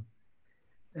well.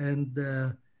 And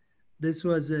this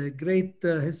was a great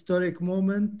historic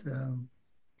moment.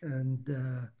 And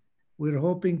we're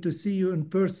hoping to see you in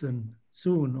person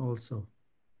soon also.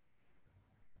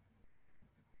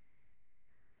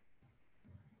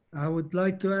 I would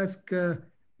like to ask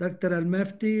Dr.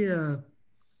 Al-Mufti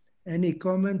any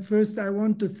comment. First, I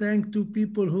want to thank two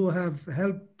people who have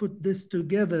helped put this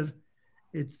together.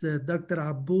 It's Dr.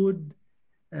 Aboud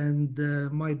and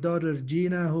my daughter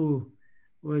Gina, who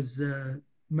was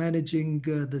managing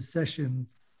the session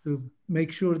to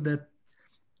make sure that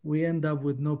we end up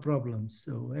with no problems.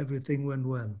 So everything went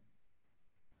well.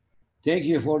 Thank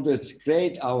you for the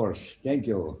great hours. Thank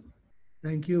you.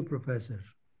 Thank you, Professor.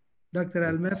 Dr.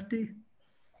 Al-Mufti?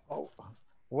 Oh,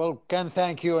 well, can't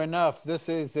thank you enough. This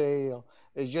is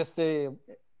just a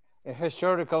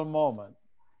historical moment.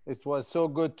 It was so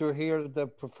good to hear the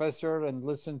professor and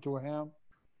listen to him.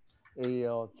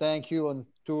 Thank you and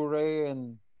Ture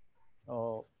and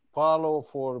Paulo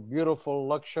for beautiful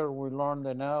lecture. We learned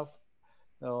enough.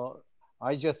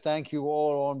 I just thank you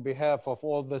all on behalf of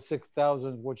all the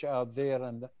 6,000 which are out there,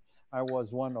 and I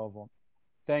was one of them.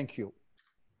 Thank you.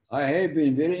 I have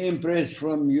been very impressed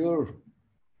from your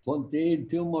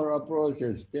spontaneous tumor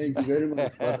approaches. Thank you very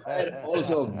much. But I am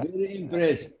also very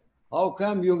impressed. How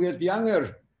come you get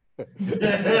younger?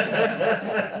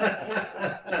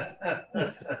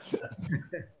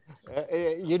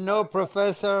 You know,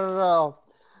 Professor,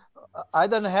 I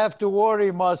don't have to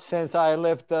worry much since I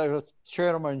left the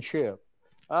chairmanship.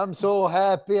 I'm so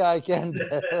happy I can.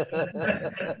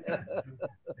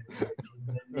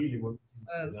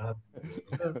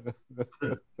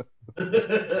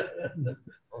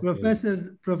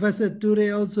 Professor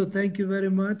Ture, also thank you very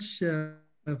much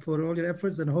for all your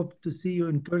efforts, and hope to see you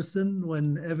in person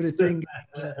when everything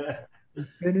is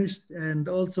finished. And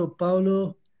also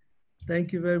Paulo,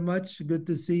 thank you very much. Good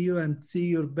to see you and see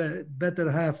your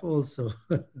better half also.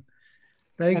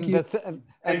 Thank you.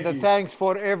 And the thanks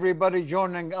for everybody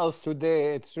joining us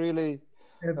today. It's really,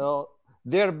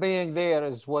 their being there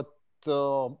is what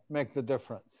makes the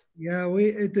difference. Yeah,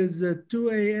 it is 2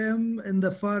 a.m. in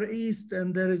the Far East,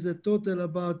 and there is a total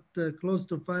about close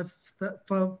to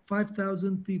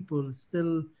 5,000 people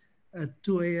still at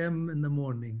 2 a.m. in the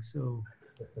morning. So,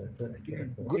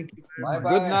 again, thank you very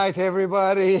much. Good night,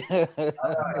 everybody. Thank you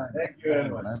very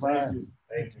much. Thank you.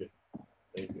 Thank you.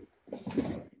 Thank you.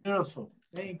 Beautiful.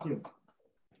 Thank you.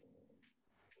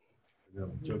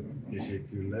 Hocam çok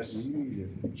teşekkürler.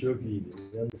 Çok iyiydi.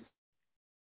 Yalnız